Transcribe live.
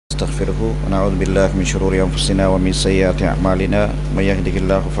ونستغفره ونعوذ بالله من شرور أنفسنا ومن سيئات أعمالنا من يهده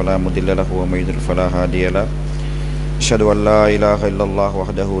الله فلا مضل له ومن يضلل فلا هادي له أشهد أن لا إله إلا الله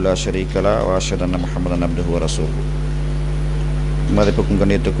وحده لا شريك له وأشهد أن محمدا عبده ورسوله. மதிப்புக்கும்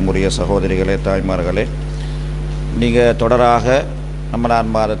கண்ணியத்துக்கும் உரிய சகோதரிகளே, தாய்மார்களே, நீங்கள் தொடராக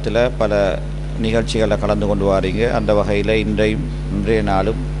ரமலான் மாதத்தில் பல நிகழ்ச்சிகளில் கலந்து கொண்டு வாரீங்க. அந்த வகையில் இன்றைய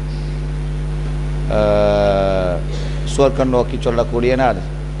நாளும் சுவர்க்கம் நோக்கி சொல்லக்கூடிய நாள்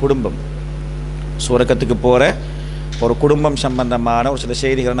குடும்பம். சுவர்க்கத்துக்கு போகிற ஒரு குடும்பம் சம்பந்தமான ஒரு சில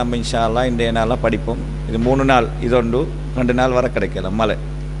செய்திகளை நம்ம இன்ஷா அல்லாஹ் இன்றைய நாளில் படிப்போம். இது 3 நாள், இதொன்று 2 நாள் வர கிடைக்கல மழை,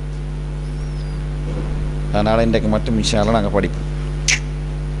 அதனால் இன்றைக்கு மட்டும் இன்ஷா அல்லாஹ் நாங்கள் படிப்போம்.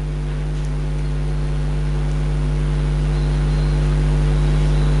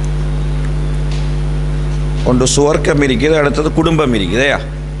 ஒன்று சுவர்க்கம் இருக்குது, அடுத்தது குடும்பம் இருக்குதையா.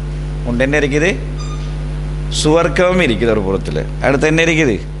 ஒன்று என்ன இருக்குது? சுவர்க்கமும் இருக்குது ஒரு புறத்தில், அடுத்து என்ன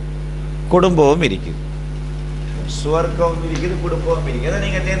இருக்குது? குடும்பமும் இருக்குது. சுவர்க்கமும் இருக்குது, குடும்பமும் இருக்குது. அதை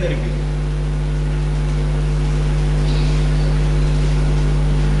நீங்கள் தேர்ந்தெடுப்பீங்க.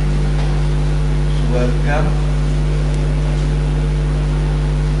 சுவர்க்கம்,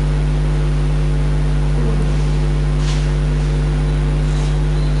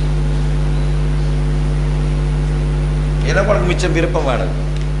 எதை உனக்கு மிச்சம் விருப்பமானது?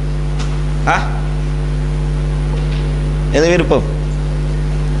 எது விருப்பம்?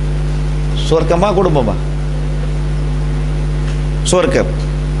 சுவர்க்கமா குடும்பமா? சுவர்க்கம்.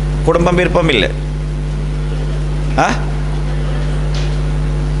 குடும்பம் விருப்பம் இல்லை.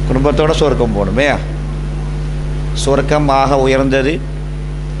 குடும்பத்தோட சுவர்க்கம் போகணுமே. சுவர்க்கம் ஆக உயர்ந்தது.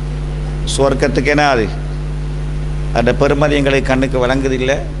 சுவர்க்கத்துக்கு என்ன அது? அந்த பெருமதி எங்களுக்கு கண்ணுக்கு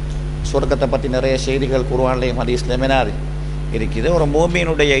விளங்குதில்லை. சுவர்க்கத்தை பற்றி நிறைய செய்திகள் குர்ஆன்லையும் ஹதீஸ்லையும் என்ன அது இருக்குது. ஒரு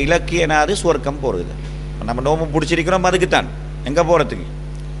மூமியினுடைய இலக்கியம் என்ன அது? சுவர்க்கம் போகிறது. நம்ம நோம்பு பிடிச்சிருக்கிறோம், அதுக்குத்தான். எங்கே போகிறதுக்கு?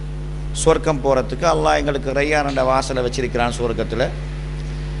 சுவர்க்கம் போகிறதுக்கு அல்லாஹ் எங்களுக்கு ரையானண்ட வாசலை வச்சிருக்கிறான் சுவர்க்கத்தில்.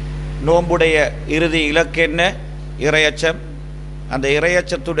 நோம்புடைய இறுதி இலக்கு என்ன? இறையச்சம். அந்த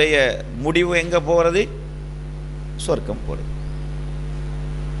இறையச்சத்துடைய முடிவு எங்கே போகிறது? சுவர்க்கம் போகிறது.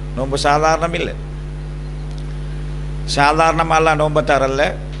 நோம்பு சாதாரணம் இல்லை. சாதாரணமாக நோம்பை தரல.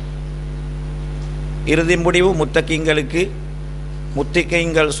 இறுதி முடிவு முத்தகிங்களுக்கு.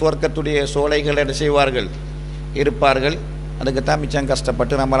 முத்திகைங்கள் சுவர்க்கத்துடைய சோலைகள் என்ன செய்வார்கள்? இருப்பார்கள். அதுக்கு தான் மிச்சம்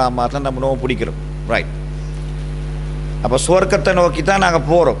கஷ்டப்பட்டு நம்மளாம் மாதம் நம்ம நோம்பு பிடிக்கிறோம். ரைட். அப்போ சுவர்க்கத்தை நோக்கி தான் நாங்கள்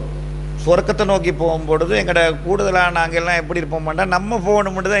போகிறோம். சுவர்க்கத்தை நோக்கி போகும்பொழுது எங்களோட கூடுதலாக நாங்கள் எல்லாம் எப்படி இருப்போம்னா, நம்ம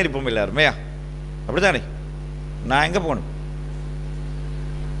போகணும் மட்டும் தான் இருப்போம் எல்லாருமே. அப்படி தானே? நான் எங்கே போகணும்?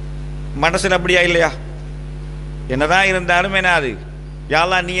 மனசில் அப்படியா இல்லையா? என்னதான் இருந்தாலும் என்ன அது?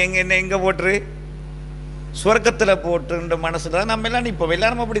 யாரெல்லாம் நீ என்ன எங்கே போட்டுரு? சுவர்க்கத்தில் போட்டுன்ற மனசில் தான் நம்ம எல்லாம் நிற்போம்.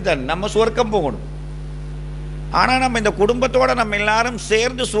 எல்லாரும் அப்படித்தான். நம்ம சுவர்க்கம் போகணும். ஆனால் நம்ம இந்த குடும்பத்தோடு நம்ம எல்லாரும்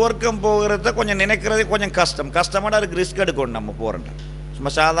சேர்ந்து சுவர்க்கம் போகிறத கொஞ்சம் நினைக்கிறது கொஞ்சம் கஷ்டமான அதுக்கு ரிஸ்க் எடுக்கணும். நம்ம போகிறோம்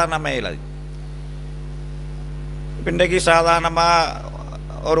சும்மா சாதாரணமாக இல்லாது. இன்றைக்கு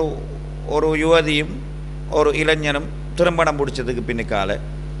சாதாரணமாக ஒரு யுவதியும் ஒரு இளைஞனும் திருமணம் முடித்ததுக்கு பின்னுக்கால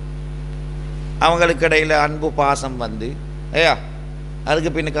அவங்களுக்கு இடையில் அன்பு பாசம் வந்து அதுக்கு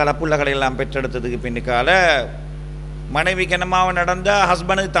பின்னுக்கால புள்ளகளை எல்லாம் பெற்றெடுத்ததுக்கு பின்னுக்கால மனைவிக்கு என்னமாவ நடந்தால்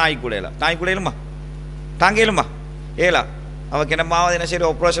ஹஸ்பண்டுக்கு தாய்க்குடையலுமா தாங்கலுமா ஏலா அவருக்கு என்னமாவது என்ன சரி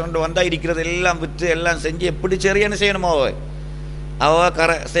ஆப்ரேஷன் வந்தால் இருக்கிறது எல்லாம் விற்று எல்லாம் செஞ்சு எப்படி சரி என்ன செய்யணுமோ அவள்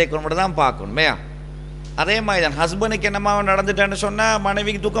கரை சேர்க்கணும் மட்டும் தான் பார்க்கணுமே. அதே மாதிரி தான் ஹஸ்பண்டுக்கு என்னமாவ நடந்துட்டான்னு சொன்னால்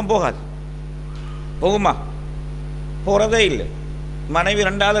மனைவிக்கு தூக்கம் போகாது. போகுமா? போகிறதே இல்லை. மனைவி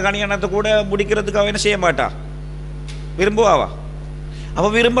 2வது கல்யாணத்தை கூட முடிக்கிறதுக்கு அவள் என்ன செய்ய மாட்டா? விரும்புவாவா?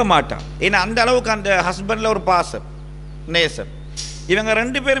 அவள் விரும்ப மாட்டான். ஏன்னா அந்த அளவுக்கு அந்த ஹஸ்பண்டில் ஒரு பாசம் நேசம். இவங்க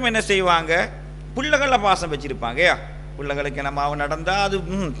 2 பேரும் என்ன செய்வாங்க? பிள்ளைகளில் பாசம் வச்சுருப்பாங்க. பிள்ளைகளுக்கு நம்ம அவன் நடந்தால் அது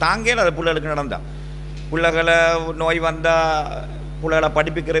தாங்கல. அது பிள்ளைகளுக்கு நடந்தால் பிள்ளைகளை நோய் வந்தால் பிள்ளைகளை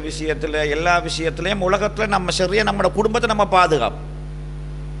படிப்பிக்கிற விஷயத்தில் எல்லா விஷயத்துலையும் உலகத்தில் நம்ம சரியாக நம்மளோட குடும்பத்தை நம்ம பாதுகாப்போம்.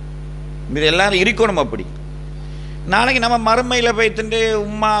 இது எல்லாரும் இருக்கணும். அப்படி நாளைக்கு நம்ம மறுமையில் போய்த்துட்டு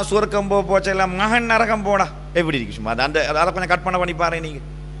உம்மா சுவர்க்கம் போச்செல்லாம் மகன் நரகம் போனா எப்படி இருக்கு? சும்மா அதை கொஞ்சம் கற்பனை பண்ணி பாருங்க. நீங்கள்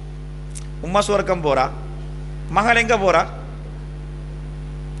உம்மா சுவர்க்கம் போகிறா, மகள் எங்கே போகிறா?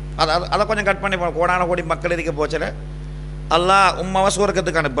 அதை கொஞ்சம் கட் பண்ணி கோடான கோடி மக்கள் இருக்க போச்சல அல்லாஹ் உம்மாவை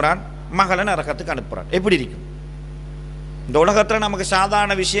சுவர்க்கத்துக்கு அனுப்புகிறான், மகளை நரகத்துக்கு அனுப்புகிறான். எப்படி இருக்கும்? இந்த உலகத்தில் நமக்கு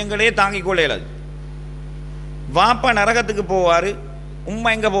சாதாரண விஷயங்களே தாங்கிக் கொள்ள இயலாது. வாப்பா நரகத்துக்கு போவார்,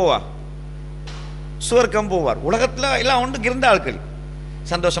 உம்மா எங்கே போவா? சுவர்க்கம் போவார். உலகத்தில் எல்லாம் ஒன்றுக்கு இருந்த ஆட்கள்,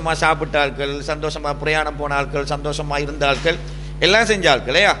 சந்தோஷமாக சாப்பிட்ட ஆட்கள், சந்தோஷமாக பிரயாணம் போன ஆட்கள், சந்தோஷமாக இருந்த ஆட்கள், எல்லாம் செஞ்ச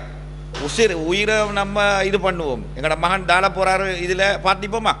ஆட்கள். உயிரை நம்ம இது பண்ணுவோம். எங்களோட மகன் தாழ போகிறாரு, இதில்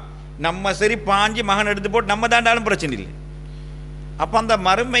பார்த்திப்போமா? நம்ம சரி பாஞ்சு மகன் எடுத்து போட்டு நம்ம தாண்டாலும் பிரச்சனை இல்லை. அப்போ அந்த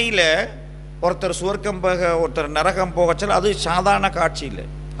மறுமையில் ஒருத்தர் சுவர்க்கம் போக ஒருத்தர் நரகம் போகச்சல் அது சாதாரண காட்சி இல்லை,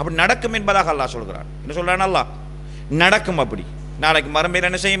 அப்படி நடக்கும் என்பதாக அல்லாஹ் சொல்கிறான். என்ன சொல்கிறான் அல்லாஹ்? நடக்கும். அப்படி நாளைக்கு மறுமையில்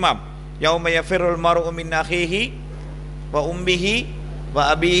என்ன செய்யுமாம்? யௌம யஃபிருல் மர்உ மின் அஹீஹி வ உம்மிஹி வ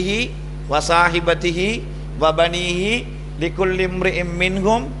அபீஹி வ சாஹிபதிஹி வ பனீஹி லிகுல்லி இம்ரிஇம்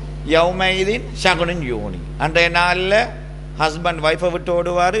மின்ஹும் யௌமைதின் ஷகுனுன் யூனி. அன்றைய நாளில் ஹஸ்பண்ட் ஒய்ஃபை விட்டு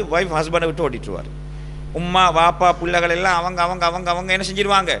ஓடுவார், ஒய்ஃப் ஹஸ்பண்டை விட்டு ஓடிட்டுருவார். உம்மா வாப்பா பிள்ளைகள் எல்லாம் அவங்க அவங்க அவங்க அவங்க என்ன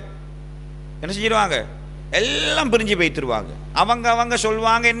செஞ்சிருவாங்க? என்ன செஞ்சிருவாங்க? எல்லாம் பிரிஞ்சு போய்த்துருவாங்க. அவங்க அவங்க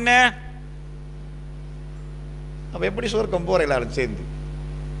சொல்லுவாங்க என்ன? அப்போ எப்படி சொர்க்கம் போகிற எல்லாரும் சேர்ந்து?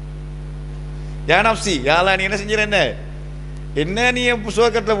 யானாப்சி யாலா நீ என்ன செஞ்சிட? என்ன என்ன நீ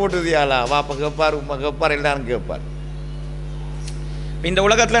சொர்க்கத்தில் போட்டுது யாலா? வாப்பா கேட்பார், உம்மா கேட்பார், எல்லாரும் கேட்பார். இந்த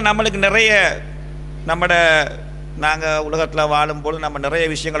உலகத்தில் நம்மளுக்கு நிறைய நாங்கள் உலகத்தில் வாழும்போது நம்ம நிறைய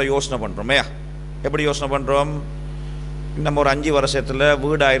விஷயங்களை யோசனை பண்ணுறோமே. எப்படி யோசனை பண்ணுறோம்? நம்ம ஒரு 5 வருஷத்தில்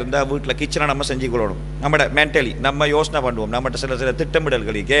வீடாக இருந்தால் வீட்டில் கிச்சனை நம்ம செஞ்சுக்கொள்ளணும். நம்மட மென்டலி நம்ம யோசனை பண்ணுவோம். நம்மகிட்ட சில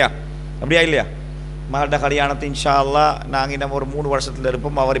திட்டமிடல்கள் இருக்கேயா? அப்படியா இல்லையா? மகள்கிட்ட கல்யாணத்தை இன்ஷா அல்லாஹ் நாங்கள் இன்னும் ஒரு 3 வருஷத்தில்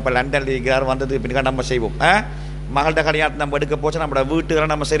இருப்போம். அவர் இப்போ லண்டனில் இருக்கிறார், வந்ததுக்கு பின்னாடி நம்ம செய்வோம். மகள்கிட்ட கல்யாணத்தை நம்ம எடுக்க போச்சு நம்மளோட வீட்டுகளை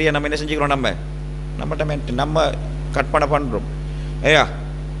நம்ம சரியாக நம்ம என்ன செஞ்சுக்கிறோம்? நம்மகிட்ட நம்ம கற்பனை பண்ணுறோம். ஏயா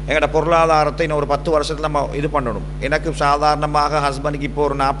எங்களோட பொருளாதாரத்தை இன்னும் ஒரு 10 வருஷத்தில் நம்ம இது பண்ணணும். எனக்கு சாதாரணமாக ஹஸ்பண்டுக்கு இப்போ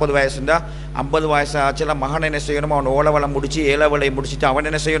ஒரு 40 வயசுண்டா 50 வயசு ஆச்சுலாம் மகன் என்ன செய்யணும்? அவன் ஓலவலை முடிச்சு ஏலவலை முடிச்சுட்டு அவன்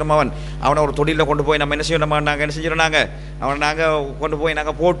என்ன செய்யணும்? அவனை ஒரு தொழிலில் கொண்டு போய் நம்ம என்ன செய்யணும்? நாங்கள் என்ன செஞ்சிடும்? அவனை நாங்கள் கொண்டு போய்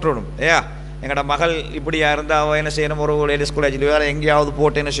நாங்கள் போட்டுடணும். ஏயா எங்களோட மகள் இப்படியா இருந்தால் அவள் என்ன செய்யணும்? ஒரு லேடிஸ் காலேஜில் வேறு எங்கேயாவது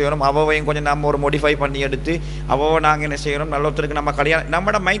போட்டு என்ன செய்யணும்? அவையும் கொஞ்சம் நம்ம ஒரு மோடிஃபை பண்ணி எடுத்து அவவை நாங்கள் என்ன செய்யணும்? நல்லொருத்தருக்கு நம்ம கல்யாணம்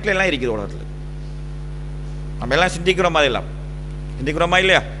நம்மளோட மைண்டில் எல்லாம் இருக்குது. உலகத்தில் நம்ம எல்லாம் சிந்திக்கிறோமா? அதெல்லாம் சிந்திக்கிறோமா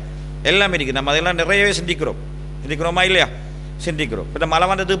இல்லையா? எல்லாம் இருக்குது. நம்ம அதெல்லாம் நிறையவே சிந்திக்கிறோமா இல்லையா? சிந்திக்கிறோம். இப்போ இந்த மழை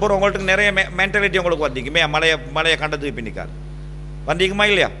வந்ததுக்கு போகிற உங்களுக்கு நிறைய மென்டாலிட்டி உங்களுக்கு வந்திக்குமே. மழையை கண்டதுக்கு பின்னிக்கால் வந்திக்குமா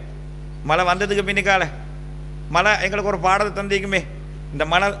இல்லையா? மழை வந்ததுக்கு பின்னிக்கால மழை எங்களுக்கு ஒரு பாடத்தை தந்திக்குமே. இந்த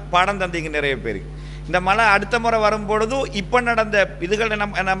மழை பாடம் தந்திக்கு நிறைய பேருக்கு. இந்த மழை அடுத்த முறை வரும்பொழுது இப்போ நடந்த இதுகளை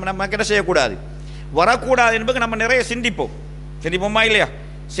நம்ம கிட்ட செய்யக்கூடாது, வரக்கூடாது என்பது நம்ம நிறைய சிந்திப்போமா இல்லையா?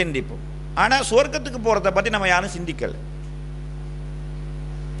 சிந்திப்போம். ஆனால் சுவர்க்கத்துக்கு போகிறத பற்றி நம்ம யாரும் சிந்திக்கலை.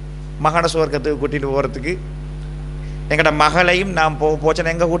 மகனை சுவர்க்கத்துக்கு கூட்டிகிட்டு போகிறதுக்கு எங்களோட மகளையும் நான்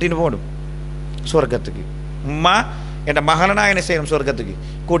போச்சேன்னா எங்கே கூட்டிகிட்டு போகணும்? சுவர்க்கத்துக்கு. அம்மா என் மகளை நான் என்ன செய்யணும்? சுவர்க்கத்துக்கு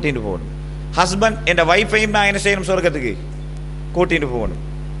கூட்டிகிட்டு போகணும். ஹஸ்பண்ட் என் ஒய்ஃபையும் நான் என்ன செய்யணும்? சுவர்க்கத்துக்கு கூட்டிகிட்டு போகணும்.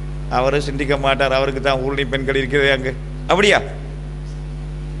 அவர் சிந்திக்க மாட்டார். அவருக்கு தான் ஊர்லேயும் பெண்கள் இருக்கிறது அங்கே. அப்படியா?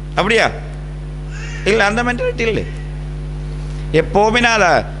 இல்லை, அந்த மென்டாலிட்டி இல்லை. எப்போவுமே நான்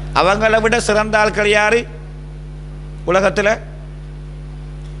அவங்கள விட சிறந்த ஆட்கள் யாரு உலகத்தில்?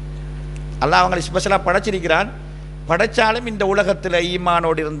 அல்லாஹ் அவங்களை ஸ்பெஷலாக படைச்சிருக்கிறான். படைச்சாலும் இந்த உலகத்தில்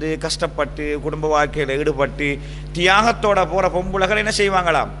ஈமானோடு இருந்து கஷ்டப்பட்டு குடும்ப வாழ்க்கையில் ஈடுபட்டு தியாகத்தோட போகிற பொம்புலகள் என்ன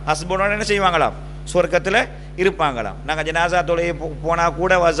செய்வாங்களாம்? ஹஸ்பண்டோட என்ன செய்வாங்களாம்? சுவர்க்கத்தில் இருப்பாங்களாம். நாங்கள் ஜனாசா தொலையை போனால்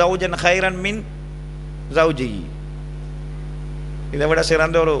கூட ஜவுஜன் ஹைரன் மின் ஜவுஜி, இதை விட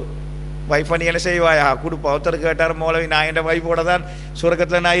சிறந்த ஒரு வைஃபை நீ என்ன செய்வாயா? கொடுப்பா. ஒருத்தர் கேட்டார், மௌலவி நான் என் வைஃபோட தான்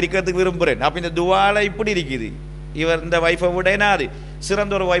சுவர்க்கத்தில் நான் இருக்கிறதுக்கு விரும்புகிறேன். அப்போ இந்த துவால இப்படி இருக்குது, இவர் இந்த வைஃபை விட அது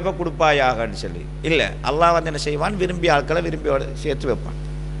சிறந்த ஒரு வைஃபை கொடுப்பாயாகன்னு சொல்லி. இல்லை, அல்லாஹ் வந்து என்ன செய்வான்? விரும்பிய ஆட்களை விரும்பியோட சேர்த்து வைப்பான்.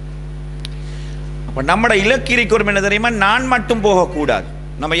 அப்போ நம்மளோட இலக்கு இருக்கிறோம் என்ன தெரியுமா? நான் மட்டும் போகக்கூடாது.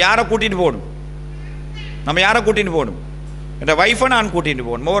 நம்ம யாரை கூட்டிகிட்டு போகணும்? என் வைஃபை நான் கூட்டிகிட்டு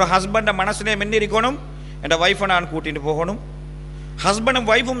போகணும். ஒரு ஹஸ்பண்டை மனசுலேயே மென்னு இருக்கணும், என் வைஃபை நான் கூட்டிகிட்டு போகணும். ஹஸ்பண்டும்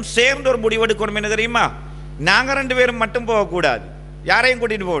ஒய்ஃபும் சேர்ந்து ஒரு முடிவெடுக்கணும். என்ன தெரியுமா? நாங்கள் 2 பேரும் மட்டும் போகக்கூடாது. யாரையும்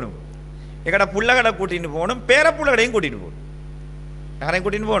கூட்டிகிட்டு போகணும்? எங்கட புள்ளைகளை கூட்டிகிட்டு போகணும், பேரப்புள்ளைகளையும் கூட்டிகிட்டு போகணும். யாரையும்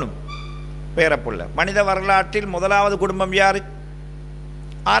கூட்டிகிட்டு போகணும்? பேரப்புள்ள. மனித வரலாற்றில் முதலாவது குடும்பம் யாரு?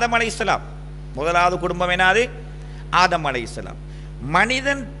 ஆதம் அலைஹிஸ்ஸலாம். முதலாவது குடும்பம் என்னது? ஆதம் அலைஹிஸ்ஸலாம்.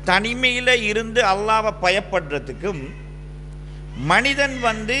 மனிதன் தனிமையில் இருந்து அல்லாஹ்வை பயப்படுறதுக்கும் மனிதன்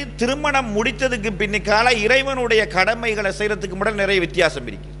வந்து திருமணம் முடித்ததுக்கு பின்னுக்கால இறைவனுடைய கடமைகளை செய்யறதுக்கு மட்டும் நிறைய வித்தியாசம்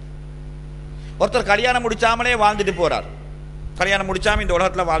இருக்குது. ஒருத்தர் கல்யாணம் முடிச்சாமலே வாழ்ந்துட்டு போறார், கல்யாணம் முடிச்சாம இந்த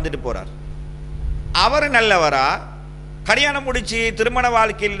உலகத்தில் வாழ்ந்துட்டு போறார். அவர் நல்லவரா? கல்யாணம் முடிச்சு திருமண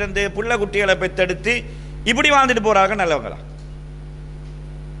வாழ்க்கையிலிருந்து புள்ள குட்டிகளை பெற்றெடுத்து இப்படி வாழ்ந்துட்டு போறாங்க நல்லவங்களா?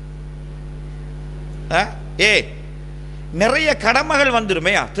 நிறைய கடமைகள்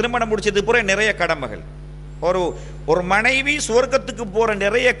வந்துருமே. திருமணம் முடிச்சதுக்கு போற நிறைய கடமைகள். ஒரு மனைவி சுவர்க்கத்துக்கு போற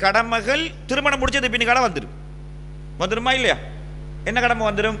நிறைய கடமைகள் திருமணம் முடிச்சது பின்னுக்கால வந்துருமா இல்லையா? என்ன கடமை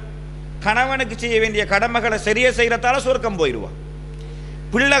வந்துடும்? கணவனுக்கு செய்ய வேண்டிய கடமைகளை சரியா செய்யறதால சுவர்க்கம் போயிடுவா.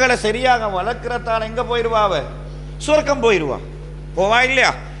 பிள்ளைகளை சரியாக வளர்க்கிறதால எங்க போயிடுவா? சுவர்க்கம் போயிடுவா. போவா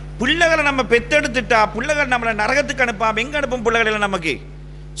இல்லையா? பிள்ளைகளை நம்ம பெத்தெடுத்துட்டா பிள்ளைகள் நம்மளை நரகத்துக்கு அனுப்பாம எங்க அனுப்பும்? பிள்ளைகளை நமக்கு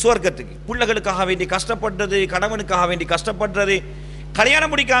சுவர்க்கத்துக்கு. பிள்ளைகளுக்காக வேண்டி கஷ்டப்படுறது, கணவனுக்காக வேண்டி கஷ்டப்படுறது,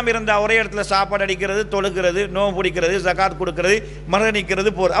 கல்யாணம் முடிக்காமல் இருந்தால் ஒரே இடத்துல சாப்பாடு அடிக்கிறது, தொழுகிறது, நோவு பிடிக்கிறது, ஜகாத் கொடுக்கறது, மரணிக்கிறது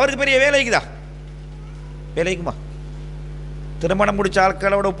போகிறது. அவருக்கு பெரிய வேலைக்குதா? வேலைக்குமா? திருமணம் முடிச்ச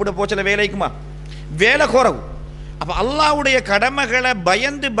ஆட்களோட ஒப்பிட போச்சில் வேலைக்குமா? வேலை குறவு. அப்போ அல்லாஹ்வுடைய கடமைகளை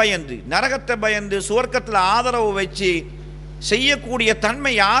பயந்து பயந்து, நரகத்தை பயந்து, சுவர்க்கத்தில் ஆதரவு வச்சு செய்யக்கூடிய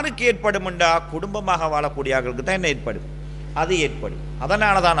தன்மை யாருக்கு ஏற்படும்ண்டா குடும்பமாக வாழக்கூடிய ஆட்களுக்கு தான் என்ன ஏற்படும்? அது ஏற்படும்.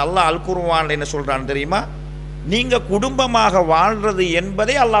 அதனால தான் அல்லாஹ் அல் குர்ஆன்ல என்ன சொல்றான்னு தெரியுமா? நீங்க குடும்பமாக வாழ்றது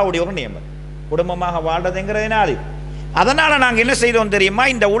என்பதே அல்லாஹ்வுடைய ஒரு நியமம். குடும்பமாக வாழ்றதுங்கிறதுனால அதனால நாங்கள் என்ன செய்தோம் தெரியுமா?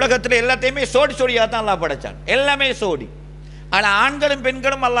 இந்த உலகத்தில் எல்லாத்தையுமே சோடி சோடியாக தான் அல்லாஹ் படைச்சான். எல்லாமே சோடி. ஆனால் ஆண்களும்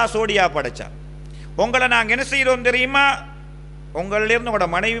பெண்களும் அல்லாஹ் சோடியாக படைச்சான். உங்களை நாங்கள் என்ன செய்கிறோம் தெரியுமா? உங்களிலிருந்து உங்களோட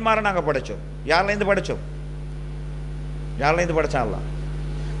மனைவிமாரை நாங்கள் படைச்சோம். யார்லேருந்து படைச்சோம்? யார்லேருந்து படைச்சான்? அல்லாஹ்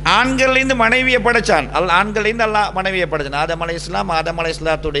ஆண்கள்லேருந்து மனைவியை படைச்சான். ஆண்கள்லேருந்து அல்லாஹ் மனைவியை படைச்சான். ஆதம் அலைஹிஸ்ஸலாம், ஆதம்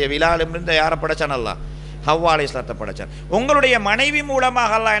அலைஹிஸ்ஸலாத்துடைய விலாலிருந்து யாரை படைச்சான்? அல்லாஹ் ஹவ்வா அலைஹிஸ்ஸலாத்தை படைச்சான். உங்களுடைய மனைவி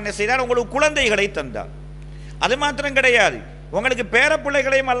மூலமாக அல்லாஹ் என்ன செய்தார்? உங்களுக்கு குழந்தைகளை தந்தார். அது மாத்திரம் கிடையாது, உங்களுக்கு பேர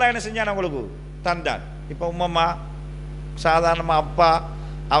பிள்ளைகளையும் அல்லாஹ் என்ன செஞ்சான்? உங்களுக்கு தந்தான். இப்போ உம்மம்மா சாதாரணமாக அப்பா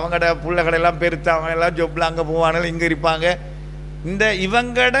அவங்களோட பிள்ளைகளெல்லாம் பெருத்து அவங்க எல்லாம் ஜொப்பில் அங்கே போவாங்க, இங்கே இருப்பாங்க.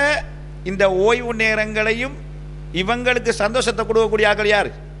 இவங்களோட இந்த ஓய்வு நேரங்களையும் இவங்களுக்கு சந்தோஷத்தை கொடுக்கக்கூடிய ஆக்கள்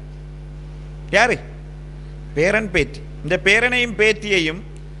யார்? யார்? பேரன் பேத்தி. இந்த பேரனையும் பேத்தியையும்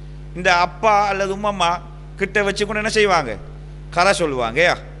இந்த அப்பா அல்லது உம்மம்மா கிட்ட வச்சுக்கொண்டு என்ன செய்வாங்க? கதை சொல்லுவாங்க,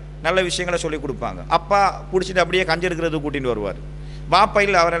 நல்ல விஷயங்களை சொல்லி கொடுப்பாங்க. அப்பா பிடிச்சிட்டு அப்படியே கஞ்செடுக்கிறது கூட்டிகிட்டு வருவார். பாப்பா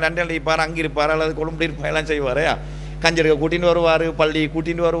இல்லை, அவரை லண்டனில் இருப்பார், அங்கே இருப்பார், அல்லது கொழும்பு இருப்பார், எல்லாம் செய்வார். கஞ்செடுக்க கூட்டின்னு வருவார், பள்ளி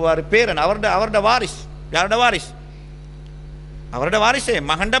கூட்டின்னு வருவார். பேரன் அவரோட வாரிஸ். யாரோட வாரிஸ்? அவரோட வாரிசே,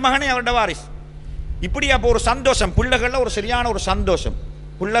 மகண்ட மகனே அவரோட வாரிஸ். இப்படி அப்போ ஒரு சந்தோஷம் பிள்ளைகளில், ஒரு சரியான ஒரு சந்தோஷம்.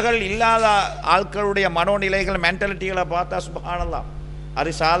 பிள்ளைகள் இல்லாத ஆட்களுடைய மனோநிலைகள், மென்டாலிட்டிகளை பார்த்தா சுப்ஹானல்லாஹ், அது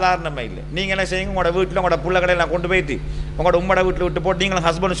சாதாரணமாக இல்லை. நீங்கள் என்ன செய்யுங்க? உங்களோட வீட்டில் உங்களோட பிள்ளைகளை எல்லாம் கொண்டு போயிட்டு உங்களோட உம்மோட வீட்டில் விட்டு போட்டு நீங்களும்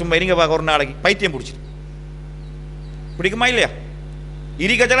ஹஸ்பண்ட் சும்மா இருங்க பார்க்க, ஒரு நாளைக்கு பைத்தியம் பிடிச்சிட்டு பிடிக்குமா இல்லையா?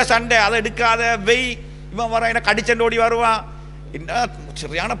 இருக்கச்சல சண்டை, அதை எடுக்காத வெய், இவன் வர என்ன கடிச்சண்டு ஓடி வருவான், என்ன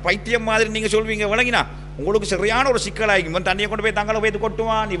சரியான பைத்தியம் மாதிரி நீங்கள் சொல்வீங்க. விளங்கினா உங்களுக்கு சரியான ஒரு சிக்கலாகிக்கும். இவன் தண்ணியை கொண்டு போய் தங்களை போய்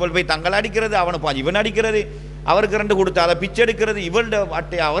கொட்டுவான், இவள் போய் தங்களை அடிக்கிறது, அவனை இவன் அடிக்கிறது, அவருக்கு 2 கொடுத்து அதை பிச்சை எடுக்கிறது, இவள்ட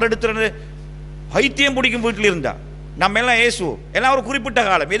அட்டையை அவர் எடுத்துறது, பைத்தியம் பிடிக்கும். வீட்டில் இருந்தா நம்ம எல்லாம் ஏசுவோம். எல்லாம் ஒரு குறிப்பிட்ட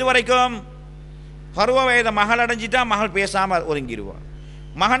காலம். எது வரைக்கும்? பருவ வயதை மகள் அடைஞ்சிட்டா மகள் பேசாமல் ஒதுங்கிடுவான்.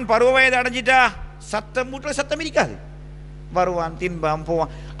 மகன் பருவ வயதை அடைஞ்சிட்டா சத்தம், வீட்டில் சத்தம் இருக்காது, வருவான், தின்பான்,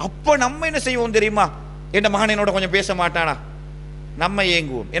 போவான். அப்போ நம்ம என்ன செய்வோம் தெரியுமா? என் மகன் என்னோட கொஞ்சம் பேச மாட்டானா, நம்ம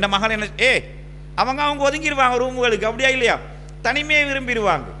ஏங்குவோம். என் மகன் என்ன அவங்க ஒதுங்கிடுவாங்க ரூமுகளுக்கு. அப்படியா இல்லையா? தனிமையை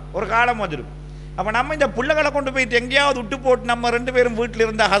விரும்பிடுவாங்க. ஒரு காலம் வந்துடும். அப்போ நம்ம இந்த பிள்ளைகளை கொண்டு போயிட்டு எங்கேயாவது விட்டு போட்டு நம்ம 2 பேரும் வீட்டில்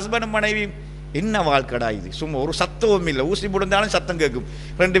இருந்த ஹஸ்பண்டும் மனைவி, என்ன வாழ்க்கடா இது, சும்மா ஒரு சத்தமும் இல்லை, ஊசி போடுந்தாலும் சத்தம் கேட்கும்,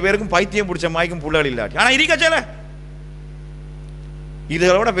 2 பேருக்கும் பைத்தியம் பிடிச்ச மாய்க்கும் பிள்ளைகள் இல்லாட்டி. ஆனால் இருக்கச்சல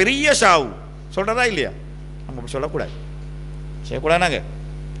இதோட பெரிய சாவு. சொல்றதா இல்லையா? நம்ம சொல்லக்கூடாது, செய்யக்கூடாது,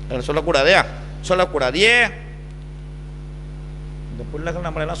 நாங்கள் சொல்லக்கூடாதையா? சொல்லக்கூடாது. ஏன்? இந்த பிள்ளைகள்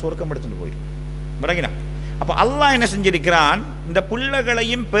நம்மளெல்லாம் சொர்க்கம் எடுத்துட்டு போயிடும். விளங்கினா? அப்போ அல்லாஹ் என்ன செஞ்சிருக்கிறான்? இந்த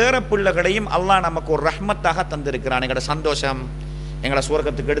பிள்ளைகளையும் பேர பிள்ளைகளையும் அல்லாஹ் நமக்கு ஒரு ரஹ்மத்தாக தந்திருக்கிறான். எங்களோட சந்தோஷம், எங்களை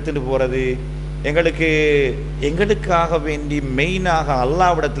சுவர்க்கத்துக்கு எடுத்துட்டு போறது, எங்களுக்காக வேண்டி மெயினாக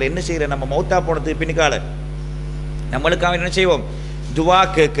அல்லாஹ்விடத்தில் என்ன செய்யற? நம்ம மௌத்தா போனதுக்கு பின்னிக்கால நம்மளுக்காக என்ன செய்வோம்? துவா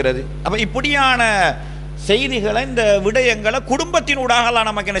கேட்கிறது. அப்போ இப்படியான செய்திகளை, இந்த விடயங்களை குடும்பத்தினூடாக அல்லாஹ்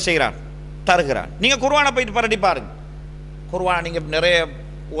நமக்கு என்ன செய்கிறான்? தருகிறான். நீங்க குர்ஆனை போயிட்டு பரடி பாருங்க. குர்ஆன் நீங்க நிறைய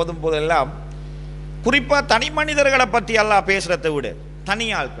ஓதும் போதெல்லாம் குறிப்பா தனி மனிதர்களை பத்தி அல்லாஹ் பேசுறதை விட, தனி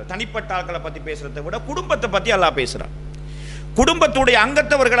ஆட்கள், தனிப்பட்ட ஆட்களை பத்தி பேசுறதை விட குடும்பத்தை பத்தி அல்லாஹ் பேசுறான். குடும்பத்துடைய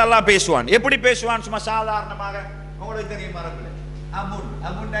அங்கத்தவர்கள் அல்லாஹ் பேசுவான். எப்படி பேசுவான்? சும்மா சாதாரணமாக உங்களுக்கு தெரியும்,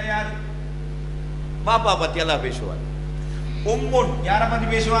 அபுன் யாரு? பாப்பா பத்தி அல்லாஹ் பேசுவான். உம்முன் யாரை பத்தி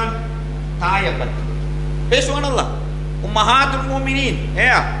பேசுவான்? தாயை பத்தி பேசுவான் அல்லாஹ். உம்மஹாத்துல் முஃமினீன்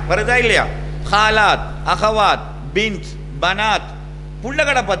வருதா இல்லையா? ஹாலாத், அகவாத், பின்த், பனாத்,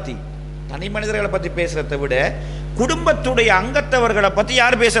 புள்ளகளை பத்தி, தனி மனிதர்களை பத்தி பேசுறதை விட குடும்பத்துடைய அங்கத்தவர்களை பத்தி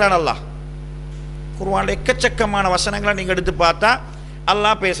யார் பேசுறான்? அல்லாஹ். குர்ஆன்ல எக்கச்சக்கமான வசனங்களை நீங்க எடுத்து பார்த்தா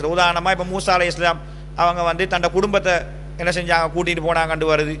அல்லாஹ் பேசுற. உதாரணமா இப்ப மூசா அலைஹிஸ்ஸலாம் அவங்க வந்து தன்னோட குடும்பத்தை என்ன செஞ்சாங்க? கூட்டிட்டு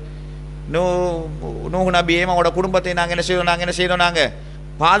போனாங்கன்னு வருது. நூஹ் நபியையும் அவங்களோட குடும்பத்தை நாங்கள் என்ன செய்தோம்? நாங்கள்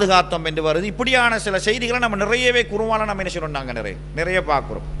பாதுகாத்தோம் என்று வருது. இப்படியான சில செய்திகளை நம்ம நிறையவே குர்ஆன்ல நம்ம என்ன செய்யறோம்? நாங்கள் நிறைய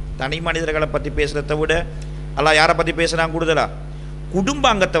பார்க்குறோம். தனி மனிதர்களை பற்றி பேசுகிறத விட அல்லாஹ் யாரை பற்றி பேசுகிறான்? கூடுதலா குடும்ப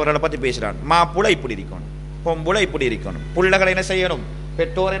அங்கத்தவர்களை பற்றி பேசுகிறான். மாப்புளை இப்படி இருக்கணும், பொம்புளை இப்படி இருக்கணும், பிள்ளைகளை என்ன செய்யணும்?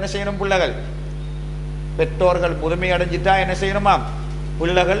 பெற்றோர் என்ன செய்யணும்? பெற்றோர்கள் முதுமை அடைஞ்சிட்டா என்ன செய்யணுமா?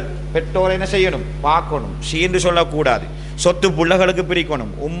 பிள்ளைகள் பெற்றோரை என்ன செய்யணும்? பார்க்கணும். சீன்று சொல்லக்கூடாது. சொத்து பிள்ளைகளுக்கு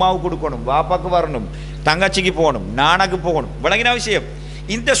பிரிக்கணும், உம்மாவுக்கு கொடுக்கணும், வாப்பாக்கு வரணும், தங்கச்சிக்கு போகணும், நானக்கு போகணும். விளங்கின விஷயம்.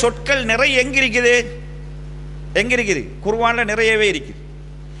 இந்த சொற்கள் நிறைய எங்க இருக்குது? எங்க இருக்குது? குர்ஆன்ல நிறையவே இருக்குது.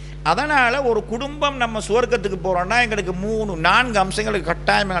 அதனால ஒரு குடும்பம் நம்ம சுவர்க்கத்துக்கு போறோம்னா எங்களுக்கு 3-4 அம்சங்களுக்கு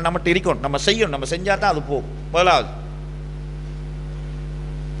கட்டாயம் நம்மகிட்ட இருக்கணும். நம்ம செய்யணும். நம்ம செஞ்சா தான் அது போகும். முதலாவது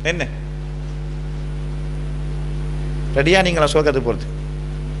என்ன? ரெடியா? நீங்களா சுவர்க்கத்துக்கு போறது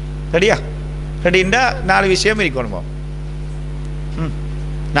ரெடியா? ரெடிண்டா 4 விஷயம் இருக்கணும்.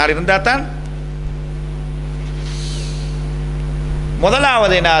 4 இருந்தா தான்.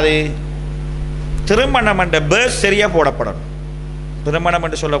 முதலாவது என்னது? திருமணம் என்ற பேர்ஸ் சரியா போடப்படணும். திருமணம்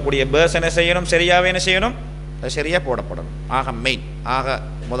என்று சொல்லக்கூடிய பேர்ஸ் என்ன செய்யணும்? சரியாவே என்ன செய்யணும்? அது சரியா போடப்படணும். ஆக மெயின், ஆக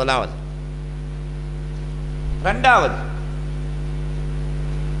முதலாவது. ரெண்டாவது,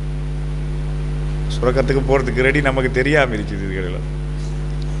 சுரக்கத்துக்கு போறதுக்கு ரெடி நமக்கு தெரியாம இருக்குது.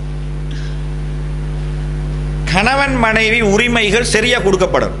 கணவன் மனைவி உரிமைகள் சரியா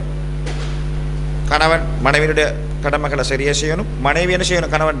கொடுக்கப்படணும். கணவன் மனைவியுடைய கடமைகளை சரியா செய்யணும். மனைவி என்ன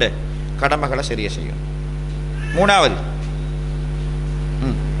செய்யணும்? கணவன் கடமைகளை சரியா செய்யணும். மூணாவது,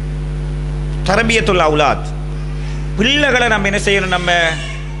 தரபியத்துல் அவுலாத், பிள்ளைகளை நம்ம என்ன செய்யணும்? நம்ம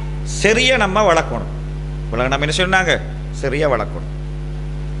சரியா நம்ம வளர்க்கணும். பிள்ளைகளை நம்ம என்ன செய்யணும்? சரியா வளர்க்கணும்.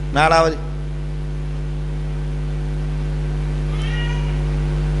 நாலாவது,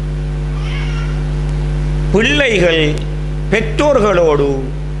 பிள்ளைகள் பெற்றோர்களோடு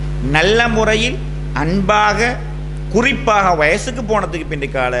நல்ல முறையில் அன்பாக, குறிப்பாக வயசுக்கு போனதுக்கு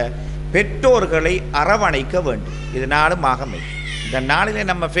பின்னிக்கால பெற்றோர்களை அரவணைக்க வேண்டும். இது நாளும் ஆகமை. இந்த நாளில்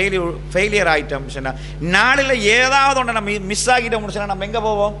நம்ம ஃபெயிலியர் ஆகிட்டோம் சொன்னா, நாளில் ஏதாவது ஒன்று நம்ம மிஸ் ஆகிட்டோம் சொன்னா நம்ம எங்க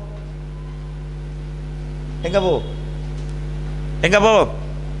போவோம்? எங்க போவோம்? எங்க போவோம்?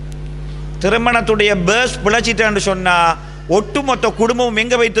 திருமணத்துடைய பேர்ஸ் பிழைச்சிட்டேன்னு சொன்னா ஒட்டுமொத்த குடும்பமும்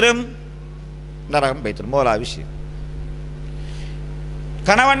எங்க வைத்திரும்? நரகம் வைத்திரும். முதலாவது விஷயம்.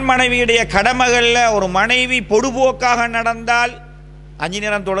 கணவன் மனைவியுடைய கடமைகள்ல ஒரு மனைவி பொடுபோக்காக நடந்தால், 5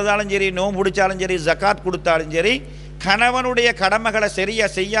 நேரம் தொழுதாலும் சரி, நோன்பு பிடிச்சாலும் சரி, ஜகாத் கொடுத்தாலும் சரி, கணவனுடைய கடமைகளை சரியா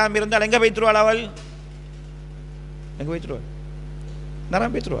செய்யாம இருந்தால் எங்க வைத்துருவாள்? அவள் எங்க வைத்துருவாள்?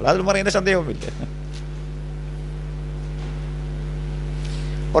 நரகம் வைத்துருவாள். அது மாதிரி எந்த சந்தேகமும் இல்லை.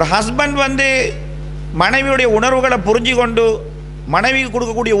 ஒரு ஹஸ்பண்ட் மனைவியுடைய உணர்வுகளை புரிஞ்சு கொண்டு மனைவிக்கு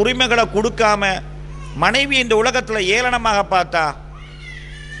கொடுக்கக்கூடிய உரிமைகளை கொடுக்காம மனைவி இந்த உலகத்தில் ஏளனமாக பார்த்தா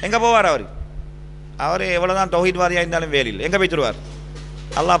எங்க போவார்? அவர் எவ்வளவுதான் தௌஹீத்வாதியா இருந்தாலும் வேலையில் எங்க வைத்துருவார்?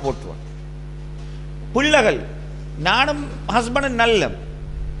 அல்லாஹ் போட்டுருவார். பிள்ளைகள், நானும் ஹஸ்பண்ட் நல்ல,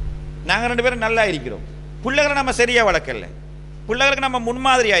 நாங்கள் 2 பேரும் நல்லா இருக்கிறோம். பிள்ளைகளை நம்ம சரியா வளர்க்கல, பிள்ளைகளுக்கு நம்ம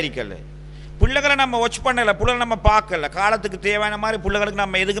முன்மாதிரியா இருக்கல, பிள்ளைகளை நம்ம வாட்ச் பண்ணல, பிள்ளைகளை நம்ம பார்க்கல, காலத்துக்கு தேவையான மாதிரி பிள்ளைகளுக்கு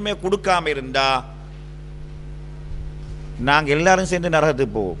நம்ம எதுக்குமே கொடுக்காம இருந்தா நாங்கள் எல்லாரும் சேர்ந்து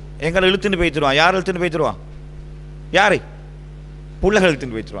நரகத்துக்கு போவோம். எங்களை இழுத்துன்னு போய்த்துருவான். யார் இழுத்துன்னு போய்த்துருவான்? யாரு? பிள்ளைகள்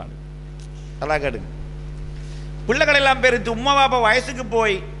இழுத்துன்னு போய்த்துருவாங்க. நல்லா கேடுங்க. பிள்ளைகள் எல்லாம் பெருத்து உம்மா பாப்பா வயசுக்கு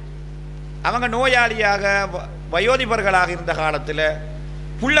போய் அவங்க நோயாளியாக வயோதிபர்களாக இருந்த காலத்தில்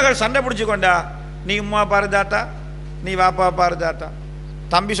பிள்ளைகள் சண்டை பிடிச்சி கொண்டா, நீ உம்மா பாரு தாத்தா, நீ வாப்பா பாரு தாத்தா.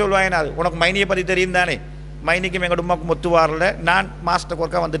 தம்பி சொல்லுவாங்க, அது உனக்கு மைனியை பற்றி தெரியும் தானே, மைனிக்கும் எங்கள் உமாவுக்கு மொத்து வாரல, நான் மாஸ்டர்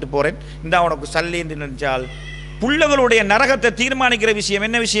ஒர்க்காக வந்துட்டு போகிறேன், இந்த உனக்கு சல்லின்னு நினைச்சால் பிள்ளைகளுடைய நரகத்தை தீர்மானிக்கிற விஷயம்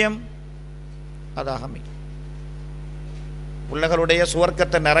என்ன விஷயம்? அதாகமே. பிள்ளைகளுடைய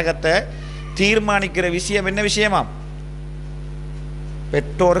சுவர்க்கத்தை நரகத்தை தீர்மானிக்கிற விஷயம் என்ன விஷயமா?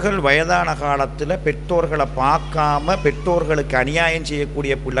 பெற்றோர்கள் வயதான காலத்தில் பெற்றோர்களை பார்க்காம பெற்றோர்களுக்கு அநியாயம்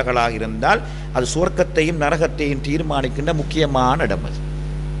செய்யக்கூடிய பிள்ளைகளாக இருந்தால் அது சுவர்க்கத்தையும் நரகத்தையும் தீர்மானிக்கின்ற முக்கியமான இடம். அது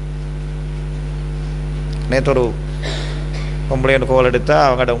நேற்று ஒரு பொம்பளையோட கோல் எடுத்தால்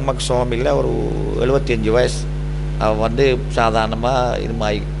அவங்களோட உமக்கு சோகம் இல்லை, ஒரு 75 வயசு. அவன் சாதாரணமாக இது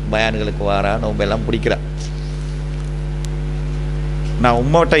மாதிரி பயான்களுக்கு வாரா, நோம்பெல்லாம் பிடிக்கிறான். நான்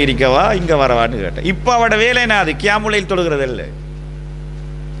உம்மோட்ட இருக்கவா இங்கே வரவான்னு கேட்டேன். இப்போ அவட வேலை என்ன? அது கியாமுலையில் தொழுகிறது இல்லை.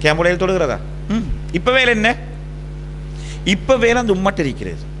 கியாமுலையில் தொழுகிறதா? இப்போ வேலை என்ன? இப்போ வேலை அந்த உம்மட்ட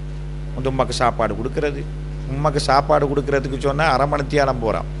இருக்கிறது. அந்த உமாக்கு சாப்பாடு கொடுக்கறது. உமாக்கு சாப்பாடு கொடுக்கறதுக்கு சொன்னால் 1/2 மணித்தியாலம்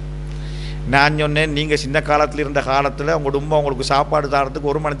போகிறான். நான் சொன்னேன், நீங்கள் சின்ன காலத்தில் இருந்த காலத்தில் உங்களோட உமா உங்களுக்கு சாப்பாடு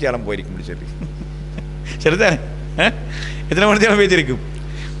தரத்துக்கு 1 மணித்தியாலம் போயிருக்கும் சொல்லி. சரிதானே? எத்தனை மணித்தியாலம் போயிருக்கும்?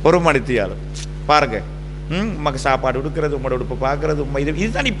 1 மணித்தியாலம். பாருங்க, உமக்கு சாப்பாடு கொடுக்கறது, உங்களோட உடுப்பை பார்க்கறது, உண்மை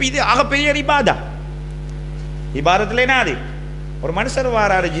இதுதான். இப்போ இது ஆகப்பெரிய இபாதா. இபாதத்தில் என்ன? அது ஒரு மனுஷர்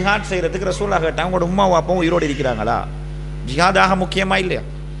வாராரு ஜிஹாத் செய்யறதுக்கு, ரசூலுல்லாஹ் கேட்டாங்க, உங்களோட உம்மா வாப்பாவும் உயிரோடு இருக்கிறாங்களா? ஜிஹாதாக முக்கியமா இல்லையா?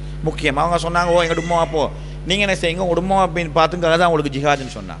 முக்கியமாக. அவங்க சொன்னாங்க, ஓ எங்கள் உம்மா வாப்போ நீங்கள் என்ன செய்யுங்க, உங்கள் உம்மா அப்படின்னு பார்த்துங்க, தான் உங்களுக்கு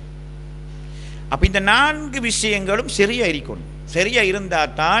ஜிஹாதுன்னு சொன்னாங்க. அப்போ இந்த 4 விஷயங்களும் சரியா இருக்கணும். சரியா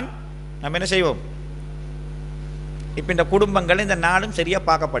இருந்தால் தான் நம்ம என்ன செய்வோம்? இப்போ இந்த குடும்பங்கள் இந்த 4ம் சரியா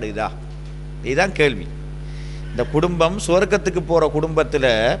பார்க்கப்படுதா? இதுதான் கேள்வி. இந்த குடும்பம் சுவர்க்கத்துக்கு போகிற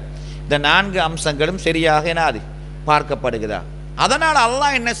குடும்பத்தில் இந்த 4 அம்சங்களும் சரியாக எனாது பார்க்கப்படுகிறதா. அதனால்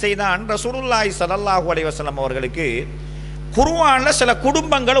அல்லாஹ் என்ன செய்தான், ரசூலுல்லாஹி ஸல்லல்லாஹு அலைஹி வஸல்லம் அவர்களுக்கு குர்ஆன்ல சில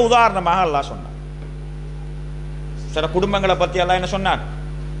குடும்பங்களை உதாரணமாக அல்லாஹ் சொன்னான். சில குடும்பங்களை பற்றி அல்லாஹ் என்ன சொன்னான்,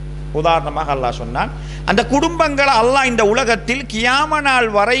 உதாரணமாக அல்லாஹ் சொன்னான். அந்த குடும்பங்களை அல்லாஹ் இந்த உலகத்தில் கியாம நாள்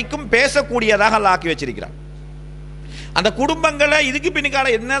வரைக்கும் பேசக்கூடியதாக அல்லாஹ் ஆக்கி வச்சிருக்கிறான். அந்த குடும்பங்களை இதுக்கு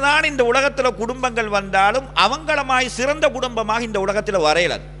பின்னுக்கால என்னதான் இந்த உலகத்தில் குடும்பங்கள் வந்தாலும் அவங்களமாய் சிறந்த குடும்பமாக இந்த உலகத்தில்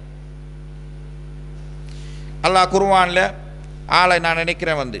வரையலாது. அல்லாஹ் குர்ஆன்ல நான்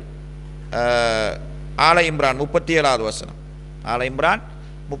நினைக்கிறேன் ஆல இம்ரான் 37வது வசனம், ஆல இம்ரான்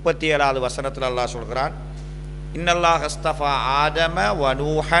 37வது வசனத்தில் அல்லாஹ் சொல்கிறான், இன்னல்லாஹ் அஸ்தஃபா ஆதம வ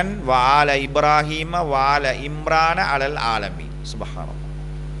நூஹன் வ ஆல இப்ராஹீம வ ஆல இம்ரான அலல் ஆலமீன். சுப்ஹானல்லாஹ்.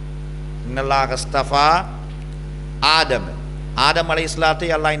 இன்னல்லாஹ் அஸ்தஃபா ஆதம் அலைஹிஸ்ஸலாத்தை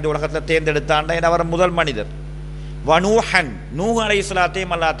அல்லாஹ் இந்த உலகத்தில் தேர்ந்தெடுத்தான். அவர் முதல் மனிதர். வ நூஹன், நூஹ்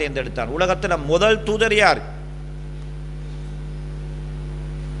அலைஹிஸ்ஸலாத்தையும் அல்லாஹ் தேர்ந்தெடுத்தான். உலகத்தில் முதல் தூதர் யார்?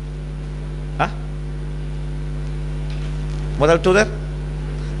 முதல் தூதர்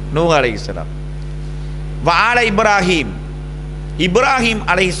நூஹ் அலைஹிஸ்ஸலாம். வால இப்ராஹிம்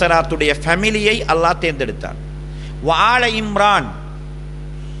அலைஹிஸ்ஸலாத்துடைய ஃபேமிலியை அல்லாஹ் தேர்ந்தெடுத்தான். வால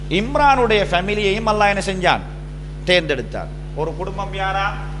இம்ரானுடைய ஃபேமிலியையும் அல்லாஹ் என்ன செஞ்சான், தேர்ந்தெடுத்தான். ஒரு குடும்பம் யாரா?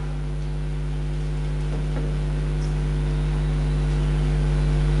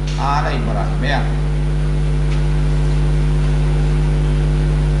 ஆல இப்ராஹிம்.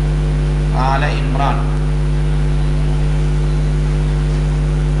 ஆல இம்ரான்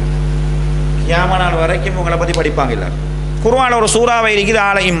கியாம நாள் வரைக்கும் உங்களை பற்றி படிப்பாங்க. இல்லை குர்ஆன்ல ஒரு சூறாவை இருக்குது,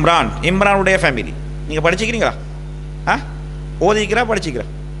 ஆல இம்ரானுடைய ஃபேமிலி. நீங்கள் படிச்சுக்கிறீங்களா? ஓதிக்கிறா படிச்சுக்கிறா?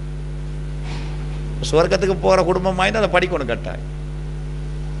 சுவர்க்கத்துக்கு போகிற குடும்பம் வாய்ந்து அதை படிக்கணும் கட்டாயம்.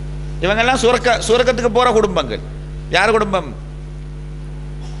 இவங்கெல்லாம் சுவர்க்கத்துக்கு போகிற குடும்பங்கள். யார் குடும்பம்?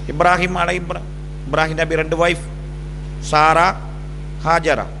 இப்ராஹிம் நபி 2 வைஃப், சாரா,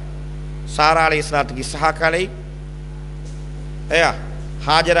 ஹாஜரா. சாரா அலைஹிஸ்ஸலாத்துக்கு இஸ்ஹாக் அலை,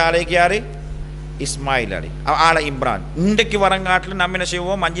 ஹாஜரா அலைக்கு யாரு? இஸ்மாயில் அலி. ஆல இம்ரான். இன்றைக்கு வரங்காட்டில் நம்ம என்ன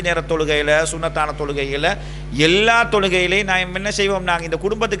செய்வோம், 5 நேர தொழுகையில், சுன்னத்தான தொழுகையில், எல்லா தொழுகையிலையும் நான் என்ன செய்வோம், நாங்கள் இந்த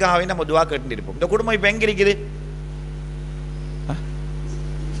குடும்பத்துக்காகவே நம்ம துவா கேட்டு இருப்போம். இந்த குடும்பம் இப்போ எங்கே இருக்குது?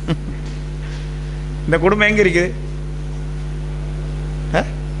 இந்த குடும்பம் எங்கே இருக்குது?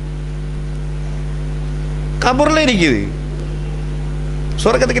 கபூரில் இருக்குது.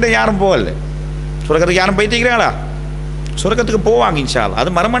 சொர்க்கத்துக்கிட்ட யாரும் போகல. சொர்க்கத்துக்கு யாரும் போயிட்டீங்களா? சொர்க்கத்துக்கு போவாங்க இன்ஷா அல்லாஹ். அது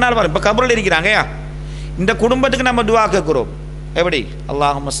மர்ம நாள் வரும். இப்போ கபூரில் இருக்கிறாங்க. இந்த குடும்பத்துக்கு நம்ம துவா கேட்கிறோம். எப்படி?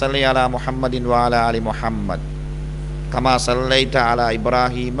 அல்லாஹும்ம ஸல்லி அலா முஹம்மதின் வ அலா ஆலி முஹம்மத் கமா ஸல்லைத அலா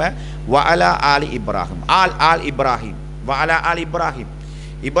இப்ராஹீம வ அலா ஆலி இப்ராஹிம். ஆல் இப்ராஹிம் வ அலா ஆலி இப்ராஹிம்.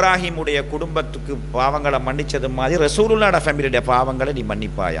 இப்ராஹிமுடைய குடும்பத்துக்கு பாவங்களை மன்னிச்சது மாதிரி ரசூலுல்லாஹ் ஃபேமிலியுடைய பாவங்களை நீ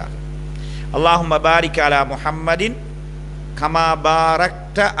மன்னிப்பாயாக. அல்லாஹும்ம பாரிக் அலா முஹம்மதின் கமா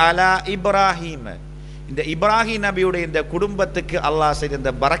பாரக்த அலா இப்ராஹீம. இந்த இப்ராஹிம் நபியுடைய இந்த குடும்பத்துக்கு அல்லாஹ் செய்த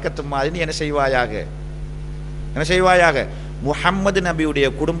இந்த பரக்கத்து மாதிரி நீ என்ன செய்வாயாக, என்ன செய்வாயாக? முஹம்மது நபியுடைய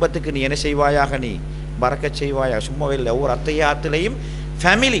குடும்பத்துக்கு நீ என்ன செய்வாயாக, நீ பரக்கத் செய்வாயாக. சும்மா இல்லை, ஒவ்வொரு அத்தையாத்திலையும்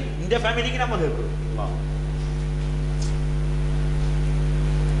ஃபேமிலி, இந்த ஃபேமிலிக்கு நம்ம இருக்கிறோம்.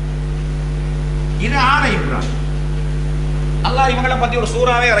 இது ஆல இம்ரான். அல்லாஹ் இவங்களை பத்தி ஒரு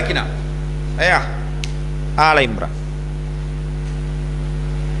சூறாவே இறக்கினான். ஆல இம்ரான்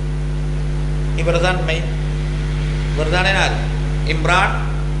இவர்தான் மெயின். இவர்தானே இம்ரான்.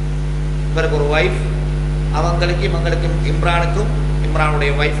 இவருக்கு ஒரு வைஃப். அவங்களுக்கு இவங்களுக்கும் இம்ரானுக்கும்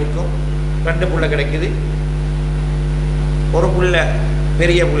இம்ரானுடைய வைஃபுக்கும் 2 புள்ள கிடைக்குது. ஒரு புள்ள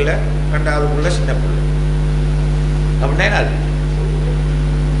பெரிய புள்ள, 2வது புள்ள சின்ன புள்ள. அப்படின்னா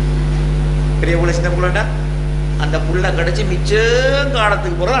பெரிய புள்ள சின்ன புள்ளண்டா அந்த புள்ள கிடைச்சி மிச்சம்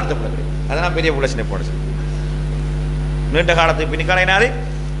காலத்துக்கு போகிறது அடுத்த புள்ள கிடைக்கும். அதெல்லாம் பெரிய புள்ள சின்ன புள்ள. நீண்ட காலத்துக்கு பின்னிக்கால என்னாது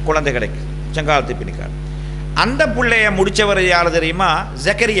குழந்தை கிடைக்கும். செங்காலத்துக்கு பின்னிக்கால அந்த பிள்ளைய முடிச்சவர் யார் தெரியுமா?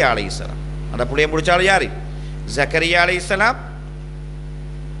 ஜக்கரியா அலைஹிஸ்ஸலாம். அந்த பிள்ளைய முடிச்சாலும் யாரு? ஜக்கரியா அலைஹிஸ்ஸலாம்.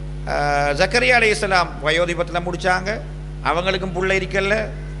 ஜக்கரியா அலைஹிஸ்ஸலாம் வயோதிபத்தில் முடிச்சாங்க. அவங்களுக்கும் பிள்ளை இருக்கல.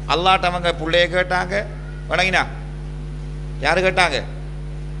 அல்லாட்ட அவங்க பிள்ளைய கேட்டாங்க. வணங்கினா யாரு கேட்டாங்க?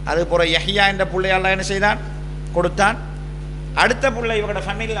 அது போற யஹ்யா என்ற பிள்ளை அல்லாஹ் என்ன செய்தான்? கொடுத்தான். அடுத்த பிள்ளை இவங்களோட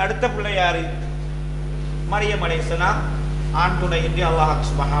ஃபேமிலியில் அடுத்த பிள்ளை யாரு? மரியம் அலைஹிஸ்ஸலாம். ஆண் துணையின்றி அல்லாஹ்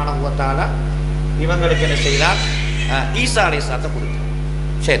சுப்ஹானஹு வ தஆலா இவங்களுக்கு என்ன செய்தார்? ஈசா அலைஹிஸ்ஸலாத்தை கொடுத்தார்.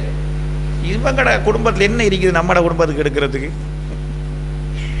 சரி, இவங்களோட குடும்பத்தில் என்ன இருக்குது நம்மட குடும்பத்துக்கு எடுக்கிறதுக்கு?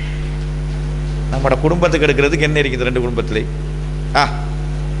 நம்மட குடும்பத்துக்கு எடுக்கிறதுக்கு என்ன இருக்குது 2 குடும்பத்திலே?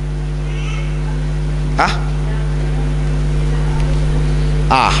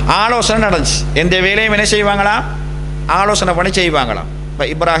 ஆலோசனை நடந்துச்சு. எந்த வேலையும் என்ன செய்வாங்களாம்? ஆலோசனை பண்ணி செய்வாங்களாம்.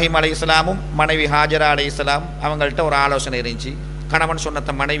 இப்போ இப்ராஹிம் அலைஹிஸ்ஸலாமும் மனைவி ஹாஜரா அலைஹிஸ்ஸலாம் அவங்கள்ட்ட ஒரு ஆலோசனை இருந்துச்சு. கணவன்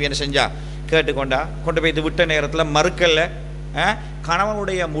சொன்னத்தை மனைவி என்ன செஞ்சா கேட்டுக்கொண்டா, கொண்டு போய் விட்ட நேரத்தில் மறுக்கல்ல.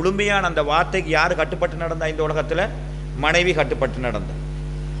 கணவனுடைய முழுமையான அந்த வார்த்தைக்கு யார் கட்டுப்பட்டு நடந்தா இந்த உலகத்தில்? மனைவி கட்டுப்பட்டு நடந்தா.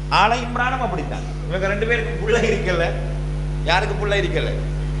 ஆலை இம்ரானும் அப்படித்தான். இவங்க 2 பேருக்கும் புள்ள இருக்கல. யாருக்கு புள்ள இருக்கல?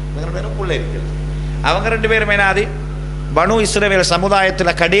 இவங்க 2 பேரும் புள்ள இருக்கல. அவங்க 2 பேரும் என்னது? பனு இஸ்ரவேல்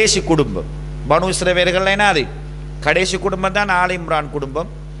சமுதாயத்தில் கடைசி குடும்பம். பனு இஸ்ரவேல்கள் என்னது? கடைசி குடும்பம் தான் ஆலை இம்ரான் குடும்பம்.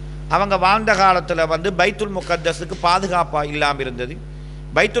 அவங்க வாழ்ந்த காலத்தில் பைத்துல் முகத்தஸுக்கு பாதுகாப்பாக இல்லாமல் இருந்தது.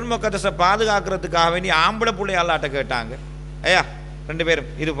 பைத்துல் முகத்தஸை பாதுகாக்கிறதுக்காக வேண்டி ஆம்பளை பிள்ளை அல்லாட்ட கேட்டாங்க. ஐயா 2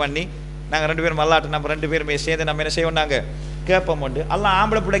 பேரும் இது பண்ணி நாங்கள் 2 பேரும் அல்லாட்ட நம்ம 2 பேருமே சேர்ந்து நம்ம என்ன செய்வோம், நாங்கள் கேட்போம் உண்டு. அல்லாஹ்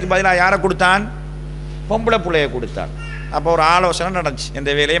ஆம்பளை பிள்ளைக்கு பதிலாக யாரை கொடுத்தான்? பொம்பளை பிள்ளையை கொடுத்தான். அப்போ ஒரு ஆலோசனை நடந்துச்சு.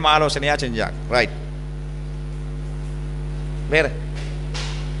 எந்த வேலையும் ஆலோசனையாக செஞ்சாங்க. ரைட். வேற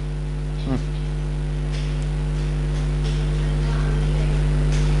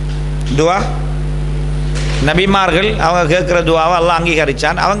துவா நபிமார்கள் அவங்க கேட்குற துவாவை எல்லாம்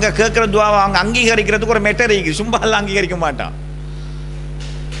அங்கீகரிச்சான். அவங்க கேட்குற துவாவை அவங்க அங்கீகரிக்கிறதுக்கு ஒரு மெட்டர் இருக்குது. சும்மா எல்லாம் அங்கீகரிக்க மாட்டான்.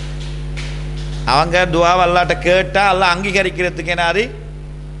 அவங்க துவாவை அல்லாட்ட கேட்டால் எல்லாம் அங்கீகரிக்கிறதுக்கு என்னது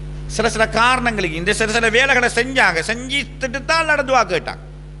சில காரணங்களுக்கு இந்த சில வேலைகளை செஞ்சாங்க. செஞ்சுட்டு தான் அல்லாட்ட துவா கேட்டாங்க.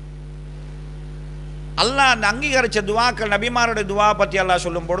 அல்லாஹ் அந்த அங்கீகரித்த துவாக்கள் நபிமாருடைய துவா பற்றி அல்லாஹ்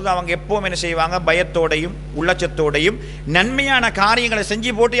சொல்லும் பொழுது அவங்க எப்பவும் என்ன செய்வாங்க? பயத்தோடையும் உள்ளச்சத்தோடையும் நன்மையான காரியங்களை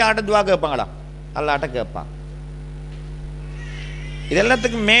செஞ்சு போட்டு யார்கிட்ட துவா கேட்பாங்களா? அல்லாட்ட கேட்பாங்க.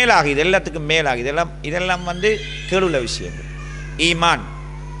 இதெல்லாத்துக்கும் மேலாக இதெல்லாம் கேளுள்ள விஷயம். ஈமான்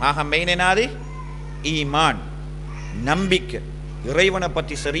ஆக மெயின் என்னது? ஈமான், நம்பிக்கை. இறைவனை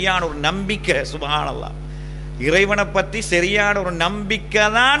பற்றி சரியான ஒரு நம்பிக்கை. சுப்ஹானல்லாஹ். இறைவனை பற்றி சரியான ஒரு நம்பிக்கை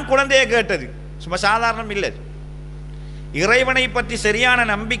தான் குழந்தையை கேட்டது. சும்மா சாதாரணம் இல்லை. இறைவனை பற்றி சரியான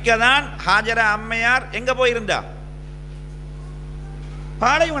நம்பிக்கை தான் ஹாஜரா அம்மையார் எங்க போயிருந்தா?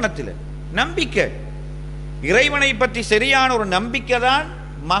 பாலைவனத்தில். நம்பிக்கை, இறைவனை பற்றி சரியான ஒரு நம்பிக்கை தான்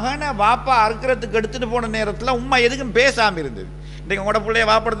மகனை வாப்பா அறுக்கிறதுக்கு எடுத்துட்டு போன நேரத்தில் உம்மா எதுக்கும் பேசாம இருந்தது. இன்றைக்கு உங்களோட பிள்ளைய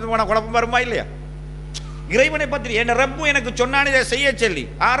வாப்படுத்து போனா குழப்பம் வருமா இல்லையா? இறைவனை பற்றி என் ரப்பு எனக்கு சொன்னான் இதை செய்ய சொல்லி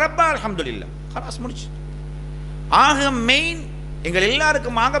ரப்பா அல்ஹம்துலில்லாஹ் கலாஸ் முடிச்சு. ஆக மெயின் எங்கள்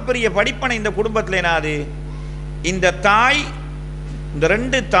எல்லாருக்கும் ஆகப்பெரிய படிப்பனை இந்த குடும்பத்தில் என்னது? இந்த தாய், இந்த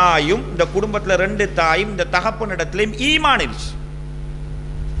 2 தாயும், இந்த குடும்பத்தில் 2 தாயும் இந்த தகப்பனிடத்திலையும் ஈமான் இருந்துச்சு.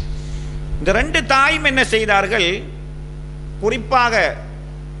 இந்த 2 தாயும் என்ன செய்தார்கள்? குறிப்பாக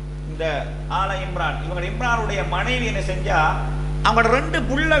இந்த ஆல இம்ரான், இவங்க இம்ரானுடைய மனைவி என்ன செஞ்சா அவங்களோட 2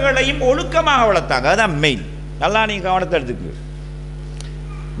 புள்ளகளையும் ஒழுக்கமாக வளர்த்தாங்க. அதுதான் மெயின். நல்லா நீங்க கவனத்தை எடுத்துக்கு.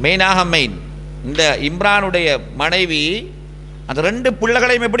 மெயினாக மெயின் இந்த இம்ரானுடைய மனைவி அந்த 2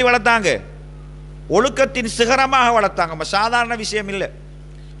 பிள்ளைகளையும் எப்படி வளர்த்தாங்க? ஒழுக்கத்தின் சிகரமாக வளர்த்தாங்க. சாதாரண விஷயம் இல்லை.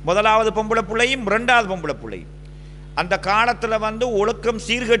 முதலாவது பொம்பளை பிள்ளையும் 2வது பொம்பளை பிள்ளையும் அந்த காலத்தில் ஒழுக்கம்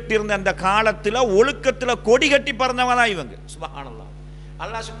சீர்கட்டிருந்த அந்த காலத்தில் ஒழுக்கத்தில் கொடி கட்டி பறந்தவங்க தான் இவங்க. சுப்ஹானல்லாஹ்.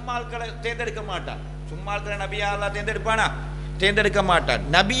 அல்லாஹ் சும்மா ஆட்களை தேர்ந்தெடுக்க மாட்டான். சும்மா ஆட்களை நபியா அல்லாஹ் தேர்ந்தெடுப்பானா? தேர்ந்தெடுக்க மாட்டான்.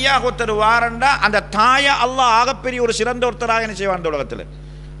 நபியாக ஒருத்தர் வாரண்டா அந்த தாயை அல்லாஹ் ஆகப்பெரிய ஒரு சிறந்த ஒருத்தராக என்ன செய்வான் இந்த உலகத்தில்?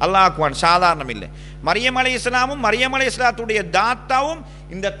 அல்லாஹ் ஆக்குவான். சாதாரணம் இல்லை. மரியம் அலைஹிஸ்ஸலாமும் மரியம் அலைஹிஸ்ஸலாத்துடைய தாத்தாவும்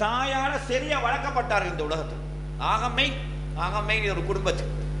இந்த தாயால சரியா வளர்க்கப்பட்டார்கள் இந்த உலகத்தில். ஆகமை ஒரு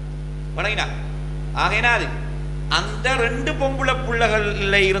குடும்பத்துக்கு வணங்கினா ஆகையினாது அந்த 2 பொம்பளை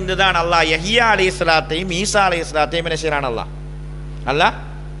பிள்ளைகள்ல இருந்துதான் அல்லாஹ் யஹ்யா அலைஹிஸ்ஸலாத்தையும் ஈசா அலைஹிஸ்ஸலாத்தையும் என்ன செய்யறான்? அல்லாஹ்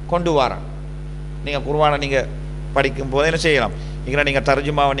கொண்டு வாரான். நீங்க குர்ஆனை நீங்க படிக்கும் போது என்ன செய்யலாம்? இங்கே நீங்கள்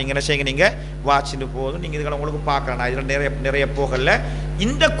தர்ஜுமாவை நீங்கள் என்ன செய்யுங்க, நீங்கள் வாட்சிட்டு போதும். நீங்கள் இதுகளை உங்களுக்கு பார்க்கலாம். நான் இதில் நிறைய போகல.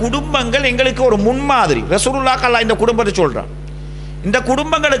 இந்த குடும்பங்கள் எங்களுக்கு ஒரு முன்மாதிரி. ரசூலுல்லாஹ் அல்லாஹ் இந்த குடும்பத்தை சொல்கிறான். இந்த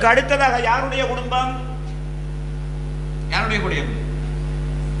குடும்பங்களுக்கு அடுத்ததாக யாருடைய குடும்பம்? யாருடைய குடும்பம்?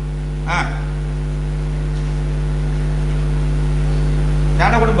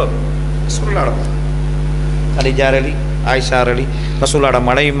 யார குடும்பம்? ரசூலுல்லாஹ். கதீஜா அலி, ஆயிஷா அலி, ரசூலுல்லாஹ்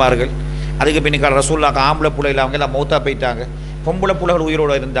மனைவிமார்கள். அதுக்கு பின்னால் ரசூலுல்லாஹ் ஆம்பளை பிள்ளைகள் அவங்க எல்லாம் மௌத்தா போயிட்டாங்க. பொம்பளை பிள்ளைகள்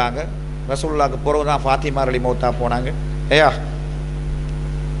உயிரோடு இருந்தாங்க. ரசூலுல்லாஹ்க்கு பிறகு தான் ஃபாத்திமா அலி மௌத்தா போனாங்க. ஐயா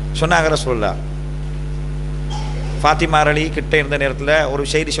சொன்னாங்க ரசூலுல்லாஹ். ஃபாத்திமா அலி கிட்ட இருந்த நேரத்தில் ஒரு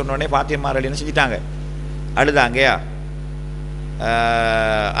செய்தி சொன்னோடனே ஃபாத்திமா அலின்னு செஞ்சிட்டாங்க, அழுதாங்கயா.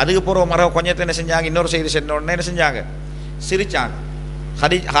 அதுக்கு பிறகு மரம் கொஞ்சத்தை என்ன செஞ்சாங்க, இன்னொரு செய்தி சொன்னோடனே என்ன செஞ்சாங்க, சிரிச்சாங்க.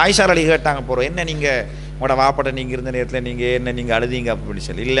 ஆயிஷா அலி கேட்டாங்க போகிறோம், என்ன நீங்கள் உங்களோட வாப்பாட்ட நீங்கள் இருந்த நேரத்தில் நீங்கள் என்ன நீங்கள் அழுதிங்க அப்படின்னு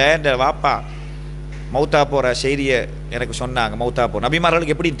சொல்லி. இல்லை, இந்த வாப்பா மௌத்தா போகிற செய்தியை எனக்கு சொன்னாங்க. மௌத்தா போகிற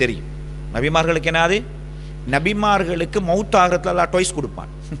நபிமார்களுக்கு எப்படின்னு தெரியும்? நபிமார்களுக்கு என்னது, நபிமார்களுக்கு மௌத்தாகிறதுல எல்லாம் டொய்ஸ்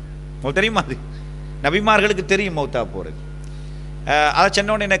கொடுப்பான். உங்களுக்கு தெரியுமா? அது நபிமார்களுக்கு தெரியும் மௌத்தா போகிறது. அதை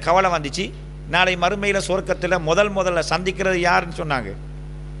சொன்னோடனே எனக்கு கவலை வந்துச்சு. நாளை மறுமையில் சொர்க்கத்தில் முதல்ல சந்திக்கிறது யாருன்னு சொன்னாங்க,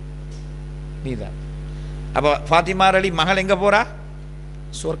 நீதான். அப்போ ஃபாத்திமா அலி மகள் எங்கே போகிறா?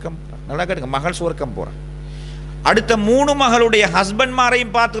 சுவர்க்கம். நல்லா கேட்டுங்க, மகள் சுவர்க்கம் போகிறான். அடுத்த 3 மகளுடைய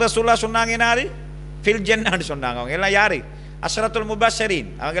ஹஸ்பண்ட்மாரையும் பார்த்து ரசூலுல்லாஹ் சொன்னாங்க, என்னாரு ஃபில் ஜன்னான்னு சொன்னாங்க. அவங்க எல்லாம் யாரு? அஷ்ரத்துல் முபஷரீன்.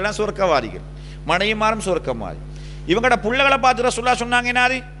 அவங்க எல்லாம் சுவர்க்கவாதிகள். மனைவிமாரும் சுவர்க்கவாதி. இவங்களோட புள்ளைகளை பார்த்து ரசூலுல்லாஹ் சொன்னாங்க,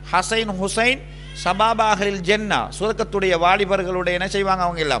 என்னாரு ஹசைன் ஹுசைன் சபாபாஹில் ஜன்னா, சுவர்க்கத்துடைய வாலிபர்களுடைய என்ன செய்வாங்க,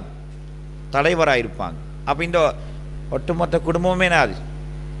 அவங்க எல்லாம் தலைவராக இருப்பாங்க. அப்போ இந்த ஒட்டுமொத்த குடும்பமே என்னாது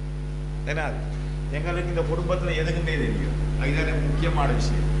என்னாது எங்களுக்கு இந்த குடும்பத்தில் எதுக்குமே தெரியும். அதுதான் முக்கியமான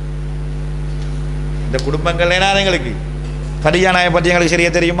விஷயம். இந்த குடும்பங்கள் என்ன எங்களுக்கு கடிஜா நாயை பற்றி எங்களுக்கு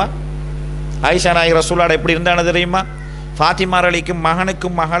சரியா தெரியுமா? ஆயிஷா நாயகி ரசூலுல்லாஹ் எப்படி இருந்தான்னு தெரியுமா? ஃபாத்திமா அலிக்கும்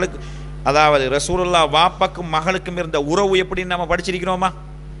மகனுக்கும் மகளுக்கு, அதாவது ரசூலுல்லாஹ் வாப்பாக்கும் மகளுக்கும் இருந்த உறவு எப்படின்னு நம்ம படிச்சிருக்கிறோமா?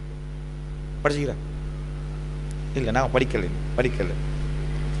 படிச்சுக்கிறோம் இல்லை? நாங்கள் படிக்கல.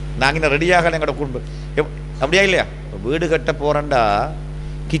 நாங்கள் இன்னும் ரெடியாக எங்களோட குடும்பம் அப்படியா இல்லையா? வீடு கட்ட போகிறேன்டா,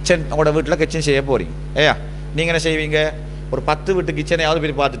 கிச்சன் உங்களோட வீட்டில் கிச்சன் செய்ய போகிறீங்க. ஏயா நீங்கள் என்ன செய்வீங்க? ஒரு 10 வீட்டு கிச்சனையாவது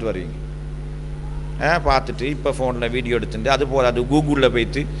போய் பார்த்துட்டு வருவீங்க. பார்த்துட்டு இப்போ ஃபோனில் வீடியோ எடுத்துட்டு அது போல் அது கூகுளில்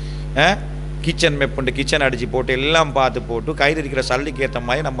போய்ட்டு கிச்சன் மெப்புண்டு கிச்சன் அடித்து போட்டு எல்லாம் பார்த்து போட்டு கையில் இருக்கிற சல்லிக்கு ஏற்ற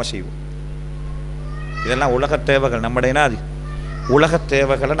மாதிரி நம்ம செய்வோம். இதெல்லாம் உலக தேவைகள். நம்முடைய அது உலக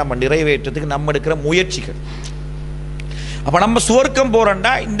தேவைகளை நம்ம நிறைவேற்றத்துக்கு நம்ம எடுக்கிற முயற்சிகள். அப்போ நம்ம சுவர்க்கம்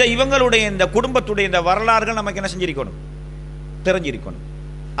போகிறோம்டா இந்த இவங்களுடைய இந்த குடும்பத்துடைய இந்த வரலாறுகள் நமக்கு என்ன செஞ்சிருக்கணும்? தெரிஞ்சிருக்கணும்.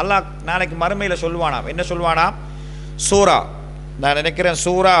 அல்லாஹ் நாளைக்கு மறுமையில் சொல்லுவானாம். என்ன சொல்லுவானாம்? சூரா, நான் நினைக்கிறேன்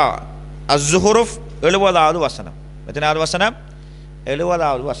சூரா அஸ்-ஸுஹ்ருஃப் 70வது வசனம். எத்தனாவது வசனம்?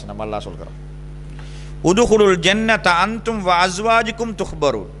 70வது வசனம். அல்லாஹ் சொல்கிறான், உதுகுலுல் ஜன்னத அன்தும் வ அஸ்வாஜுக்கும்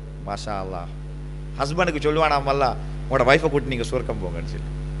துஹ்பரூன். மாஷா அல்லாஹ். ஹஸ்பண்டுக்கு சொல்லுவானாம் அல்லாஹ், உங்களோட ஒய்ஃபை கூட்டி நீங்கள் சுவர்க்கம் போங்கன்னு சொல்லி.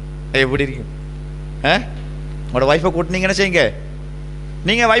 எப்படி இருக்கும்? உங்களோட ஒய்ஃபை கூட்டினீங்கன்னு செய்யுங்க.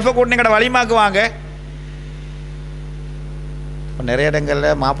 நீங்கள் ஒய்ஃபை கூட்டினீங்கட வலிமாக்கு வாங்க. இப்போ நிறைய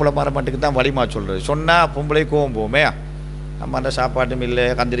இடங்களில் மாப்பிள்ளை மாற மட்டுக்கு தான் வலிமா சொல்கிறது. சொன்னால் பொம்பளை கோவம் போமே. நம்ம அந்த சாப்பாடும் இல்லை,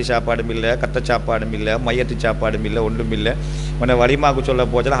 கந்திரி சாப்பாடும் இல்லை, கத்த சாப்பாடும் இல்லை, மையத்து சாப்பாடும் இல்லை, ஒன்றும் இல்லை. உன்னை வலிமாக்கு சொல்ல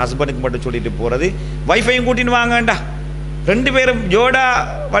போச்சுன்னா ஹஸ்பண்டுக்கு மட்டும் சொல்லிட்டு போகிறது. ஒய்ஃபையும் கூட்டின்னு வாங்கண்டா, 2 பேரும் ஜோடா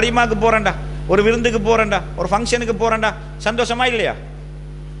வலிமாக்கு போகிறேன்டா, ஒரு விருந்துக்கு போகிறேன்டா, ஒரு ஃபங்க்ஷனுக்கு போகிறேன்டா. சந்தோஷமா இல்லையா?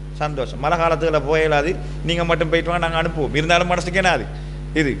 சந்தோஷம். மழை காலத்தில் போயிடாது, நீங்கள் மட்டும் போயிட்டு வாங்க, நாங்கள் அனுப்புவோம். இருந்தாலும் மனசுக்கு என்ன அது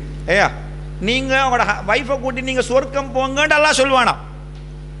இது? ஏயா நீங்கள் அவங்களோட ஒய்ஃபை கூட்டி நீங்கள் சொர்க்கம் போங்கன்னு எல்லாம் சொல்லுவானா.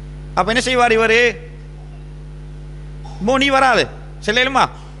 அப்போ என்ன செய்வார் இவர்? நீ வராது செல்லுமா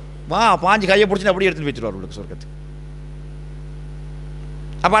வா, பாஞ்சு கையை பிடிச்சிட்டு அப்படியே எடுத்துட்டு வச்சுருவார் உங்களுக்கு சொர்க்கத்துக்கு.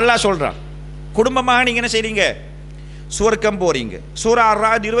 அப்போ அல்லாஹ் சொல்கிறான், குடும்பமாக நீங்கள் என்ன செய்றீங்க? சுவர்க்கம் போறீங்க. சூரா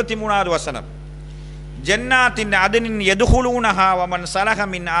அர்-ராத் 23வது வசனம், ஜன்னாத்தின் அதனின் யதுகுலூனஹா வமன் ஸலஹ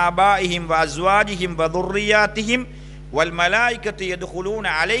மின் ஆபாஇஹிம் வ அஸ்வாஜிஹிம் வ துர்ரியாத்திஹிம் வல் மலாயிகத்து யதுகுலூன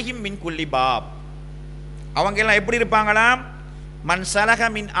அலைஹிம் மின் குல்லி பாப். அவங்க எல்லாம் எப்படி இருப்பாங்களாம்? மன் ஸலஹ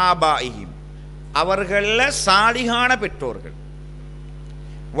மின் ஆபாஇஹிம், அவர்களில் சாலிகான பெற்றோர்கள்,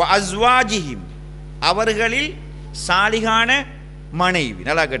 வ அஸ்வாஜிஹிம், அவர்களில் சாலிகான மனைவி.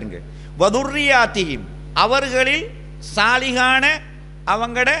 நல்லா கேட்டுங்க. வ துர்ரியாத்திஹிம், அவர்களில் சாலிகான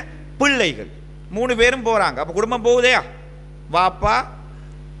அவங்களோட பிள்ளைகள். 3 பேரும் போகிறாங்க. அப்போ குடும்பம் போகுதையா? வாப்பா,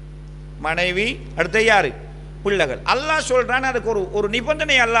 மனைவி, அடுத்த யாரு? பிள்ளைகள். அல்லாஹ் சொல்கிறான், அதுக்கு ஒரு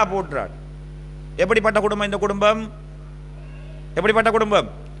நிபந்தனை அல்லாஹ் போட்டுறான். எப்படிப்பட்ட குடும்பம் இந்த குடும்பம்? எப்படிப்பட்ட குடும்பம்?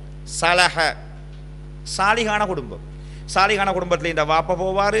 சலஹ, சாலிகான குடும்பம். சாலிகான குடும்பத்தில் இந்த வாப்பா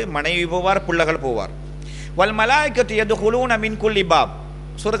போவார், மனைவி போவார், பிள்ளைகள் போவார். வல் மலாயிகத்து யதுகுலூன மின் குல்லி பாப்,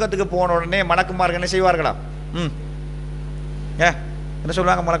 சொர்க்கத்துக்கு போன உடனே மலக்குமார்கள் என்ன செய்வார்களா? என்ன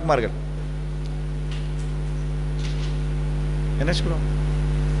சொல்லுவாங்க மலக்குமார்கள்? என்ன சொல்லுவாங்க?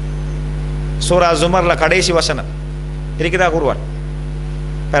 சூரா ஜுமர்ல கடைசி வசனம் இருக்குதா குர்ஆன்?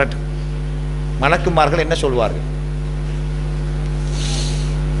 கரெக்ட். மலக்குமார்கள் என்ன சொல்வார்கள்?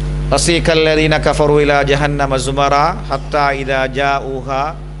 வஸீகல்லதீன கஃபரு இலா ஜஹன்னம ஸுமரா ஹத்தா இதா ஜாஊஹா.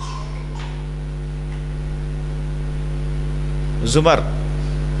 ஜுமர்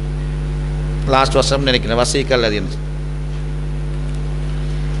லாஸ்ட் வசனம் நினைக்கிறேன்.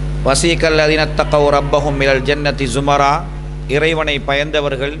 வஸீகல்லதீன தகவ் ரப்பஹும் மினல் ஜன்னதி ஸுமரா, இறைவனை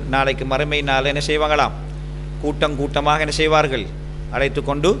பயந்தவர்கள் நாளைக்கு மறுமை நாள் என்ன செய்வாங்களாம்? கூட்டம் கூட்டமாக என்ன செய்வார்கள்? அழைத்து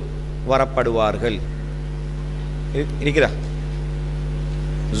கொண்டு வரப்படுவார்கள். இருக்கிறா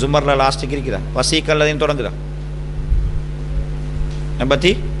ஜுமர்ல லாஸ்ட்டுக்கு இருக்கிறா. வஸீகல்லதீன் தொடங்குதா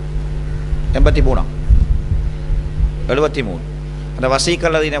 83 73. அந்த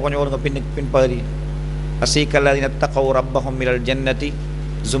வஸீகல்லதீன கொஞ்சம் ஒருங்க பின்பகுதி. வஸீகல்லதீன தகவ் ரப்பஹும் மினல் ஜன்னதி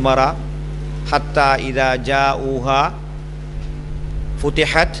ஸுமரா ஹத்தா இதா ஜாஊஹா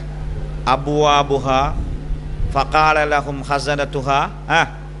ஃபுதிஹத் அப்வாபுஹா ஃபகால லஹும் ஹஸனத்துஹா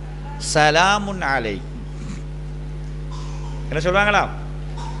சலாமுன் அலைக்கும். என்ன சொல்வாங்களா?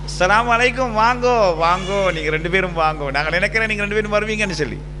 அஸ்ஸலாமு அலைக்கும், வாங்கோ வாங்கோ, நீங்கள் 2 பேரும் வாங்கோ, நாங்கள் நினைக்கிறேன் நீங்கள் 2 பேரும் வருவீங்கன்னு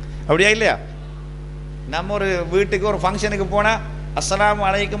சொல்லி. அப்படியா இல்லையா? நம்ம ஒரு வீட்டுக்கு ஒரு ஃபங்க்ஷனுக்கு போனால் அஸ்ஸலாமு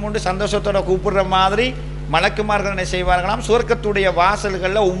அலைக்கும் உண்டு சந்தோஷத்தோட கூப்பிடுற மாதிரி மலக்குமார்கள் என்ன செய்வார்களாம், சுவர்க்கத்துடைய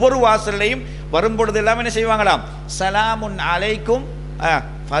வாசல்களில் ஒவ்வொரு வாசல்லையும் வரும்பொழுது எல்லாம் என்ன செய்வாங்களாம், சலாமுன் அலைக்கும்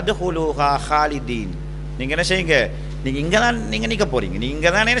ஃபதுஹுலூஹா ஹாலிதீன். நீங்கள் என்ன செய்யுங்க, நீங்கள் இங்கே தான் நீங்கள் நிற்க போகிறீங்க,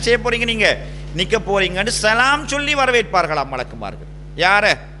 நீங்கள் தான் என்ன செய்ய போகிறீங்க, நீங்கள் நிற்க போகிறீங்கன்னு சலாம் சொல்லி வரவேற்பார்களாம் மலக்குமார்கள். யார?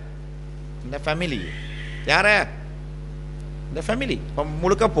 இந்த ஃபேமிலி. யார? இந்த ஃபேமிலி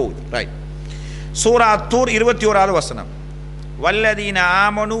முழுக்க போகுது. ரைட். சூரா தூர் 21வது வசனம். வல்லதீன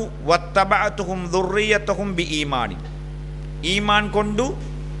ஆமனு வத்தபஅத்துஹும் துர்ரியத்துஹும் பிஈமானி. ஈமான் கொண்டு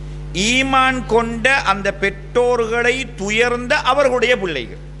ஈமான் கொண்ட அந்த பெற்றோர்களை துயர்ந்த அவர்களுடைய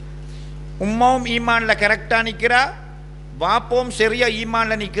பிள்ளைகள். உம்மாவும் ஈமான்ல கரெக்டாக நிற்கிறா, வாப்பவும் சரியா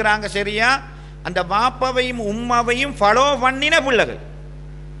ஈமான்ல நிற்கிறாங்க சரியா, அந்த வாப்பாவையும் உம்மாவையும் ஃபாலோ பண்ணின பிள்ளைகள்.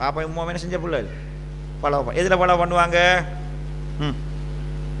 பாப்பா உம்மாவை என்ன செஞ்ச பிள்ளைகள் ஃபாலோ. எதில் ஃபாலோ பண்ணுவாங்க?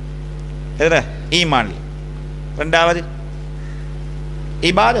 எதில்? ஈமான்ல. 2வது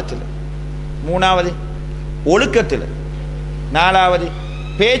இபாதத்தில், 3வது ஒழுக்கத்தில், 4வது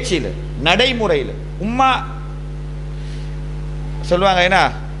பேச்சில் நடைமுறையில். உம்மா சொல்லுவாங்க என்ன,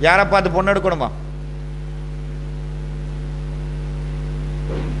 யாரை பார்த்து பொண்ணு எடுக்கணுமா,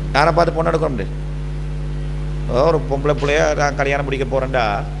 யாரை பார்த்து பொண்ணு எடுக்க முடியாது. ஒரு பொம்பளை பிள்ளைய நான் கல்யாணம் முடிக்க போகிறேன்டா,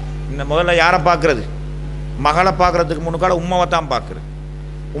 இந்த முதல்ல யாரை பார்க்குறது, மகளை பார்க்குறதுக்கு முன்னுக்கால உம்மாவை தான் பார்க்குறது.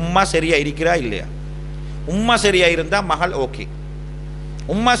 உம்மா சரியா இருக்கிறா இல்லையா, உம்மா சரியா இருந்தால் மகள் ஓகே,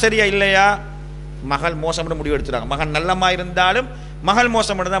 உம்மா சரியா இல்லையா மகள் மோசம்னு முடிவு எடுத்துறாங்க. மகன் நல்லமா இருந்தாலும் மகள்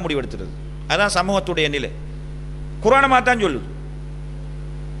மோசம்னு தான் முடிவு எடுத்துறது. அதுதான் சமூகத்துடைய நிலை. குர்ஆனமா தான் சொல்லுது.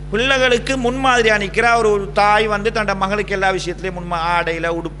 பிள்ளைகளுக்கு முன்மாதிரியாக நிற்கிற ஒரு தாய் வந்து தன்னோட மகளுக்கு எல்லா விஷயத்துலையும் ஆடையில்,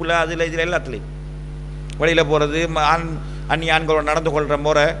 உடுப்பில், அதில் இதில் எல்லாத்துலேயும் வழியில் போகிறது, அந்நிய ஆண்களோட நடந்து கொள்கிற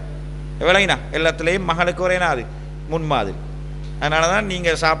முறை விளங்கினா எல்லாத்துலேயும் மகளுக்கு ஒரேனா அது முன்மாதிரி. அதனால தான்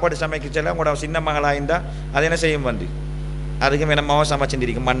நீங்கள் சாப்பாடு சமைக்க செல்ல உங்களோட சின்ன மகளாக இருந்தால் அது என்ன செய்யும், வந்து அதுக்கும் என்னமாவும்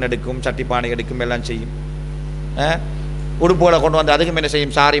சமைச்சுருக்கும், மண் எடுக்கும், சட்டி பானை எடுக்கும், எல்லாம் செய்யும். உடுப்போட கொண்டு வந்து அதுக்கும் என்ன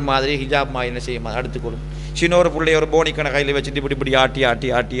செய்யும், சாரி மாதிரி ஹிஜாப் மாதிரி என்ன செய்யும், அடுத்துக்கொள்ளும். சின்னொரு பிள்ளைய ஒரு போனிக்கணை கையில் வச்சுட்டு இப்படி இப்படி ஆட்டி ஆட்டி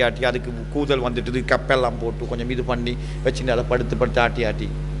ஆட்டி ஆட்டி அதுக்கு கூதல் வந்துட்டு கப்பெல்லாம் போட்டு கொஞ்சம் இது பண்ணி வச்சுட்டு அதை படுத்து படுத்து ஆட்டி ஆட்டி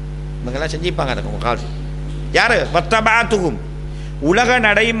இவங்கெல்லாம் செஞ்சுப்பாங்க. அதை உங்கள் காசு யார்? வத்தபாத்துகும். உலக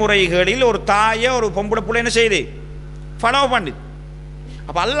நடைமுறைகளில் ஒரு தாயை ஒரு பொம்பளை பிள்ளை என்ன செய்யுது, ஃபாலோ பண்ணு.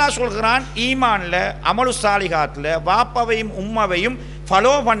 அப்போ அல்லாஹ் சொல்கிறான், ஈமான்ல அமலு சாலிகாத்தில் வாப்பாவையும் உம்மாவையும்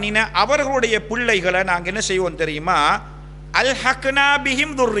ஃபாலோ பண்ணின அவர்களுடைய பிள்ளைகளை நாங்கள் என்ன செய்வோம் தெரியுமா, அல் ஹக்னா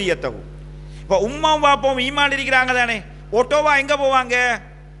பிஹிம் துர்ரியத்தவும். இப்போ உம்மாவும் வாப்பாவும் ஈமான் இருக்கிறாங்க தானே, ஓட்டோவா எங்கே போவாங்க,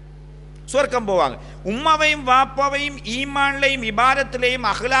 சுவர்க்கம் போவாங்க. உம்மாவையும் வாப்பாவையும் ஈமான்லையும் இபாதத்திலையும்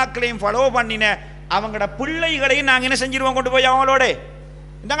அஹ்லாக்கிலையும் ஃபாலோ பண்ணின அவங்களோட பிள்ளைகளையும் நாங்கள் என்ன செஞ்சிருவோம், கொண்டு போய் அவங்களோட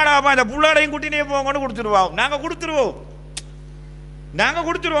இந்தங்கடா வாப்பா இந்த பிள்ளைகளையும் கூட்டினே போங்கன்னு கொடுத்துருவோம். நாங்கள்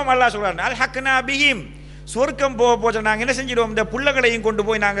கொடுத்துருவோம். அல்லாஹ் சொல்றான், அல் ஹக்னா பிஹிம். சொர்க்கம் போக நாங்கள் என்ன செஞ்சிடுவோம், இந்த புள்ளகளையும் கொண்டு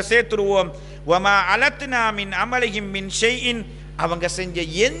போய் நாங்கள் சேர்த்துருவோம். வமா அலத்னா மின் அமலிஹிம் மின் ஷைஇன். அவங்க செஞ்ச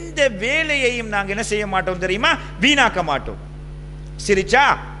எந்த வேலையையும் நாங்கள் என்ன செய்ய மாட்டோம் தெரியுமா, வீணாக்க மாட்டோம். சிரிச்சா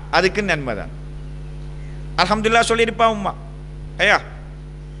அதுக்கு நன்மை தான். அல்ஹம்துலில்லாஹ் சொல்லியிருப்பா உம்மா, ஐயா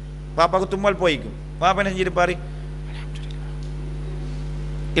பாப்பாவுக்கு தும்மல் போய்க்கும், பாப்பா என்ன செஞ்சிருப்பாரு,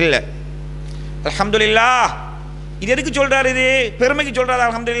 இல்லை அல்ஹம்துலில்லாஹ். இது எதுக்கு சொல்றாரு, இது பெருமைக்கு சொல்றாரு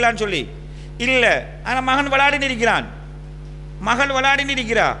அல்ஹம்துலில்லாஹ்னு சொல்லி இல்லை. ஆனால் மகன் விளையாடின்னு இருக்கிறான், மகள் விளையாடின்னு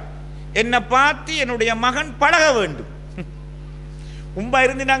இருக்கிறா, என்னை பார்த்து என்னுடைய மகன் பழக வேண்டும். உம்பா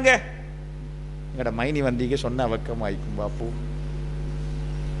இருந்து நாங்க எங்கட மைனி வந்தீங்க சொன்ன அவக்கமாய்க்கும் பாப்பு,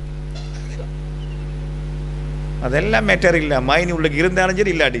 அதெல்லாம் மேட்டர் இல்லை. மைனி உள்ளுக்கு இருந்தாலும்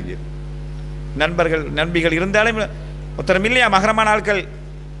சரி இல்லாட்டி சரி, நண்பர்கள் நண்பிகள் இருந்தாலும் ஒருத்தரம் இல்லையா, மகரமான ஆட்கள்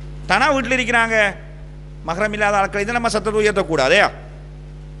தானா வீட்டில் இருக்கிறாங்க, மகரம் இல்லாத ஆட்கள் இதை நம்ம சத்தத்தை உயர்த்தக்கூடாதே.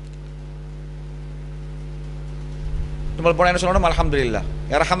 தும்மல் போன என்ன சொல்லணும், அல்ஹம்துலில்லாஹ்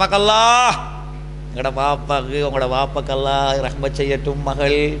யர்ஹமக்கல்லாஹ். எங்கட வாப்பாக்கு உங்களோட வாப்பாக்கல்லாஹ் ரஹ்மத் செய்யட்டும்.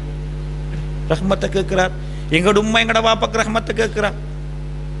 மகள் ரஹ்மத்தை கேட்கிறார், எங்கட உம்மா எங்கட வாப்பாக்கு ரஹ்மத்தை கேட்கிறார்.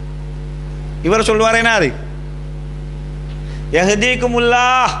 இவர் சொல்லுவாரேனா, அது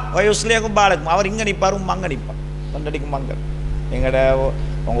யஹ்தீகுமுல்லாஹ் வ யுஸ்லிஹும் பாலக்கும். அவர் இங்கே நிற்பார், உம்மா அங்கே நிற்பார், பண்டடிக்கும் மங்கள். எங்கட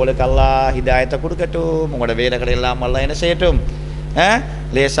உங்களுக்கு அல்லாஹ் ஹிதாயத்தை கொடுக்கட்டும், உங்களோட வேலைகளை எல்லாம் அல்லாஹ் என்ன செய்யட்டும்,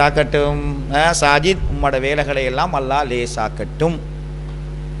 லேசாக்கட்டும். சாஜித் உம்மோட வேலைகளை எல்லாம் அல்லாஹ் லேசாக்கட்டும்.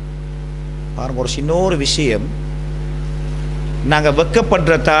 பாருங்க, ஒரு சின்னொரு விஷயம் நாங்கள்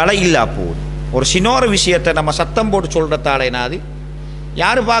வெக்கப்படுறதால இல்லா போகுது. ஒரு சின்னொரு விஷயத்தை நம்ம சத்தம் போட்டு சொல்றதால என்னது,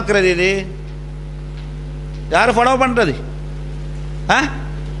 யாரு பார்க்கறது, இது யாரு ஃபாலோ பண்றது,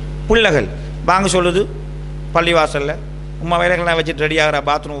 பிள்ளைகள் வாங்க சொல்லுது பள்ளிவாசல்ல, உம்மா வேலைகள்லாம் வச்சுட்டு ரெடி ஆகிறா,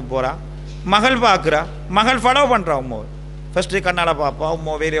 பாத்ரூமுக்கு போகிறா, மகள் பார்க்குறா, மகள் ஃபாலோ பண்ணுறா உம்மாவை. ஃபஸ்ட்டு கண்ணால் பாப்பா,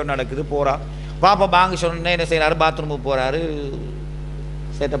 உம்மா வேலையோ நடக்குது போகிறா. பாப்பா பாங்க சொன்னே என்ன செய்கிறாரு, பாத்ரூமுக்கு போகிறாரு,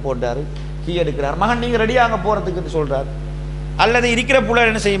 சேட்டை போட்டார், கீ எடுக்கிறார். மகன் நீங்கள் ரெடியாக போகிறதுக்குன்னு சொல்கிறார். அல்லது இருக்கிற புள்ள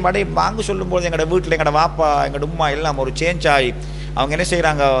என்ன செய்யும், அடே பாங்கு சொல்லும்போது எங்களோட வீட்டில் எங்களோட வாப்பா எங்களோட உம்மா எல்லாம் ஒரு சேஞ்ச் ஆகி அவங்க என்ன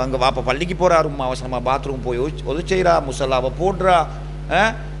செய்கிறாங்க, அங்கே வாப்பா பள்ளிக்கு போகிறாரு, உம்மா அவசரமாக பாத்ரூம் போய் ஒதுச்செய்கிறா, முசல்லாவை போடுறா,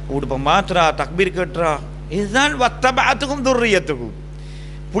 உடுப்பை மாத்துறா, தக்பீர் கட்டுறா. இதுதான் வத்தபாத்துக்கும் துர்ரியத்துக்கும்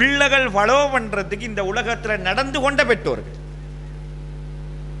பிள்ளைகள் ஃபாலோ பண்ணுறதுக்கு இந்த உலகத்தில் நடந்து கொண்ட பெற்றோர்கள்.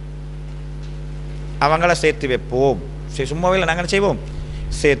 அவங்கள சேர்த்து வைப்போம். சரி, சும்மாவே இல்லை, நாங்கள் செய்வோம்,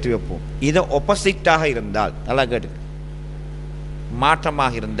 சேர்த்து வைப்போம். இதை ஒப்போசிட்டாக இருந்தால், நல்லா கேட்டு,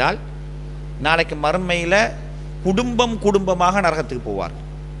 மாற்றமாக இருந்தால் நாளைக்கு மறுமையில் குடும்பம் குடும்பமாக நரகத்துக்கு போவார்கள்.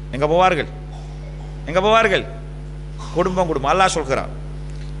 எங்கே போவார்கள்? எங்கே போவார்கள்? குடும்பம் குடும்பம். அல்லாஹ் சொல்கிறார்,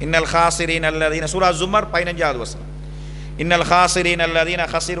 இன்னல் ஹாசிரீன் அல்லதீன, சூரா ஜுமர் 15வது வசனம், இன்னல் ஹாசிரீன் அல்லதீன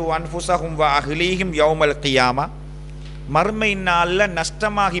ஹசிரு அன்ஃபுஸஹும் வ அஹ்லீஹிம் யௌமல் கியாமா, மறுமை நாளில்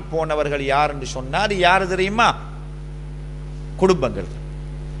நஷ்டமாகி போனவர்கள் யார் என்று சொன்னால் அது யார் தெரியுமா? குடும்பங்கள்.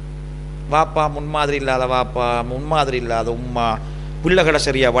 வாப்பா முன்மாதிரி இல்லாத வாப்பா, முன்மாதிரி இல்லாத உம்மா, பிள்ளைகளை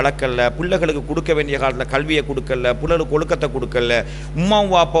சரியாக வளர்க்கல, பிள்ளைகளுக்கு கொடுக்க வேண்டிய காலத்தில் கல்வியை கொடுக்கல, பிள்ளைகளுக்கு ஒழுக்கத்தை கொடுக்கல,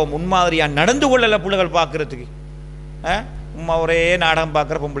 உம்மாவும் வாப்பாவும் முன்மாதிரியாக நடந்து கொள்ளலை பிள்ளைகள் பார்க்குறதுக்கு. உம்மா ஒரே நாடகம்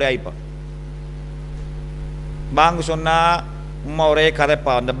பார்க்குற பொம்பளை ஆயிப்பா. பாங்கு சொன்னால் உம்மா ஒரே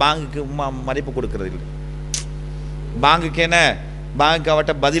கதைப்பா, அந்த பாங்குக்கு உம்மா மதிப்பு கொடுக்கறது இல்லை. பாங்குக்கு என்ன, பாங்குக்கு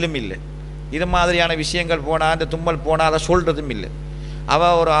அவட்ட பதிலும் இல்லை. இது மாதிரியான விஷயங்கள் போனால், இந்த தும்மல் போனால் அதை சொல்கிறதும் இல்லை.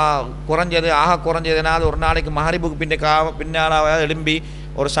 அவள் ஒரு குறைஞ்சது குறைஞ்சதுனால ஒரு நாளைக்கு மகரிபுக்கு பின்னால் எழும்பி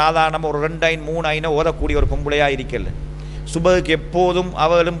ஒரு சாதாரணமாக ஒரு 2 ஐன் 3 ஐனை ஓதக்கூடிய ஒரு பொம்பளையாக இருக்கல. சுபகுக்கு எப்போதும்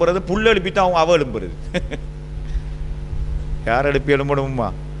அவள் எழும்புறது, புல் எழுப்பித்தான் அவங்க அவள் எழும்புறது. யார் எழுப்பி எழும்பணுமா?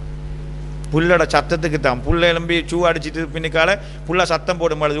 புல்லோட சத்தத்துக்கு தான். புல்லை எழும்பி சூ அடிச்சுட்டு பின்னுக்கால புல்ல சத்தம்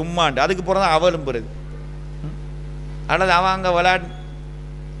போடும் பொழுது உம்மாண்டு, அதுக்கு போகிறதா அவள் எழும்புறது. அல்லது அவன் அங்கே விளையாடு.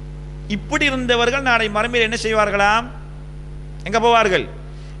 இப்படி இருந்தவர்கள் நாளை மறுமையில் என்ன செய்வார்களாம்? எங்கே போவார்கள்?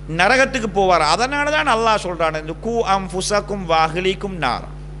 நரகத்துக்கு போவார். அதனால தான் அல்லாஹ் சொல்கிறான், இந்த கூ அன்ஃபுஸக்கும் வ அஹ்லீக்கும் நார்,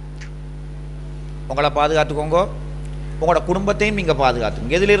 உங்களை பாதுகாத்துக்கோங்க, உங்களோட குடும்பத்தையும் நீங்கள்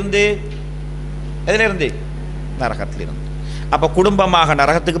பாதுகாத்துக்கோங்க. எதிலிருந்து? எதிலிருந்து? நரகத்திலிருந்து. அப்போ குடும்பமாக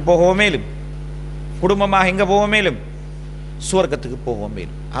நரகத்துக்கு போகவும் மேலும், குடும்பமாக எங்கே போகவும் மேலும்? சுவர்க்கத்துக்கு போகவும்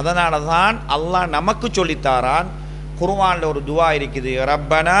மேலும். அதனால தான் அல்லாஹ் நமக்கு சொல்லித்தாரான். குர்ஆனில் ஒரு துவா இருக்குது,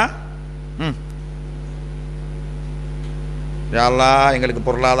 ரப்பனா யா அல்லாஹ் எங்களுக்கு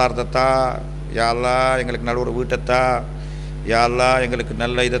பொருளாதாரத்தை, யா அல்லாஹ் எங்களுக்கு நல்ல ஒரு வீட்டத்தா, யா அல்லாஹ் எங்களுக்கு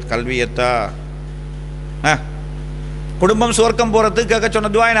நல்ல இதை கல்வியத்தா. குடும்பம் சுவர்க்கம் போகிறதுக்கு கேட்க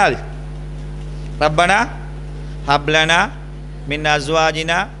சொன்ன துவா என்ன? அது ரப்பனா ஹப்லனா மின்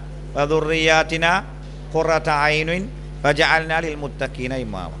அஸ்வாஜினா வ துர்ரியாத்தினா குர்ரத ஐனுன் வஜஅல்னா லில் முத்தகீன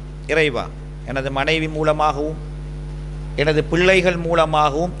இமாமா. இறைவா, எனது மனைவி மூலமாகவும் எனது பிள்ளைகள்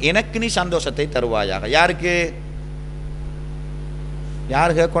மூலமாகவும் எனக்கு நீ சந்தோஷத்தை தருவாயாக. யாருக்கு?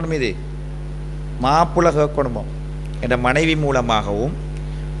 யார் கேட்கணும்? இது மாப்பிள்ளை கேட்கணுமோ? என் மனைவி மூலமாகவும்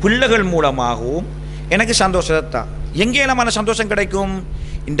பிள்ளைகள் மூலமாகவும் எனக்கு சந்தோஷத்தா. எங்கே நம்ம சந்தோஷம் கிடைக்கும்?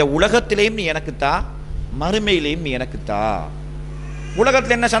 இந்த உலகத்திலேயும் நீ எனக்குத்தா, மறுமையிலேயும் நீ எனக்குத்தா.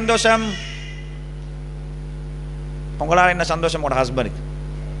 உலகத்தில் என்ன சந்தோஷம்? உங்களால் என்ன சந்தோஷம்? உங்களோட ஹஸ்பண்டுக்கு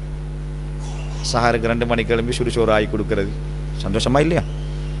சஹருக்கு 2 மணிக்கு கிளம்பி சுடுசோறு ஆகி கொடுக்கறது சந்தோஷமா இல்லையா?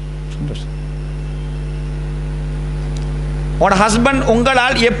 சந்தோஷம். உங்களோட ஹஸ்பண்ட்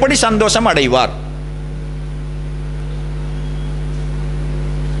உங்களால் எப்படி சந்தோஷம் அடைவார்?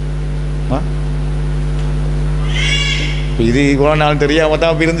 இது இவ்வளோ நாள் தெரியாம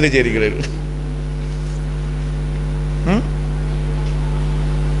தான் விருந்து சேர்க்கிறாரு.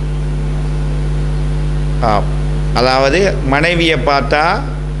 அதாவது மனைவியை பார்த்தா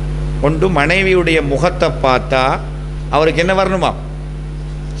ஒன்று, மனைவியுடைய முகத்தை பார்த்தா அவருக்கு என்ன வரணுமா?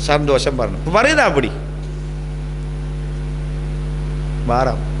 சந்தோஷம் வரணும். வருதா? அப்படி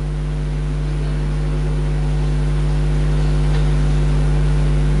வாரம்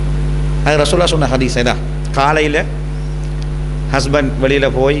அது ரசூலுல்லாஹ் சொன்ன ஹதீஸ். தான் காலையில் ஹஸ்பண்ட்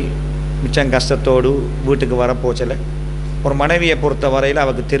வெளியில் போய் மிச்சம் கஷ்டத்தோடு வீட்டுக்கு வரப்போச்சல, ஒரு மனைவியை பொறுத்த வரையில்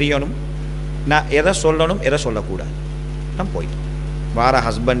அவருக்கு தெரியணும் நான் எதை சொல்லணும் எதை சொல்லக்கூடாது. நான் போய் வார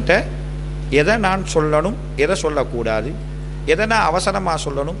ஹஸ்பண்ட்டை எதை நான் சொல்லணும் எதை சொல்லக்கூடாது, எதை நான் அவசரமாக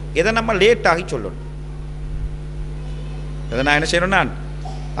சொல்லணும் எதை நம்ம லேட்டாகி சொல்லணும், எதை நான் என்ன செய்யணும் நான்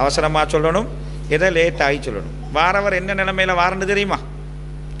அவசரமாக சொல்லணும் எதை லேட்டாகி சொல்லணும். வாரவர் என்ன நிலைமையில் வாரன்னு தெரியுமா?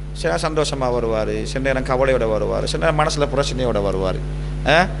 சில சந்தோஷமாக வருவார், சில நேரம் கவலையோட வருவார், சில நேரம் மனசில் பிரச்சனையோட வருவார்.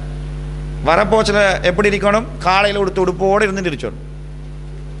 வரப்போச்சில் எப்படி இருக்கணும்? காலையில் உடுத்து உடுப்போடு இருந்துட்டு இருக்கணும்.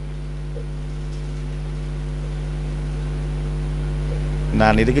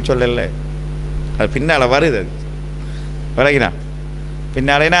 நான் இதுக்கு சொல்லலை, அது பின்னால் வருது. அது விளங்கினா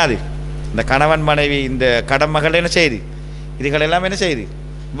பின்னால் என்ன அது இந்த கணவன் மனைவி இந்த கடமகள் என்ன செய்யுது, இதுகள் எல்லாம் என்ன செய்யுது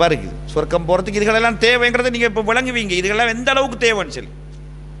வருது. சொர்க்கம் போகிறதுக்கு இதுகளெல்லாம் தேவைங்கிறத நீங்கள் இப்போ விளங்குவீங்க, இதுகளெல்லாம் எந்த அளவுக்கு தேவைன்னு சொல்லி.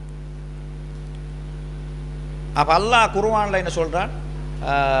 அப்போ அல்லாஹ் குர்ஆனில் என்ன சொல்கிறான்,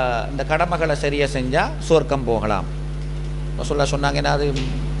 இந்த கடமைகளை சரியாக செஞ்சால் சொர்க்கம் போகலாம். சொன்னாங்க என்ன அது,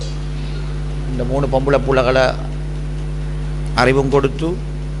 இந்த 3 பொம்பளை புள்ளைகளை அறிவும் கொடுத்து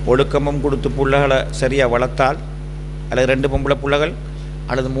ஒழுக்கமும் கொடுத்து புள்ளைகளை சரியாக வளர்த்தால், அல்லது 2 பொம்பளை புள்ளைகள்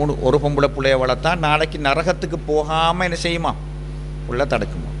அல்லது 1 பொம்பளை பிள்ளைய வளர்த்தா நாளைக்கு நரகத்துக்கு போகாமல் என்ன செய்யுமா, புள்ள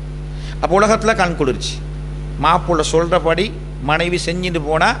தடுக்குமா. அப்போ உலகத்தில் கண் குளிர்ச்சி, மாப்புள்ள சொல்கிறபடி மனைவி செஞ்சுட்டு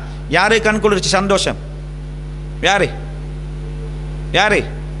போனால் யாரு கண் குளிர்ச்சி சந்தோஷம், யாரு யாரு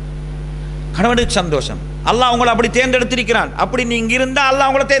கணவனுக்கு சந்தோஷம். அல்லாஹ் அவங்களை அப்படி தேர்ந்தெடுத்திருக்கிறான். அப்படி நீங்க இருந்தால் அல்லாஹ்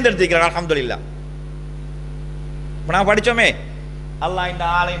அவங்கள தேர்ந்தெடுத்திருக்கிறான். அல்ஹம்துலில்லாஹ். இப்போ நான் படித்தோமே, அல்லாஹ் இந்த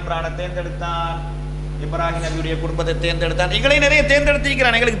ஆல இம்ரானை தேர்ந்தெடுத்தான், இப்ராஹிம் நபியுடைய குடும்பத்தை தேர்ந்தெடுத்தான், எங்களையும் நிறைய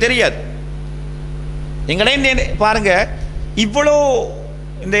தேர்ந்தெடுத்திருக்கிறான், எங்களுக்கு தெரியாது. எங்களையும் பாருங்க, இவ்வளோ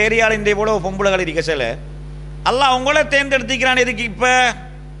இந்த ஏரியாவில் இந்த இவ்வளோ பொம்பளைகள் இருக்க சில அல்லாஹ் அவங்கள தேர்ந்தெடுத்திருக்கிறான். எதுக்கு இப்போ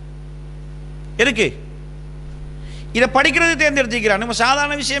எதுக்கு இதை படிக்கிறது தேர்ந்தெடுத்திருக்கிறான். நம்ம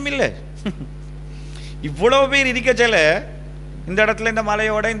சாதாரண விஷயம் இல்லை. இவ்வளோ பேர் இருக்கச்சல இந்த இடத்துல இந்த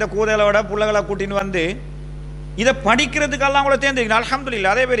மலையோட இந்த கூதலோட புள்ளைகளை கூட்டின்னு வந்து இதை படிக்கிறதுக்கெல்லாம் அவங்கள தேர்ந்தெடுக்கிறான்.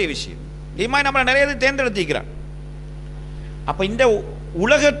 அல்ஹம்துலில்லாஹ், அதே பெரிய விஷயம். இதுமாதிரி நம்மளை நிறைய தேர்ந்தெடுத்திருக்கிறான். அப்போ இந்த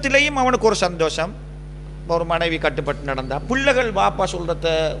உலகத்திலையும் அவனுக்கு ஒரு சந்தோஷம். ஒரு மனைவி கட்டுப்பட்டு நடந்தா, பிள்ளைகள் வாப்பா சொல்கிறத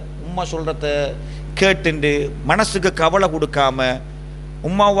உம்மா சொல்கிறத கேட்டுண்டு மனசுக்கு கவலை கொடுக்காம,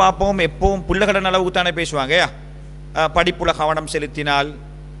 உம்மா வாப்பாவும் எப்பவும் பிள்ளைகளை அளவுக்கு தானே பேசுவாங்க. படிப்புல கவனம் செலுத்தினால்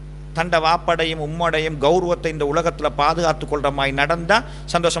தண்ட வாப்படையும் உம்மடையும் கௌரவத்தை இந்த உலகத்தில் பாதுகாத்து கொள்கிற மாதிரி நடந்தால்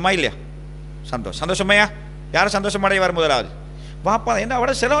சந்தோஷமா இல்லையா? சந்தோஷமையா? யாரும் சந்தோஷம் அடைவார்? முதலாவது வாப்பா என்ன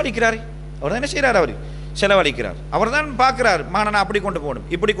அவரை செலவழிக்கிறாரு, அவர் தான் என்ன செய்கிறார், அவர் செலவழிக்கிறார், அவர் தான் பார்க்குறாரு, மாணனை அப்படி கொண்டு போகணும்,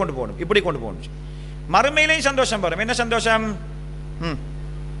 இப்படி கொண்டு போகணும், இப்படி கொண்டு போகணும். மறுமையிலையும் சந்தோஷம் வரும். என்ன சந்தோஷம்?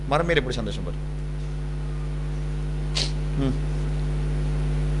 மறுமையில் எப்படி சந்தோஷம் வரும்?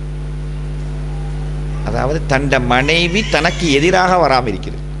 அதாவது தண்ட மனைவி தனக்கு எதிராக வராமல்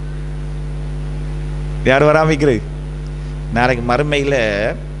இருக்கிறது. யார் வராமல் இருக்கிறது? நாளைக்கு மறுமையில்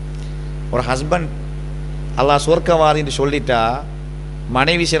ஒரு ஹஸ்பண்ட் அல்லாஹ் சொர்க்கவாதின்னு சொல்லிட்டா,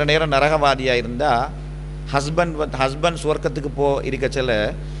 மனைவி சில நேரம் நரகவாதியாக இருந்தால் ஹஸ்பண்ட் சொர்க்கத்துக்கு இருக்கச்சல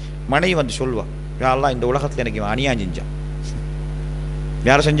மனைவி வந்து சொல்லுவாள், யாரெல்லாம் இந்த உலகத்தில் எனக்கு அநியாயம் செஞ்சான்.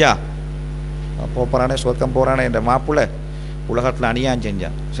 யாரை செஞ்சா? போகிறானே சொர்க்கம் போகிறானே என்ற மாப்பிள்ளை உலகத்தில் அநியாயம்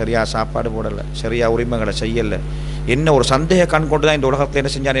செஞ்சான், சரியாக சாப்பாடு போடலை, சரியாக உரிமைகளை செய்யலை, என்ன ஒரு சந்தேக கண் கொண்டு தான் இந்த உலகத்தில்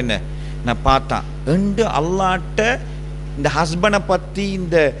என்ன செஞ்சான், என்ன நான் பார்த்தான் என்று அல்லாட்ட இந்த ஹஸ்பண்டை பற்றி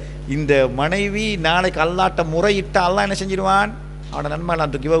இந்த மனைவி நாளைக்கு அல்லாட்ட முறையிட்ட அல்லாஹ் என்ன செஞ்சிடுவான், அவனை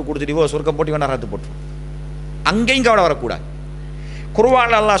நன்மையெல்லாம் தூக்கி கொடுத்துட்டு சொர்க்கம் போட்டு வேணா ரத்து போட்டுருவான். அங்கேயும் கவலை வரக்கூடாது.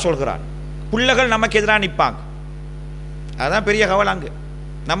 குர்ஆனில் அல்லாஹ் சொல்கிறான், பிள்ளைகள் நமக்கு எதிராக நிற்பாங்க, அதுதான் பெரிய கவலை. அங்கே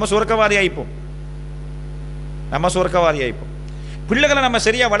நம்ம சொர்க்கவாதி ஆயிப்போம், நம்ம சொர்க்கவாதி ஆயிப்போம். பிள்ளைகளை நம்ம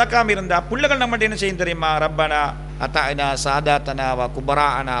சரியாக வளர்க்காமல் இருந்தால் பிள்ளைகள் நம்மகிட்ட என்ன செய்யும் தெரியுமா? ரப்பனா அத்தனா சாதாத்தனா வா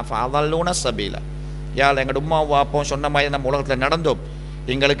குபரானா ஃபஅதல்லூன சபீலா. யாழ் எங்களோட உம்மா வாப்போம் சொன்ன மாதிரி நம்ம உலகத்தில் நடந்தோம்,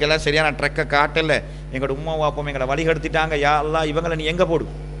 எங்களுக்கெல்லாம் சரியான ட்ரெக்கை காட்டலை, எங்களோட உம்மா வாப்போம் எங்களை வழிகெடுத்திட்டாங்க, யா அல்லாஹ் இவங்களை நீ எங்கே போடு,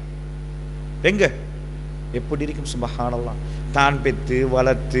 எங்கே எப்படி இருக்கும்? சுப்ஹானல்லாஹ். தான் பெற்று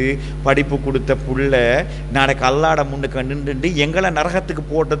வளர்த்து படிப்பு கொடுத்த புள்ள நாளைக்கு அல்லாட முன்னுக்கு நின்றுண்டு எங்களை நரகத்துக்கு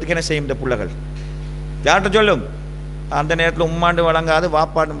போட்டதுக்கு என்ன செய்யும் இந்த பிள்ளைகள்? யார்கிட்ட சொல்லும்? அந்த நேரத்தில் உம்மாண்டு வழங்காது,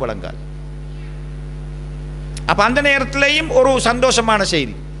 வாப்பாண்டும் வழங்காது. அப்போ அந்த நேரத்திலையும் ஒரு சந்தோஷமான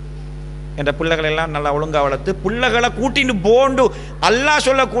செய்தி, என்ற பிள்ளைகள் எல்லாம் நல்லா ஒழுங்காக வளர்த்து பிள்ளைகளை கூட்டின்னு போண்டு அல்லாஹ்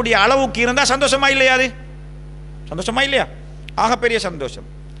சொல்லக்கூடிய அளவுக்கு இருந்தால் சந்தோஷமா இல்லையா? அது சந்தோஷமா இல்லையா? ஆகப்பெரிய சந்தோஷம்.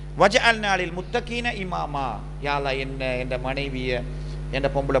 வஜஅல்னா லில் முத்தகீன இமாமா. யா அல்லாஹ் என்ன என்ற மனைவியை என்ற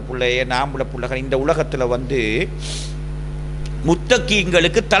பொம்பளை பிள்ளைய ஆம்பளை பிள்ளைகள் இந்த உலகத்தில் வந்து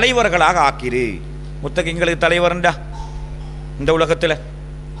முத்தகீங்களுக்கு தலைவர்களாக ஆக்கிரு. முத்தகீங்களுக்கு தலைவர்ண்டா இந்த உலகத்தில்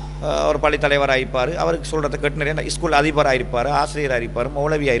ஒரு பள்ளி தலைவராக இருப்பார், அவருக்கு சொல்கிறத கேட்டு நிறைய ஸ்கூல் அதிபராக இருப்பார், ஆசிரியராக இருப்பார்,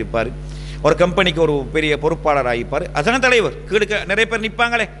 மௌலவியாக இருப்பார், ஒரு கம்பெனிக்கு ஒரு பெரிய பொறுப்பாளராக இருப்பார், அதுதானே தலைவர். கீழுக்கு நிறைய பேர்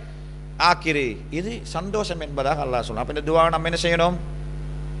நிற்பாங்களே, ஆக்கிரு. இது சந்தோஷம் என்பதாக அல்லாஹ் சொல்லணும். அப்போ இந்த துவா நம்ம என்ன செய்யணும்?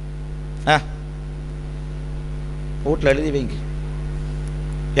 வீட்டில் எழுதி வைங்க.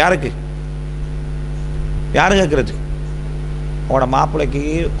 யாருக்கு யாரு கேட்குறது? அவனோட மாப்பிள்ளைக்கு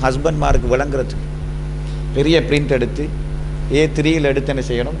ஹஸ்பண்ட்மாருக்கு விளங்குறதுக்கு பெரிய பிரிண்ட் எடுத்து A3 எடுத்து என்ன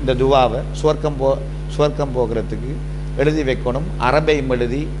செய்யணும்? இந்த துவாவை சுவர்க்கம் போகிறதுக்கு எழுதி வைக்கணும். அரபையும்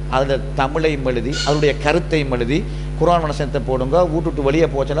எழுதி அதில் தமிழையும் எழுதி அதனுடைய கருத்தையும் எழுதி குர்ஆன் வசனத்தை போடுங்க. வீட்டுட்டு வெளியே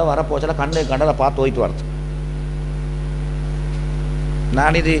போச்சல வர போச்சல கண்ணு கண்டதை பார்த்து ஓய்ட்டு வரது.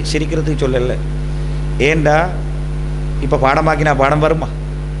 நான் இது சிரிக்கிறதுக்கு சொல்லலை. ஏண்டா இப்போ பாடமாக்கினா பாடம் வருமா?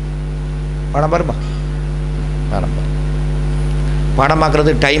 பாடம் வரும்.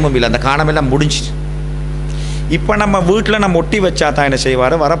 பாடமாக்குறது டைமும் இல்லை, அந்த காணமெல்லாம் முடிஞ்சிச்சு. இப்போ நம்ம வீட்டில் நம்ம ஒட்டி வச்சா தான் என்ன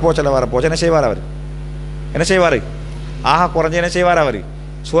செய்வார்? வரப்போச்ச என்ன செய்வார்? அவர் என்ன செய்வார்? ஆஹா குறைஞ்ச என்ன செய்வார்? அவர்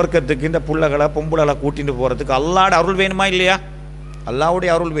சுவர்க்கத்துக்கு இந்த புள்ளகளை பொம்புளை கூட்டிட்டு போகிறதுக்கு அல்லாட அருள் வேணுமா இல்லையா?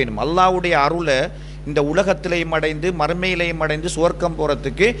 அல்லாவுடைய அருள் வேணும். அல்லாவுடைய அருளை இந்த உலகத்திலையும் அடைந்து மறுமையிலையும் அடைந்து சுவர்க்கம்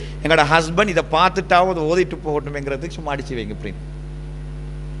போகிறதுக்கு எங்களோட ஹஸ்பண்ட் இதை பார்த்துட்டாவது ஓதிட்டு போகட்டும்ங்கிறதுக்கு சும்மா அடிச்சு வைங்க. அப்படின்னு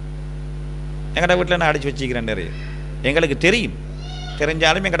எங்களோட வீட்டில் நான் அடித்து வச்சுக்கிறேன் நிறைய. எங்களுக்கு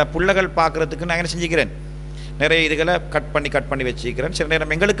தெரிஞ்சாலும் எங்களோட பிள்ளைகள் பார்க்குறதுக்கு நான் என்ன செஞ்சுக்கிறேன்? நிறைய இதுகளை கட் பண்ணி வச்சுக்கிறேன். சில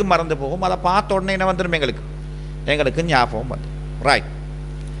நேரம் எங்களுக்கு மறந்து போகும். அதை பார்த்த உடனே என்ன வந்துடும்? எங்களுக்கு ஞாபகம் வந்து ரைட்.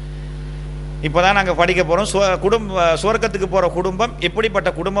 இப்போ தான் நாங்கள் படிக்க போகிறோம். சுவர்க்கத்துக்கு போகிற குடும்பம் எப்படிப்பட்ட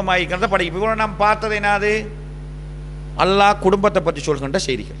குடும்பம் ஆகிக்கிறத படிக்க. இப்போ நாம் பார்த்தது என்னது? அல்லாஹ் குடும்பத்தை பற்றி சொல்கின்ற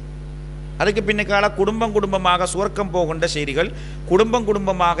செய்திகள். அதுக்கு பின்னுக்கால குடும்பமாக சுவர்க்கம் போகின்ற செய்திகள்,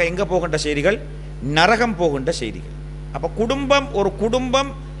 குடும்பமாக எங்கே போகின்ற செய்திகள்? நரகம் போகின்ற செய்திகள். அப்போ ஒரு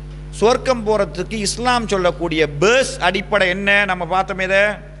குடும்பம் சுவர்க்கம் போகிறதுக்கு இஸ்லாம் சொல்லக்கூடிய பேஸ் அடிப்படை என்ன? நம்ம பார்த்தோம்.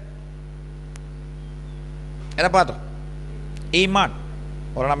 எதை பார்த்தோம்? ஈமான்.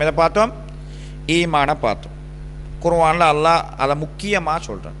 நம்ம எதை பார்த்தோம்? ஈமான பார்த்தோம். குர்ஆன்ல அல்லாஹ் அதை முக்கியமாக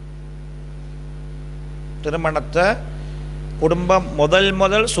சொல்கிறான். திருமணத்தை குடும்பம்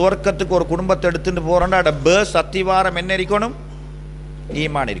முதல் சுவர்க்கத்துக்கு ஒரு குடும்பத்தை எடுத்துட்டு போகிறோன்னா அட பேஸ் அத்திவாரம் என்ன இருக்கணும்?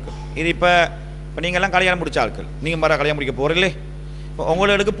 ஈமான் இருக்கணும். இது இப்போ நீங்கள்லாம் கல்யாணம் முடிச்ச ஆட்கள், நீங்கள் மர கல்யாணம் முடிக்க போகிறீங்களே, இப்போ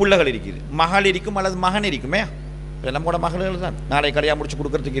உங்களுக்கு பிள்ளைகள் இருக்குது, மகள் இருக்கும் அல்லது மகன் இருக்குமே. நம்மளோட மகள் தான் நாளை கல்யாணம் முடிச்சு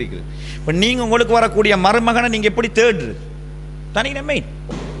கொடுக்கறதுக்கு இருக்குது. இப்போ நீங்கள் உங்களுக்கு வரக்கூடிய மருமகனை நீங்கள் எப்படி தேடுறது? தனி மெயின்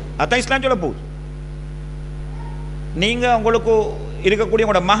அதான் இஸ்லாம் சொல்ல போகுது. நீங்கள் உங்களுக்கு இருக்கக்கூடிய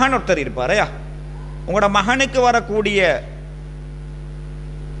உங்களோட மகன் ஒருத்தர் இருப்பாரையா, உங்களோட மகனுக்கு வரக்கூடிய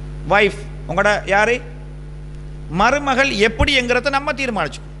வைஃப் உங்களோட யாரு? மருமகள் எப்படிங்கிறத நம்ம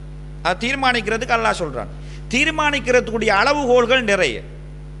தீர்மானிச்சுக்கணும். அதை தீர்மானிக்கிறதுக்கு அல்லாஹ் சொல்றான். தீர்மானிக்கிறதுக்குரிய அளவுகோல்கள் நிறைய.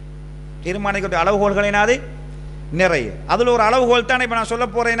 தீர்மானிக்கக்கூடிய அளவுகோல்கள் என்னது? நிறைய. அதில் ஒரு அளவுகோல் தான் இப்போ நான் சொல்ல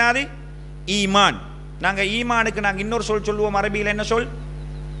போறேன். என்னது? ஈமான். நாங்கள் ஈமானுக்கு நாங்கள் இன்னொரு சொல் சொல்லுவோம். அரபியில் என்ன சொல்?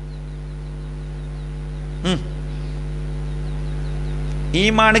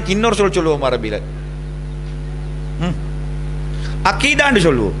 ஈமானுக்கு இன்னொரு சொல் சொல்லுவோம் அரபியில். அக்கீதான்னு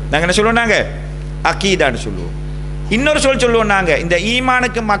சொல்லுவோம். நாங்கள் என்ன சொல்லுவோம்? நாங்கள் அக்கீதான்னு சொல்லுவோம். இன்னொரு சொல் சொல்லுவோம் நாங்கள் இந்த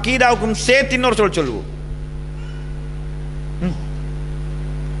ஈமானுக்கும் அக்கீதாவுக்கும் சேர்த்து இன்னொரு சொல் சொல்லுவோம்.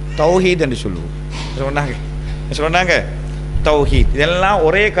 தௌஹீத் என்று சொல்லுவோம். சொன்னாங்க தௌஹீத். இதெல்லாம்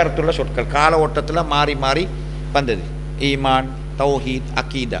ஒரே கருத்துள்ள சொற்கள், கால ஓட்டத்தில் மாறி வந்தது. ஈமான், தௌஹீத்,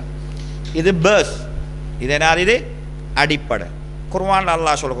 அக்கீதா. இது பஸ். இது என்ன? இது அடிப்படை. குர்ஆன்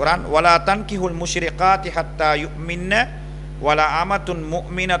அல்லாஹ் சொல்கிறான், வலா தன்கிஹுல் முஷ்ரிகாத்தி ஹத்தா யுமின்ன வலா அமத்துன்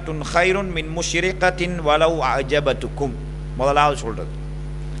முஃமினத்துன் கைருன் மின் முஷ்ரிகத்தின் வலவ் அஜபத்துக்கும். முதலாவது சொல்றது,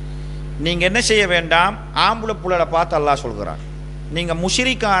 நீங்கள் என்ன செய்ய வேண்டாம்? ஆம்பளை புள்ளலை பார்த்து அல்லாஹ் சொல்கிறான், நீங்கள்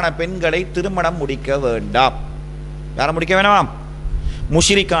முஷ்ரிக்கான பெண்களை திருமணம் முடிக்க வேண்டாம். யாரை முடிக்க வேண்டாம்?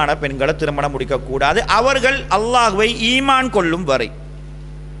 முஷ்ரிக்கான பெண்களை திருமணம் முடிக்கக்கூடாது, அவர்கள் அல்லாஹ்வை ஈமான் கொள்ளும் வரை.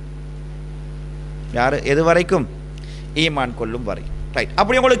 யாரு? எது வரைக்கும்? ஈமான் கொள்ளும் வரை. ரைட்.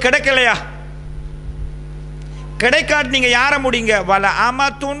 அப்படி உங்களுக்கு கிடைக்கலையா? கிடைக்காட்டு நீங்க யாரை முடிங்க? வல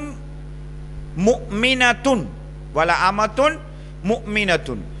அமத்துன் முஃமினத்துன். வல அமத்துன்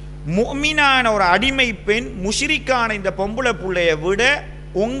முஃமினத்துன். முஃமினான ஒரு அடிமை பெண் முஷ்ரிக்கான இந்த பொம்பளை புள்ளைய விட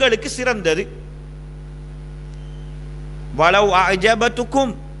உங்களுக்கு சிறந்தது. வலவ்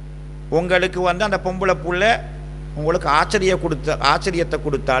அஜபத்துக்கும். உங்களுக்கு அந்த பொம்பளை புள்ள உங்களுக்கு ஆச்சரியத்தை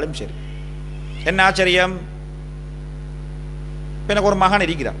கொடுத்தாலும் சரி. என்ன ஆச்சரியம்? எனக்கு ஒரு மகன்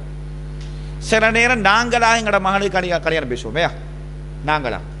இருக்கிறான். சில நேரம் நாங்களா எங்களோட மகனுக்கு கல்யாணம் பேசுவோமே,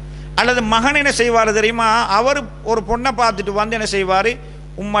 நாங்களா? அல்லது மகன் என்ன செய்வார் தெரியுமா? அவர் ஒரு பொண்ணை பார்த்துட்டு வந்து என்ன செய்வார்?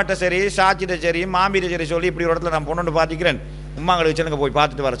 உம்மாட்ட சரி, சாச்சிட்ட சரி, மாமியிட்ட சரி சொல்லி, இப்படி ஒரு இடத்துல நான் பொண்ணு பார்த்துக்கிறேன், உம்மாங்களுக்கு சொல்லுங்க போய்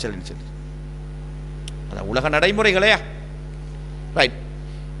பார்த்துட்டு வர சொல்லின்னு சொல்லி. அதான் உலக நடைமுறைகளையா. ரைட்.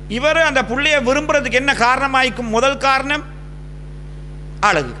 இவர் அந்த புள்ளைய விரும்புறதுக்கு என்ன காரணமாய்க்கும்? முதல் காரணம்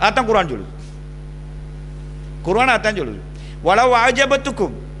அழகு. அதான் குர்ஆன் சொல்லுது. குர்ஆன் அதான் சொல்லுது. வலவ்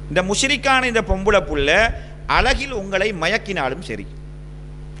அஜபத்துக்கும். இந்த முஷ்ரிக்கான இந்த பொம்பளை புள்ள அழகில் உங்களை மயக்கினாலும் சரி,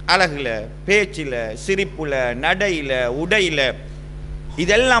 அழகுல, பேச்சில், சிரிப்புல, நடையில, உடையில,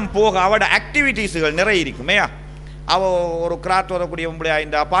 இதெல்லாம் போக அவட ஆக்டிவிட்டீஸுகள் நிறைய இருக்குமே. அவ ஒரு கிராத் ஓதக்கூடிய பொம்பளையாக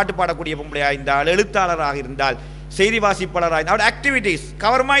இருந்தால், பாட்டு பாடக்கூடிய பொம்பளையாக இருந்தால், எழுத்தாளராக இருந்தால், செய்தி வாசிப்பாளராக இருந்தால், அவட ஆக்டிவிட்டீஸ்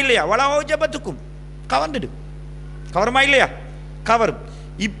கவருமா இல்லையா? வலவ் அஜபத்துக்கும். கவர்ந்துடு. கவருமா இல்லையா? கவரும்.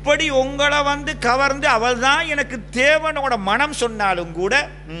 இப்படி உங்களை கவர்ந்து அவள் தான் எனக்கு தேவனோட மனம் சொன்னாலும் கூட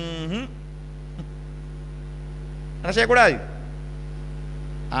என்ன செய்யக்கூடாது?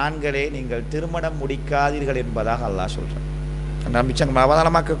 ஆண்களே நீங்கள் திருமணம் முடிக்காதீர்கள் என்பதாக அல்லாஹ் சொல்கிறான். நம்பிச்சாங்க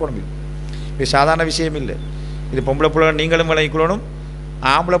அவதானமாக கொண்டு இது சாதாரண விஷயம் இல்லை. இது பொம்பளை புள்ள நீங்களும் விளங்கிக்கொள்ளணும்,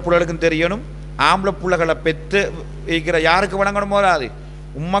 ஆம்பளை புள்ளகளுக்கும் தெரியணும். ஆம்பளை புள்ளைகளை பெற்று இருக்கிற யாருக்கு வழங்கணுமோ அது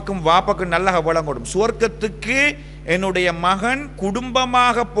உம்மக்கும் வாப்பக்கும் நல்லா வழங்கணும். சுவர்க்கத்துக்கு என்னுடைய மகன்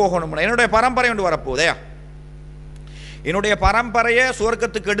குடும்பமாக போகணும். என்னுடைய பரம்பரை ஒன்று வரப்போதையா, என்னுடைய பரம்பரையை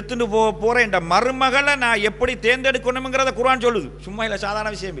சுவர்க்கத்துக்கு எடுத்துட்டு போற என்ற மருமகளை நான் எப்படி தேர்ந்தெடுக்கணுங்கிறத குர்ஆன் சொல்லுது. சும்மா இல்லை,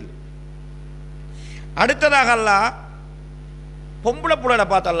 சாதாரண விஷயம் இல்லை. அடுத்ததாக அல்லாஹ் பொம்பளை புள்ளலை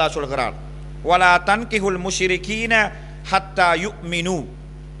பார்த்து அல்லாஹ் சொல்கிறான், வலா தன்கிஹுல் முஷ்ரிகீன ஹத்தா யுமினு.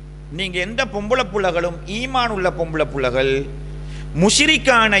 நீங்க எந்த பொம்பளை புள்ளகளும் ஈமான் உள்ள பொம்பளை புள்ளகள்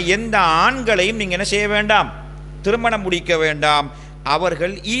முஷ்ரிக்கான எந்த ஆண்களையும் நீங்க என்ன செய்ய வேண்டாம், திருமணம் முடிக்க வேண்டாம்.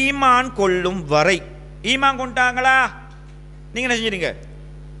 அவர்கள் ஈமான் கொள்ளும் வரை. ஈமான் கொண்டாங்களா நீங்க என்ன செஞ்சீங்க,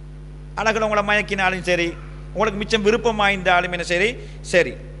 அழகில் உங்களை மயக்கினாலும் சரி, உங்களுக்கு மிச்சம் விருப்பம் வாய்ந்தாலும் என்ன சரி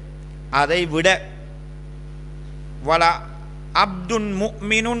சரி. அதை விட வலா அப்துன்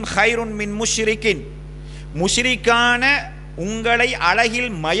முஃமினுன் ஹைருன் மின் முஷ்ரிகின். முஷ்ரிக்கான உங்களை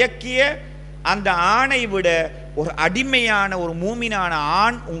அழகில் மயக்கிய அந்த ஆணை விட ஒரு அடிமையான ஒரு மூமினான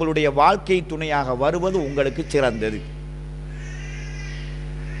ஆண் உங்களுடைய வாழ்க்கை துணையாக வருவது உங்களுக்கு சிறந்தது.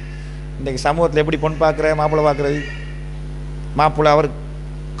 இன்றைக்கு சமூகத்தில் எப்படி பொண்ணு பார்க்குற மாப்பிள்ளை பார்க்குறது, மாப்பிள்ளை அவர்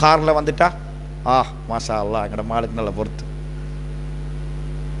காரில் வந்துட்டா மாஷா அல்லாஹ் எங்கட மாளுக்கு நல்ல பொறுத்து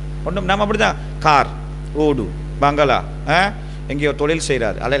ஒன்றும் நம்ம அப்படி தான். கார், ஓடு, பங்களா, எங்கேயோ தொழில்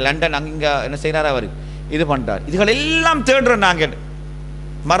செய்கிறார், அல்ல லண்டன் அங்கே என்ன செய்கிறார் அவர் இது பண்ணுறார். இதுகள் எல்லாம் தேடுறோம் நாங்கள்.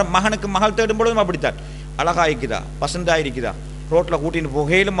 மகனுக்கு மகள் தேடும் பொழுதும் அப்படித்தான். அழகா இருக்குதா, பசந்தா இருக்குதா, ரோட்டில் கூட்டின்னு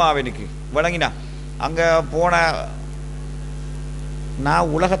போகலுமா அவனுக்கு விளங்கினா அங்கே போன.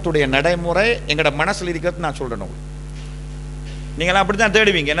 நான் உலகத்துடைய நடைமுறை எங்களோட மனசில் இருக்கிறது நான் சொல்கிறேன். நீங்களாம் அப்படி தான்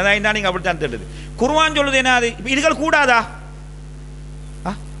தேடுவீங்க, என்னதான் இருந்தால் நீங்கள் அப்படி தான் தேடுது. குர்ஆன் சொல்லுது என்ன, அது இதுகள் கூடாதா?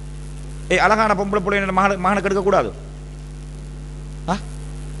 அழகான பொம்பளை பிள்ளை மகனுக்கு எடுக்கக்கூடாது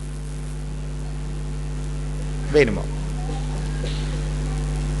வேணுமா?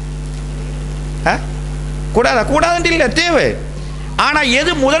 கூடாதா? கூடாதுன்னு இல்லை, தேவை. ஆனால்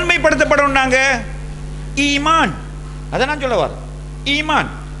எது முதன்மைப்படுத்தப்படணும்னாங்க? ஈமான். அதை நான் சொல்ல வர ஈமான்.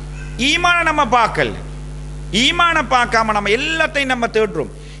 ஈமானை நம்ம பார்க்கல, ஈமானை பார்க்காம நம்ம எல்லாத்தையும் நம்ம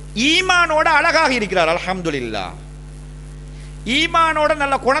தேடுறோம். ஈமானோட அழகாக இருக்கிறார் அல்ஹம்துலில்லாஹ், ஈமானோட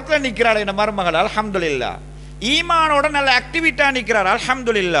நல்ல குணத்தில் நிற்கிறார் என் மருமகள் அல்ஹம்துலில்லாஹ், ஈமானோட நல்ல ஆக்டிவிட்டா நிற்கிறார்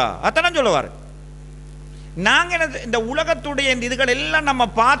அல்ஹம்துலில்லாஹ். அதான் சொல்லுவார். நாங்கள் இந்த உலகத்துடைய இந்த இதுகள் எல்லாம் நம்ம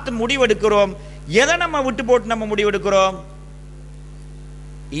பார்த்து முடிவெடுக்கிறோம். எதை நம்ம விட்டு போட்டு நம்ம முடிவெடுக்கிறோம்?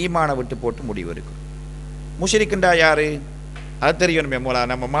 ஈமானை விட்டு போட்டு முடிவெடுக்கிறோம். முஷ்ரிக்குண்டா யாரு அது தெரியணுமே. மூலா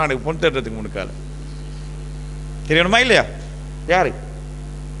நம்ம மானுக்கு பொண்ணு தேடுறதுக்கு முன்னுக்கால தெரியணுமா இல்லையா? யாரு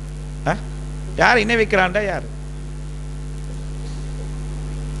யார் இன்ன வைக்கிறான்டா யாரு?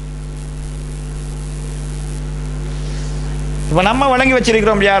 இப்ப நம்ம வழங்கி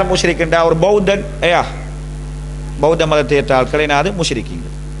வச்சிருக்கிறோம் யார் முஷ்ரிக்குண்டா? ஒரு பௌத்தன், பௌத்த மதத்தை ஏற்ற ஆட்களை அது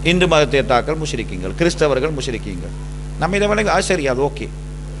முஷ்ரிக்கீங்கள், இந்து மதத்தை ஏற்ற ஆட்கள் முஷ்ரிக்கீங்கள், கிறிஸ்தவர்கள் முஷ்ரிக்கீங்கள். நம்ம இதை வழங்க சரி, அது ஓகே,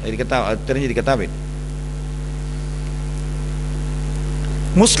 இருக்கத்தான், அது தெரிஞ்சிருக்கத்தான் வேணும்.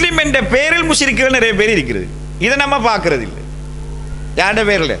 முஸ்லிம் என்ற பேரில் முஷ்ரிக்குகள் நிறைய பேர் இருக்கிறது. இதை நம்ம பார்க்கறது இல்லை. யார்ட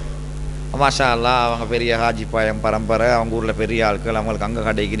பேரில்? மாஷா அல்லா, அவங்க பெரிய ஹாஜி பாயம் பரம்பரை, அவங்க ஊரில் பெரிய ஆட்கள், அவங்களுக்கு அங்கே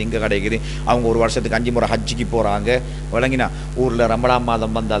கிடைக்குது இங்கே கிடைக்குது, அவங்க ஒரு வருஷத்துக்கு 5 முறை ஹஜ்ஜிக்கு போகிறாங்க விளங்கினா, ஊரில் ரமலான்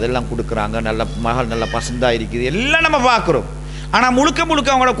மாதம் வந்து அதெல்லாம் கொடுக்குறாங்க, நல்ல மகள் நல்ல பசந்தாக இருக்குது, எல்லாம் நம்ம பார்க்குறோம். ஆனால் முழுக்க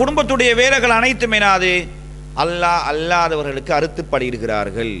முழுக்க அவங்களோட குடும்பத்துடைய வேலைகள் அனைத்துமே அது அல்லாஹ் அல்லாதவர்களுக்கு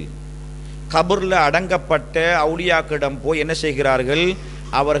அறுத்துப்படுகிறார்கள். கபூரில் அடங்கப்பட்ட அவுலியாக்களிடம் போய் என்ன செய்கிறார்கள்?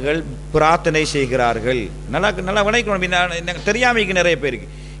 அவர்கள் பிரார்த்தனை செய்கிறார்கள். நல்லா நல்லா விளைக்கணும், தெரியாமைக்கு நிறைய பேருக்கு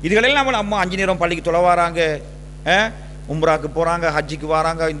இதுகளெல்லாம். அம்மா 5 நேரம் பள்ளிக்கு தொலை வராங்க, உம்ராக்கு போகிறாங்க, ஹஜ்ஜிக்கு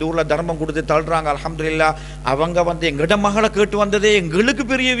வராங்க, இந்த ஊரில் தர்மம் கொடுத்து தள்ளுறாங்க அல்ஹம்துலில்லாஹ். அவங்க வந்து எங்கிட்ட மகளை கேட்டு வந்ததே எங்களுக்கு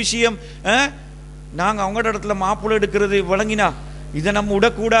பெரிய விஷயம். நாங்கள் அவங்களோட இடத்துல மாப்பிள்ளை எடுக்கிறது விளங்கினா இதை நம்ம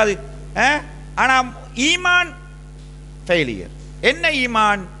விடக்கூடாது. ஆனால் ஈமான் ஃபெயிலியர். என்ன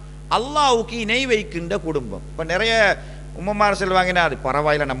ஈமான்? அல்லாஹ்வுக்கு இணை வைக்கின்ற குடும்பம். இப்போ நிறைய உம்மமார் செல்வாங்கன்னா அது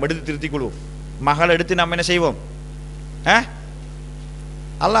பரவாயில்ல, நம்ம எடுத்து திருத்திக் கொள்வோம், மகளை எடுத்து நம்ம என்ன செய்வோம்?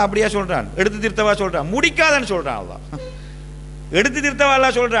 அல்லாஹ் அப்படியா சொல்றான்? எடுத்து திருத்தவா சொல்றான்? முடிக்காதன்னு சொல்றான் அல்லாஹ். எடுத்து திருத்தவா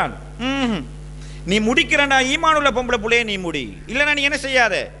அல்லாஹ் சொல்றான். நீ முடிக்கிறனா ஈமான் உள்ள பொம்பளை புள்ளையே நீ முடி, இல்லைன்னா நீ என்ன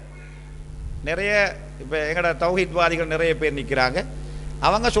செய்யாத. நிறைய இப்போ எங்கட தௌஹீத்வாதிகள் நிறைய பேர் நிற்கிறாங்க.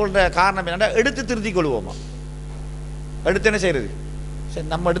 அவங்க சொல்ற காரணம் என்னன்னா, எடுத்து திருத்திக் கொள்வோமா? எடுத்து என்ன செய்யறது? சரி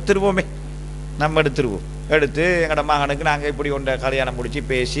நம்ம எடுத்துருவோமே, நம்ம எடுத்துருவோம். எடுத்து எங்கட மகனுக்கு நாங்கள் இப்படி ஒன்றை கல்யாணம் முடிச்சு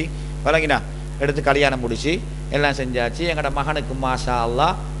பேசி வழங்கினா எடுத்து கல்யாணம் முடிச்சு எல்லாம் செஞ்சாச்சு. எங்கட மகனுக்கு மாஷா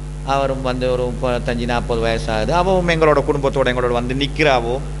அல்லாஹ் அவரும் வந்து ஒரு 35-40 வயசாகுது. அவவும் எங்களோட குடும்பத்தோடு எங்களோட வந்து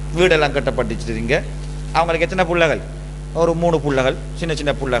நிற்கிறாவோ. வீடெல்லாம் கட்டப்பட்டுச்சுங்க. அவங்களுக்கு எத்தனை பிள்ளைகள்? ஒரு 3 பிள்ளைகள், சின்ன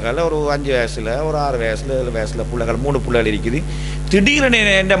சின்ன பிள்ளைகள். ஒரு 5 வயசில், ஒரு 6 வயசில், 7 வயசில் பிள்ளைகள், 3 பிள்ளைகள் இருக்குது. திடீர்னு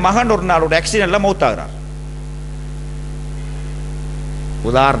என் மகன் ஒரு நாளோட ஆக்சிடென்ட்ல மௌத்தாகிறார்.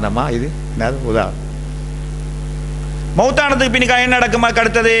 உதாரணமா இது? என்னது உதாரணம்? மௌத்தானதுக்கு பின்னுக்கா என்ன நடக்குமா?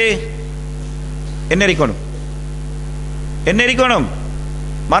 அடுத்தது என்ன இருக்கணும்? என்ன இருக்கணும்?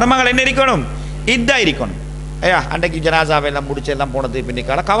 மருமகள் என்ன இருக்கணும்? இதா இருக்கணும். ஐயா அன்றைக்கு ஜனாசாவெல்லாம் முடிச்சு எல்லாம் போனதுக்கு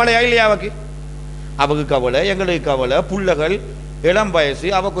பின்னிக்கால கவலையா இல்லையா? அவக்கு கவலை, எங்களுக்கு கவலை. புள்ளைகள் இளம் வயசு,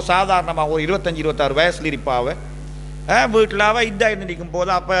 அவக்கு சாதாரணமாக ஒரு 25-26 வயசுல இருப்பாவ. வீட்டில் அவள் இதா நிற்கும்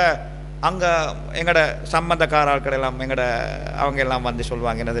போது அப்போ அங்கே எங்களோட சம்பந்தக்கார ஆட்கள் எல்லாம் அவங்க எல்லாம் வந்து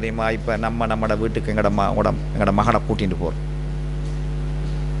சொல்லுவாங்க, என்ன தெரியுமா, இப்போ நம்மட வீட்டுக்கு எங்களோட மகனை கூட்டிகிட்டு போகிறோம்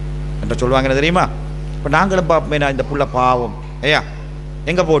என்ற சொல்லுவாங்க. என்ன தெரியுமா, இப்போ நாங்களும் பார்ப்போமே, நான் இந்த புள்ள பாவம், ஐயா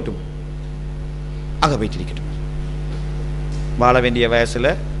எங்கே போட்டும் அங்கே போயிட்டு இருக்கட்டும். வாழ வேண்டிய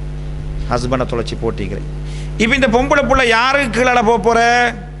வயசில் ஹஸ்பண்டை தொலைச்சி போட்டிக்கிறேன். இப்போ இந்த பொம்பளை புள்ள யாருக்கு கீழே போகிற?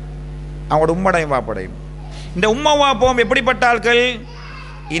 அவங்களோட உம்மடையும் வாப்படையும். இந்த உம்மா வாப்போம் எப்படிப்பட்ட ஆட்கள்?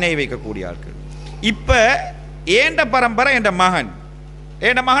 இணை வைக்கக்கூடிய ஆட்கள். இப்போ ஏண்ட பரம்பரை, என்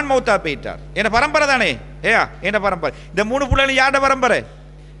மகன் மௌத்தா போயிட்டார். என் பரம்பரை தானே ஏயா, என் பரம்பரை. இந்த 3 பிள்ளைகள் யார்ட பரம்பரை?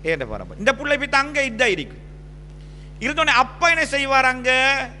 ஏண்ட பரம்பரை. இந்த பிள்ளை போய் அங்கே இதா இருக்கு இருந்தோடனே அப்பா என்ன செய்வார்? அங்கே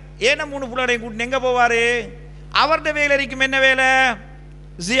ஏன 3 பிள்ளைகளையும் கூட்டிட்டு எங்கே போவார்? அவருடைய வேலை இருக்கும். என்ன வேலை?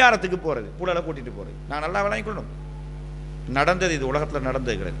 ஜியாரத்துக்கு போகிறது, புள்ளலை கூட்டிட்டு போகிறது. நான் நல்லா விளங்கிக்கொள்ளணும். நடந்தது, இது உலகத்தில்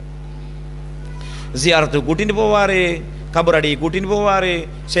நடந்தது கிடையாது. ஜியாரத்துக்கு கூட்டிட்டு போவார், கபரடியை கூட்டிட்டு போவார்,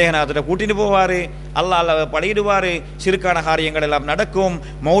 சேகநாத்திட்ட கூட்டிட்டு போவார், அல்லாஹ் படையிடுவார், சிறுக்கான காரியங்கள் எல்லாம் நடக்கும்,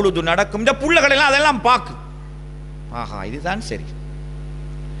 மௌலுது நடக்கும். இந்த புள்ளைகள் எல்லாம் அதெல்லாம் பார்க்கு. ஆஹா இதுதான் சரி.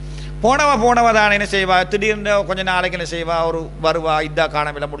 போனவ தான் என்ன செய்வா? திடீர்னு கொஞ்சம் நாளைக்கு என்ன செய்வா? ஒரு வருவா, இதா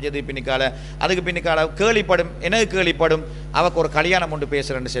காணவில்லை முடிஞ்சது பின்னிக்கால. அதுக்கு பின்னிக்கால கேள்விப்படும். எனக்கு கேள்விப்படும் அவக்கு ஒரு கல்யாணம் ஒன்று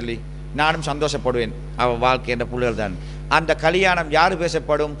பேசுகிறேன்னு சொல்லி நானும் சந்தோஷப்படுவேன். அவள் வாழ்க்கை என்ற புள்ளைகள் தான். அந்த கல்யாணம் யார்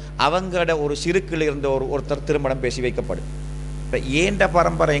பேசப்படும்? அவங்களோட ஒரு சிறுக்கில் இருந்த ஒருத்தர் திருமணம் பேசி வைக்கப்படும். இப்போ ஏண்ட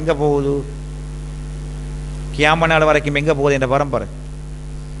பரம்பரை எங்கே போகுது? கியாம நாள் வரைக்கும் எங்கே போகுது என்ற பரம்பரை?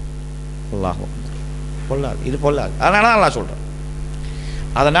 பொல்லாது, இது பொல்லாது. அதனால தான் அல்லாஹ் சொல்கிறேன்.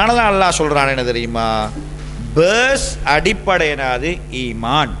 அதனால தான் அல்லாஹ் சொல்கிறான், என்ன தெரியுமா, பேஸ் அடிப்படையினாது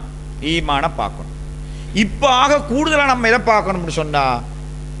ஈமானை பார்க்கணும். இப்போ ஆக கூடுதலாக நம்ம எதை பார்க்கணும்னு சொன்னால்,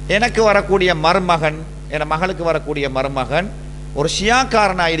 எனக்கு வரக்கூடிய மருமகன், என் மகளுக்கு வரக்கூடிய மருமகன் ஒரு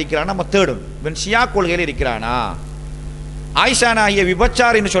ஷியாக்காரனாக இருக்கிறான், நம்ம தேடும். இவன் ஷியா கொள்கையில் இருக்கிறானா? ஆயிஷானாகிய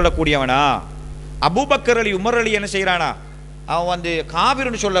விபச்சாரின்னு சொல்லக்கூடியவனா? அபூபக்கர் அலி, உமர் அலி என்ன செய்கிறானா? அவன் வந்து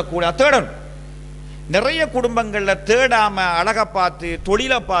காபிர்னு சொல்லக்கூடிய தேடணும். நிறைய குடும்பங்களில் தேடாமல் அழகை பார்த்து,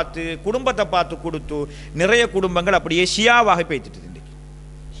 தொழிலை பார்த்து, குடும்பத்தை பார்த்து கொடுத்து நிறைய குடும்பங்கள் அப்படியே ஷியாவாக பேத்துட்டு.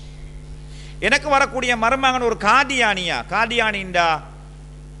 எனக்கு வரக்கூடிய மருமகன் ஒரு காதியானிண்டா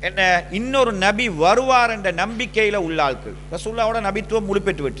என்ன, இன்னொரு நபி வருவார் என்ற நம்பிக்கையில் உள்ள ஆட்கள். ரசூலுல்லாஹ்வோட நபித்துவம்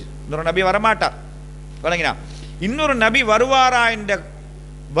முழுப்பெற்று விட்டு இன்னொரு நபி வரமாட்டார், வழங்கினா. இன்னொரு நபி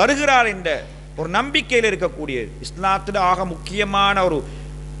வருகிறார் என்ற ஒரு நம்பிக்கையில் இருக்கக்கூடிய, இஸ்லாத்தில் ஆக முக்கியமான ஒரு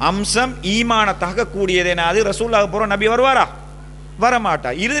அம்சம் ஈமான தகக்கூடியதேனாது. ரசூலுல்லாஹ் போகிற நபி வருவாரா? வரமாட்டா.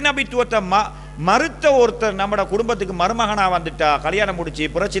 இறுதி நபித்துவத்தை மறுத்த ஒருத்தர் நம்மட குடும்பத்துக்கு மருமகனா வந்துட்டா, கல்யாணம் முடிச்சு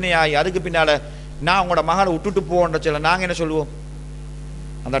பிரச்சனையாகி அதுக்கு பின்னால நான் உங்களோட மகளை விட்டுட்டு போன்ற சொல்ல நாங்கள் என்ன சொல்லுவோம்?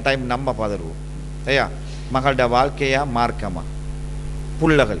 அந்த டைம் நம்ம பதறுவோம். ஐயா மகளோட வாழ்க்கையா மார்க்கமா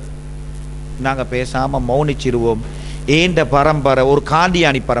புள்ளகள் நாங்கள் பேசாமல் மௌனிச்சிருவோம். ஏண்ட பரம்பரை ஒரு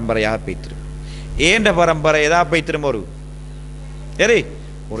காந்தியானி பரம்பரையாக போய்த்திரும். ஏண்ட பரம்பரை எதா போய்த்திரும்?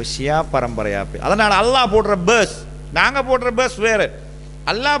 ஒரு ஷியா பரம்பரையாக போய். அதனால் அல்லாஹ் போடுற பஸ், நாங்கள் போடுற பஸ் வேறு.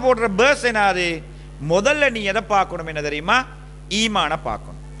 அல்லாஹ் போடுற பஸ் என்னது? முதல்ல நீ எதை பார்க்கணும் என்ன தெரியுமா? ஈமான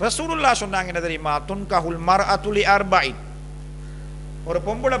பார்க்கணும். ரசூலுல்லாஹ் சொன்னாங்க என்ன தெரியுமா? துன்கஹுல் மர்அத்து லி அர்பஇன். ஒரு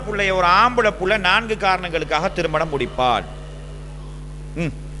பொம்பளை புள்ளைய ஒரு ஆம்பளை புள்ள 4 காரணங்களுக்காக திருமணம் முடிப்பாள்.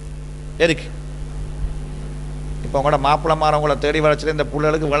 எதுக்கு? இப்போ உங்களோட மாப்பிள்ளை மாறவங்களை தேடி வளர்ச்சிட்டு இந்த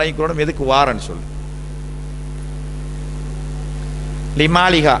புள்ளைகளுக்கு விளங்கிக்கணும், எதுக்கு வாரன்னு சொல்லு.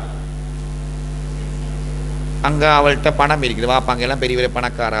 லிமாலிகா, அங்கே அவள்கிட்ட பணம் இருக்குது, வாப்பாங்க எல்லாம் பெரிய பெரிய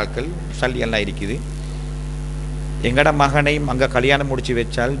பணக்கார ஆட்கள், சல்லி எல்லாம் இருக்குது. எங்கட மகனையும் அங்கே கல்யாணம் முடிச்சு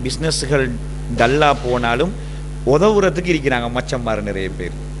வச்சால் பிஸ்னஸ்கள் டல்லாக போனாலும் உதவுறதுக்கு இருக்கிறாங்க மச்சம்மார் நிறைய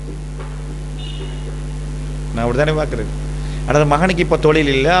பேர். நான் அப்படி தானே பார்க்குறேன். அதாவது மகனுக்கு இப்போ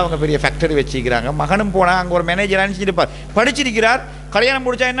தொழில் இல்லை, அவங்க பெரிய ஃபேக்டரி வச்சுக்கிறாங்க. மகனும் போனால் அங்கே ஒரு மேனேஜராக நினச்சிருப்பார், படிச்சிருக்கிறார். கல்யாணம்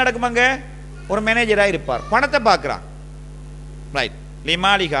முடிச்சா என்ன நடக்குமாங்க? ஒரு மேனேஜராக இருப்பார், பணத்தை பார்க்குறான். ரைட்.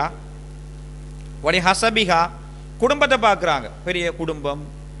 லிமாலிகா வடி ஹசபிகா, குடும்பத்தை பார்க்குறாங்க, பெரிய குடும்பம்.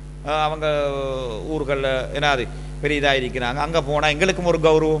 அவங்க ஊர்களில் என்னது பெரிய இதாக இருக்கிறாங்க. அங்கே போனால் எங்களுக்கும் ஒரு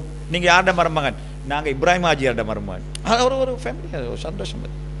கௌரவம். நீங்கள் யார்ட மருமகன்? நாங்கள் இப்ராஹிம் ஆஜியார்ட மருமகன். அது ஒரு ஃபேமிலி, அது ஒரு சந்தோஷம்.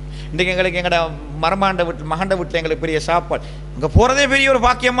 இன்றைக்கி எங்களுக்கு எங்களோட மருமாண்ட வீட்டில் மகண்ட வீட்டில் எங்களுக்கு பெரிய சாப்பாடு. அங்கே போகிறதே பெரிய ஒரு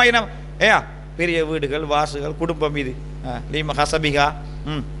பாக்கியமாக நம்ம ஏயா பெரிய வீடுகள் வாசுகள் குடும்பம். இது லீம ஹசபிகா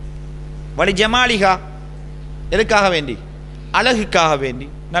வழி ஜமாலிகா. எதுக்காக வேண்டி? அழகுக்காக வேண்டி.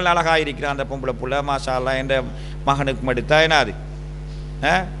 நல்ல அழகாக இருக்கிறான் அந்த பொம்பளை புள்ள. மாஷா அல்லா என்ற மகனுக்கு மடுத்தா என்ன அது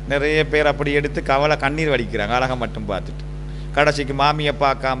நிறைய பேர் அப்படி எடுத்து கவலை கண்ணீர் வடிக்கிறாங்க அழகை மட்டும் பார்த்துட்டு. கடைசிக்கு மாமியை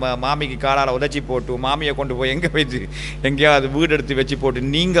பார்க்காம மாமிக்கு காலால் உதச்சி போட்டு மாமியை கொண்டு போய் எங்கே போய்த்து எங்கேயாவது வீடு எடுத்து வச்சு போட்டு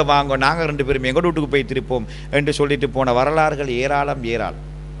நீங்கள் வாங்க நாங்கள் 2 பேரும் எங்கள் வீட்டுக்கு போய் திருப்போம் என்று சொல்லிட்டு போன வரலாறுகள் ஏராளம் ஏராளம்.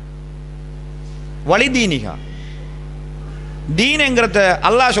 வலிதீனிகா தீன்ங்கிறத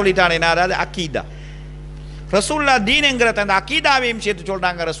அல்லாஹ் சொல்லிட்டானே, அதாவது அக்கீதா. ரசூல்லா தீன்ங்கிறத அந்த அக்கீதாவையும் சேர்த்து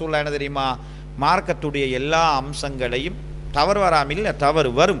சொல்கிறாங்க. ரசூல்லா என்ன தெரியுமா? மார்க்கத்துடைய எல்லா அம்சங்களையும் தவறு வராமல் இல்லை, தவறு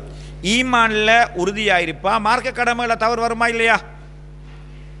வரும். ஈமானில் உறுதியாயிருப்பா, மார்க்க கடமையில் தவறு வருமா இல்லையா?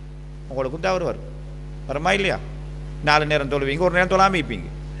 உங்களுக்கும் தவறு வரும், வருமா இல்லையா? 4 நேரம் தொழுவீங்க, ஒரு நேரம் தொழாமல் இருப்பீங்க.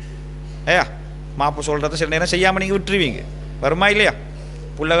 ஏயா மாப்பு சொல்கிறத சில நேரம் செய்யாமல் நீங்கள் விட்டுருவீங்க, வருமா இல்லையா?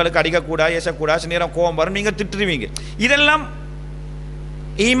 பிள்ளைகளுக்கு அடிக்கக்கூடாது, ஏசக்கூடாது, சில நேரம் கோபம் வரும், நீங்கள் திட்டுருவீங்க. இதெல்லாம்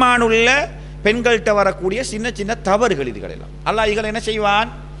ஈமானுள்ள பெண்கள்கிட்ட வரக்கூடிய சின்ன சின்ன தவறுகள். இதுகளெல்லாம் அல்லாஹ் இதில் என்ன செய்வான்?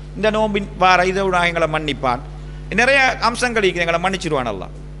 இந்த நோம்பின் வார இதோட எங்களை மன்னிப்பான். நிறைய அம்சங்கள் எங்களை மன்னிச்சிருவான்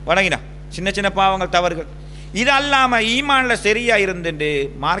அல்லாஹ். வணங்கினா சின்ன சின்ன பாவங்கள் தவறுகள். இது அல்லாமல் ஈமானில் சரியாக இருந்துட்டு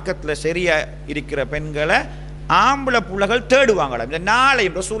மார்க்கத்தில் சரியாக இருக்கிற பெண்களை ஆம்பளை புள்ளைகள் தேடுவாங்களாம். இந்த நாளை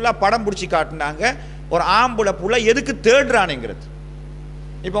ரசூல்லா படம் பிடிச்சி காட்டினாங்க. ஒரு ஆம்பளை புள்ள எதுக்கு தேடுறானுங்கிறது.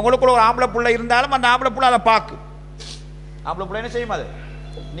 இப்போ உங்களுக்குள்ள ஒரு ஆம்பளை புள்ள இருந்தாலும் அந்த ஆம்பளை புள்ள அதை பார்க்கு. ஆம்பளை புள்ள என்ன செய்யும்? அது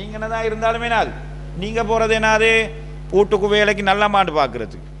நீங்கள் என்னதான் இருந்தாலுமே அது நீங்கள் போகிறது என்னது? வீட்டுக்கு வேலைக்கு நல்ல மாண்டு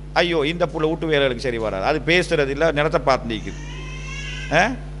பார்க்குறதுக்கு. ஐயோ இந்த புள்ள வீட்டு வேலைகளுக்கு சரி வராது, அது பேசுறது இல்லை, நிலத்தை பார்த்து நிற்குது.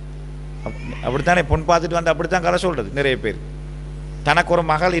 அப்படித்தானே பொண்ணு பார்த்துட்டு வந்து அப்படித்தான் கதை சொல்கிறது நிறைய பேர். தனக்கு ஒரு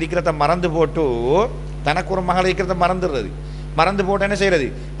மகள் இருக்கிறத மறந்து போட்டு தனக்கு ஒரு மகள் இருக்கிறத மறந்துடுறது. மறந்து போட்டு என்ன செய்கிறது?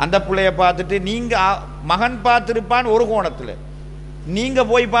 அந்த பிள்ளைய பார்த்துட்டு நீங்கள் மகன் பார்த்துருப்பான்னு ஒரு கோணத்தில், நீங்கள்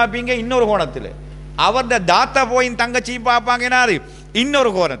போய் பார்ப்பீங்க இன்னொரு கோணத்தில். அவர்த தாத்தா போய் தங்கச்சி பார்ப்பாங்கன்னா அது இன்னொரு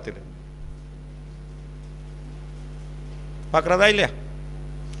கோணத்தில். பார்க்குறதா இல்லையா?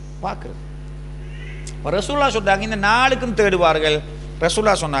 பார்க்குறது. ரசூல்லா சொன்னாங்க இந்த நாளுக்கும் தேடுவார்கள்.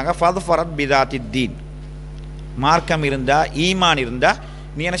 ரசூல்லா சொன்னாங்க ஃபத்ஃபரத் பிதாத்தி தீன். மார்க்கம் இருந்தால் ஈமான் இருந்தால்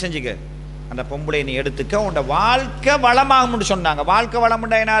நீ என்ன செஞ்சுக்க? அந்த பொம்பளை நீ எடுத்துக்க, உன்னோட வாழ்க்கை வளமாகும்னு சொன்னாங்க. வாழ்க்கை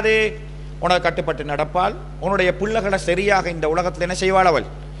வளமுண்டா என்னது? உனக்கு கட்டுப்பட்டு நடப்பாள். உன்னுடைய பிள்ளைகளை சரியாக இந்த உலகத்தில் என்ன செய்வாள்? அவள்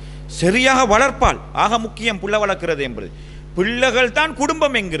சரியாக வளர்ப்பாள். ஆக முக்கியம் பிள்ளை வளர்க்கிறது என்பது. பிள்ளைகள் தான்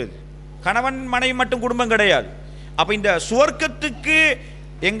குடும்பம் என்கிறது. கணவன் மனைவி மட்டும் குடும்பம் கிடையாது. அப்போ இந்த சுவர்க்கத்துக்கு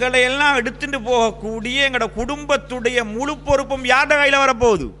எங்களை எல்லாம் எடுத்துட்டு போகக்கூடிய எங்களோட குடும்பத்துடைய முழு பொறுப்பும் யார்ட கையில்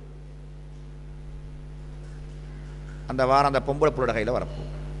வரப்போகுது? அந்த வாரம் அந்த பொம்பளை புள்ளோட கையில் வரப்போகுது.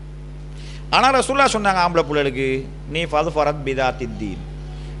 ஆனால் ரசூல்லா சொன்னாங்க ஆம்பளை பிள்ளைகளுக்கு நீ ஃபத்ஃபரத் பிதாத்தி தீன்.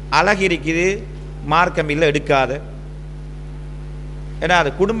 அழகு இருக்குது, மார்க்கம் இல்லை, எடுக்காத. ஏன்னா அது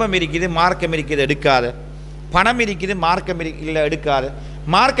குடும்பம் இருக்குது, மார்க்கம் இருக்குது, எடுக்காத. பணம் இருக்குது, மார்க்கம் இல்லை, எடுக்காத.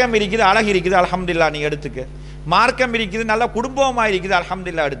 மார்க்கம் இருக்குது, அழகு இருக்குது, அல்ஹம்துலில்லாஹ் நீ எடுத்துக்க. மார்க்கம் இருக்குது, நல்ல குடும்பமாக இருக்குது,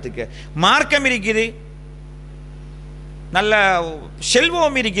 அல்ஹம்துலில்லாஹ் எடுத்துக்க. மார்க்கம் இருக்குது, நல்ல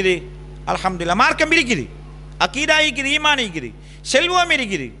செல்வம் இருக்குது, அல்ஹம்துலில்லாஹ். மார்க்கம் இருக்குது, அக்கீதா இருக்குது, ஈமான் இருக்குது, செல்வம்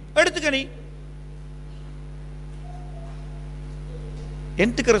இருக்குது, எடுத்துக்க. நீ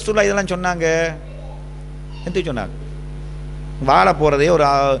எதுக்கு ரசூலுல்லாஹ் இதெல்லாம் சொன்னாங்க? எதுக்கு சொன்னாங்க? வாழ போகிறதே ஒரு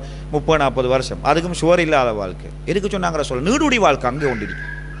 30-40 வருஷம், அதுக்கும் சுவர் இல்லாத வாழ்க்கை. எதுக்கு சொன்னாங்க ரசூலுல்லாஹ்? நீடுடி வாழ்க்கை அங்கே ஒன்று இருக்கு.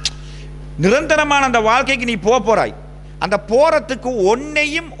 நிரந்தரமான அந்த வாழ்க்கைக்கு நீ போகிறாய். அந்த போறதுக்கு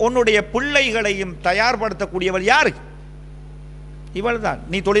உன்னையும் உன்னுடைய பிள்ளைகளையும் தயார்படுத்தக்கூடியவள் யாரு? இவள் தான்.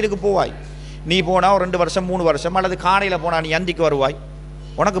 நீ தொழிலுக்கு போவாய். நீ போனால் ஒரு 2 வருஷம் 3 வருஷம், அல்லது காணையில் போனால் நீ அந்திக்கு வருவாய்.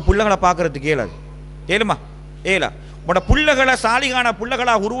 உனக்கு பிள்ளைகளை பார்க்கறதுக்கு ஏலாது. ஏழுமா? ஏலா. உன்னோட பிள்ளைகளை சாலிகான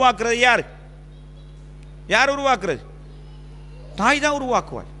பிள்ளைகளாக உருவாக்குறது யார்? யார் உருவாக்குறது? தாய் தான்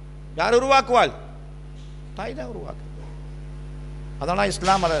உருவாக்குவாள். யார் உருவாக்குவாள்? தாய் தான் உருவாக்கு. அதெல்லாம்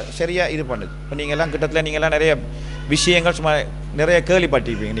இஸ்லாம் அதை சரியாக இது பண்ணுது. இப்போ நீங்கள்லாம் கிட்டத்தில் நீங்கள்லாம் நிறைய விஷயங்கள் சும்மா நிறைய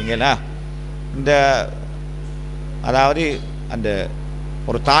கேள்விப்பட்டிருப்பீங்க. நீங்கள்லாம் இந்த அதாவது அந்த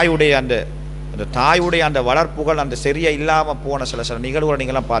ஒரு தாயுடைய அந்த அந்த தாயுடைய அந்த வளர்ப்புகள் அந்த சரியாக இல்லாமல் போன சில சில நிகழ்வுகளை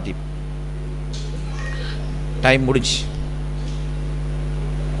நீங்கள்லாம் பார்த்திப்போம். டைம் முடிச்சு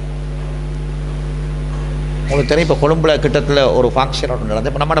உங்களுக்கு தெரியும். இப்போ கொழும்புல கிட்டத்தில் ஒரு ஃபங்க்ஷன் ஒன்று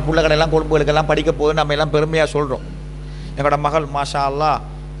நடந்தது. இப்போ நம்மளோட பிள்ளைகள் எல்லாம் கொழும்புகளுக்கெல்லாம் படிக்க போகுது. நம்ம எல்லாம் பெருமையாக சொல்கிறோம். எங்களோட மகள் மாஷா அல்லா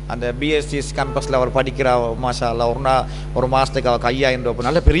அந்த பிஎஸ்சிஎஸ் கேம்பஸில் அவர் படிக்கிறா. மாஷா அல்லா ஒரு மாதத்துக்கு அவள் 5000 ரூபா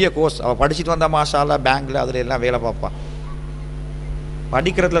நல்ல பெரிய கோர்ஸ் அவள் படிச்சுட்டு வந்தால் மாஷா அல்லா பேங்க்கில் அதில் எல்லாம் வேலை பார்ப்பான்.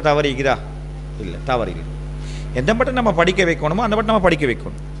 படிக்கிறதுல தவறு இருக்குதா? இல்லை, தவறு இல்லை. எந்த மட்டும் நம்ம படிக்க வைக்கணுமோ அந்த மட்டும் நம்ம படிக்க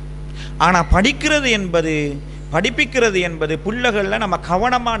வைக்கணும். ஆனால் படிப்பிக்கிறது என்பது பிள்ளைகளில் நம்ம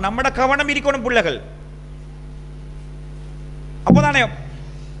கவனமாக நம்மட கவனம் இருக்கணும். பிள்ளைகள் அப்போதானே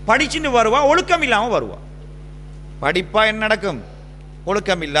படிச்சுன்னு வருவா, ஒழுக்கம் இல்லாமல் வருவா. படிப்பா என்ன நடக்கும்?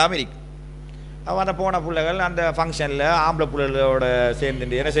 ஒழுக்கம் இல்லாமல் இருக்கும். அவன் அந்த போன பிள்ளைகள் அந்த ஃபங்க்ஷனில் ஆம்பளை பிள்ளைகளோட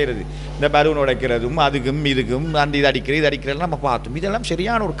சேர்ந்துட்டு என்ன செய்கிறது, இந்த பலூன் உடைக்கிறதும் அதுக்கும் இதுக்கும் அந்த இது அடிக்கிறது நம்ம பார்த்தோம். இதெல்லாம்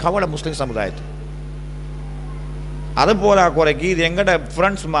சரியான ஒரு கவலை முஸ்லீம் சமுதாயத்துக்கு. அது போல குறைக்கு இது எங்கள்ட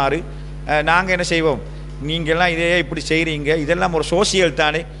ஃப்ரெண்ட்ஸ் மாதிரி நாங்கள் என்ன செய்வோம், நீங்கள்லாம் இதே இப்படி செய்கிறீங்க, இதெல்லாம் ஒரு சோசியல்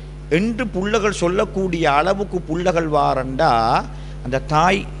தானே என்று புள்ளைகள் சொல்லக்கூடிய அளவுக்கு புள்ளைகள் வாரண்டா அந்த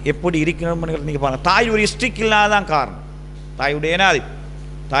தாய் எப்படி இருக்கணும்னு நீங்கள் பாருங்கள். தாய் ஒரு ஸ்ட்ரிக் இல்லாதான் காரணம். தாயுடையனா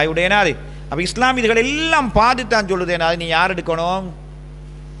அது அப்போ இஸ்லாம் இதுகள் எல்லாம் பார்த்துத்தான் சொல்லுதேனா, நீ யார் எடுக்கணும்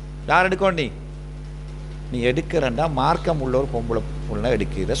நீ எடுக்கிறண்டா மார்க்கம் உள்ள ஒரு பொம்பளை புள்ள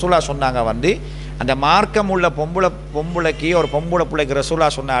எடுக்கு. ரசூலா சொன்னாங்க அந்த மார்க்கம் உள்ள பொம்பளைக்கு ஒரு பொம்பளை பிள்ளைக்கு ரசூலா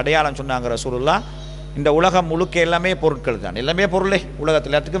சொன்ன அடையாளம் சொன்னாங்க. ரசூலுல்லா இந்த உலகம் முழுக்க எல்லாமே பொருட்கள் தான், எல்லாமே பொருளே.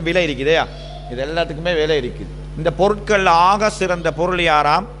 உலகத்தில் எல்லாத்துக்கும் விலை இருக்குதேயா, இது எல்லாத்துக்குமே விலை இருக்குது. இந்த பொருட்கள் ஆக சிறந்த பொருள்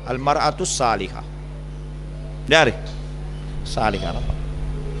யாராம்? அல் மர்அத்து சாலிஹா. யாரு? சாலிஹான.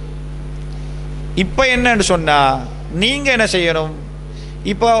 இப்போ என்னன்னு சொன்னா நீங்கள் என்ன செய்யணும்,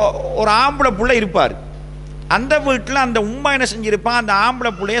 இப்போ ஒரு ஆம்பளை பிள்ளை இருப்பார், அந்த வீட்டில் அந்த உம்மா என்ன செஞ்சிருப்பான், அந்த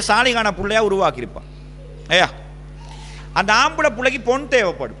ஆம்பளை பிள்ளைய சாலிகான பிள்ளையா உருவாக்கியிருப்பான். ஐயா அந்த ஆம்பளை பிள்ளைக்கு பொன்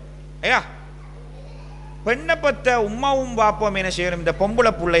தேவைப்படும். ஐயா பெண்ணை பற்ற உம்மாவும் பாப்போம் என்ன செய்யணும், இந்த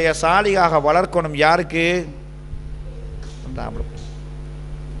பொம்பளை பிள்ளைய சாலியாக வளர்க்கணும். யாருக்கு? அந்த ஆம்பளை பிள்ளை.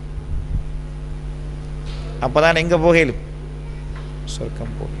 அப்போதான் எங்கே போகலும்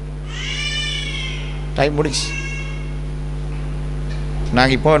சொர்க்கம் போக. டைம் முடிச்சு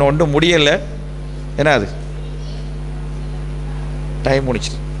நாங்கள் இப்போ ஒன்றும் முடியலை. ஏன்னா அது டைம்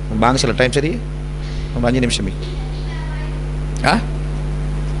முடிச்சு வாங்க சில டைம் சரி, ஒரு 5 நிமிஷம்.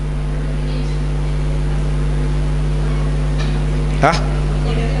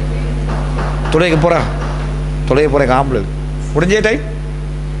 தொலைக்க போகிறேன் ஆம்பளை முடிஞ்சே டைம்.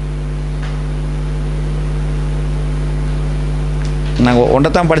 நாங்கள்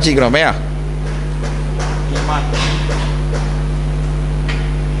ஒன்றைத்தான் படிச்சுக்கிறோமே.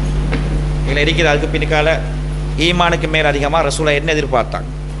 இதில் இருக்கிற அதுக்கு பின்னிக்கால ஈமானுக்கு மேல் அதிகமாக ரசூலா என்ன எதிர்பார்த்தாங்க?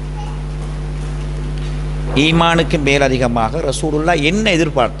 ஈமானுக்கு மேல் அதிகமாக ரசூலுல்லாஹ் என்ன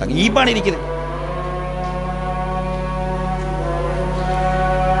எதிர்பார்த்தாங்க? ஈமான் இருக்கிறது.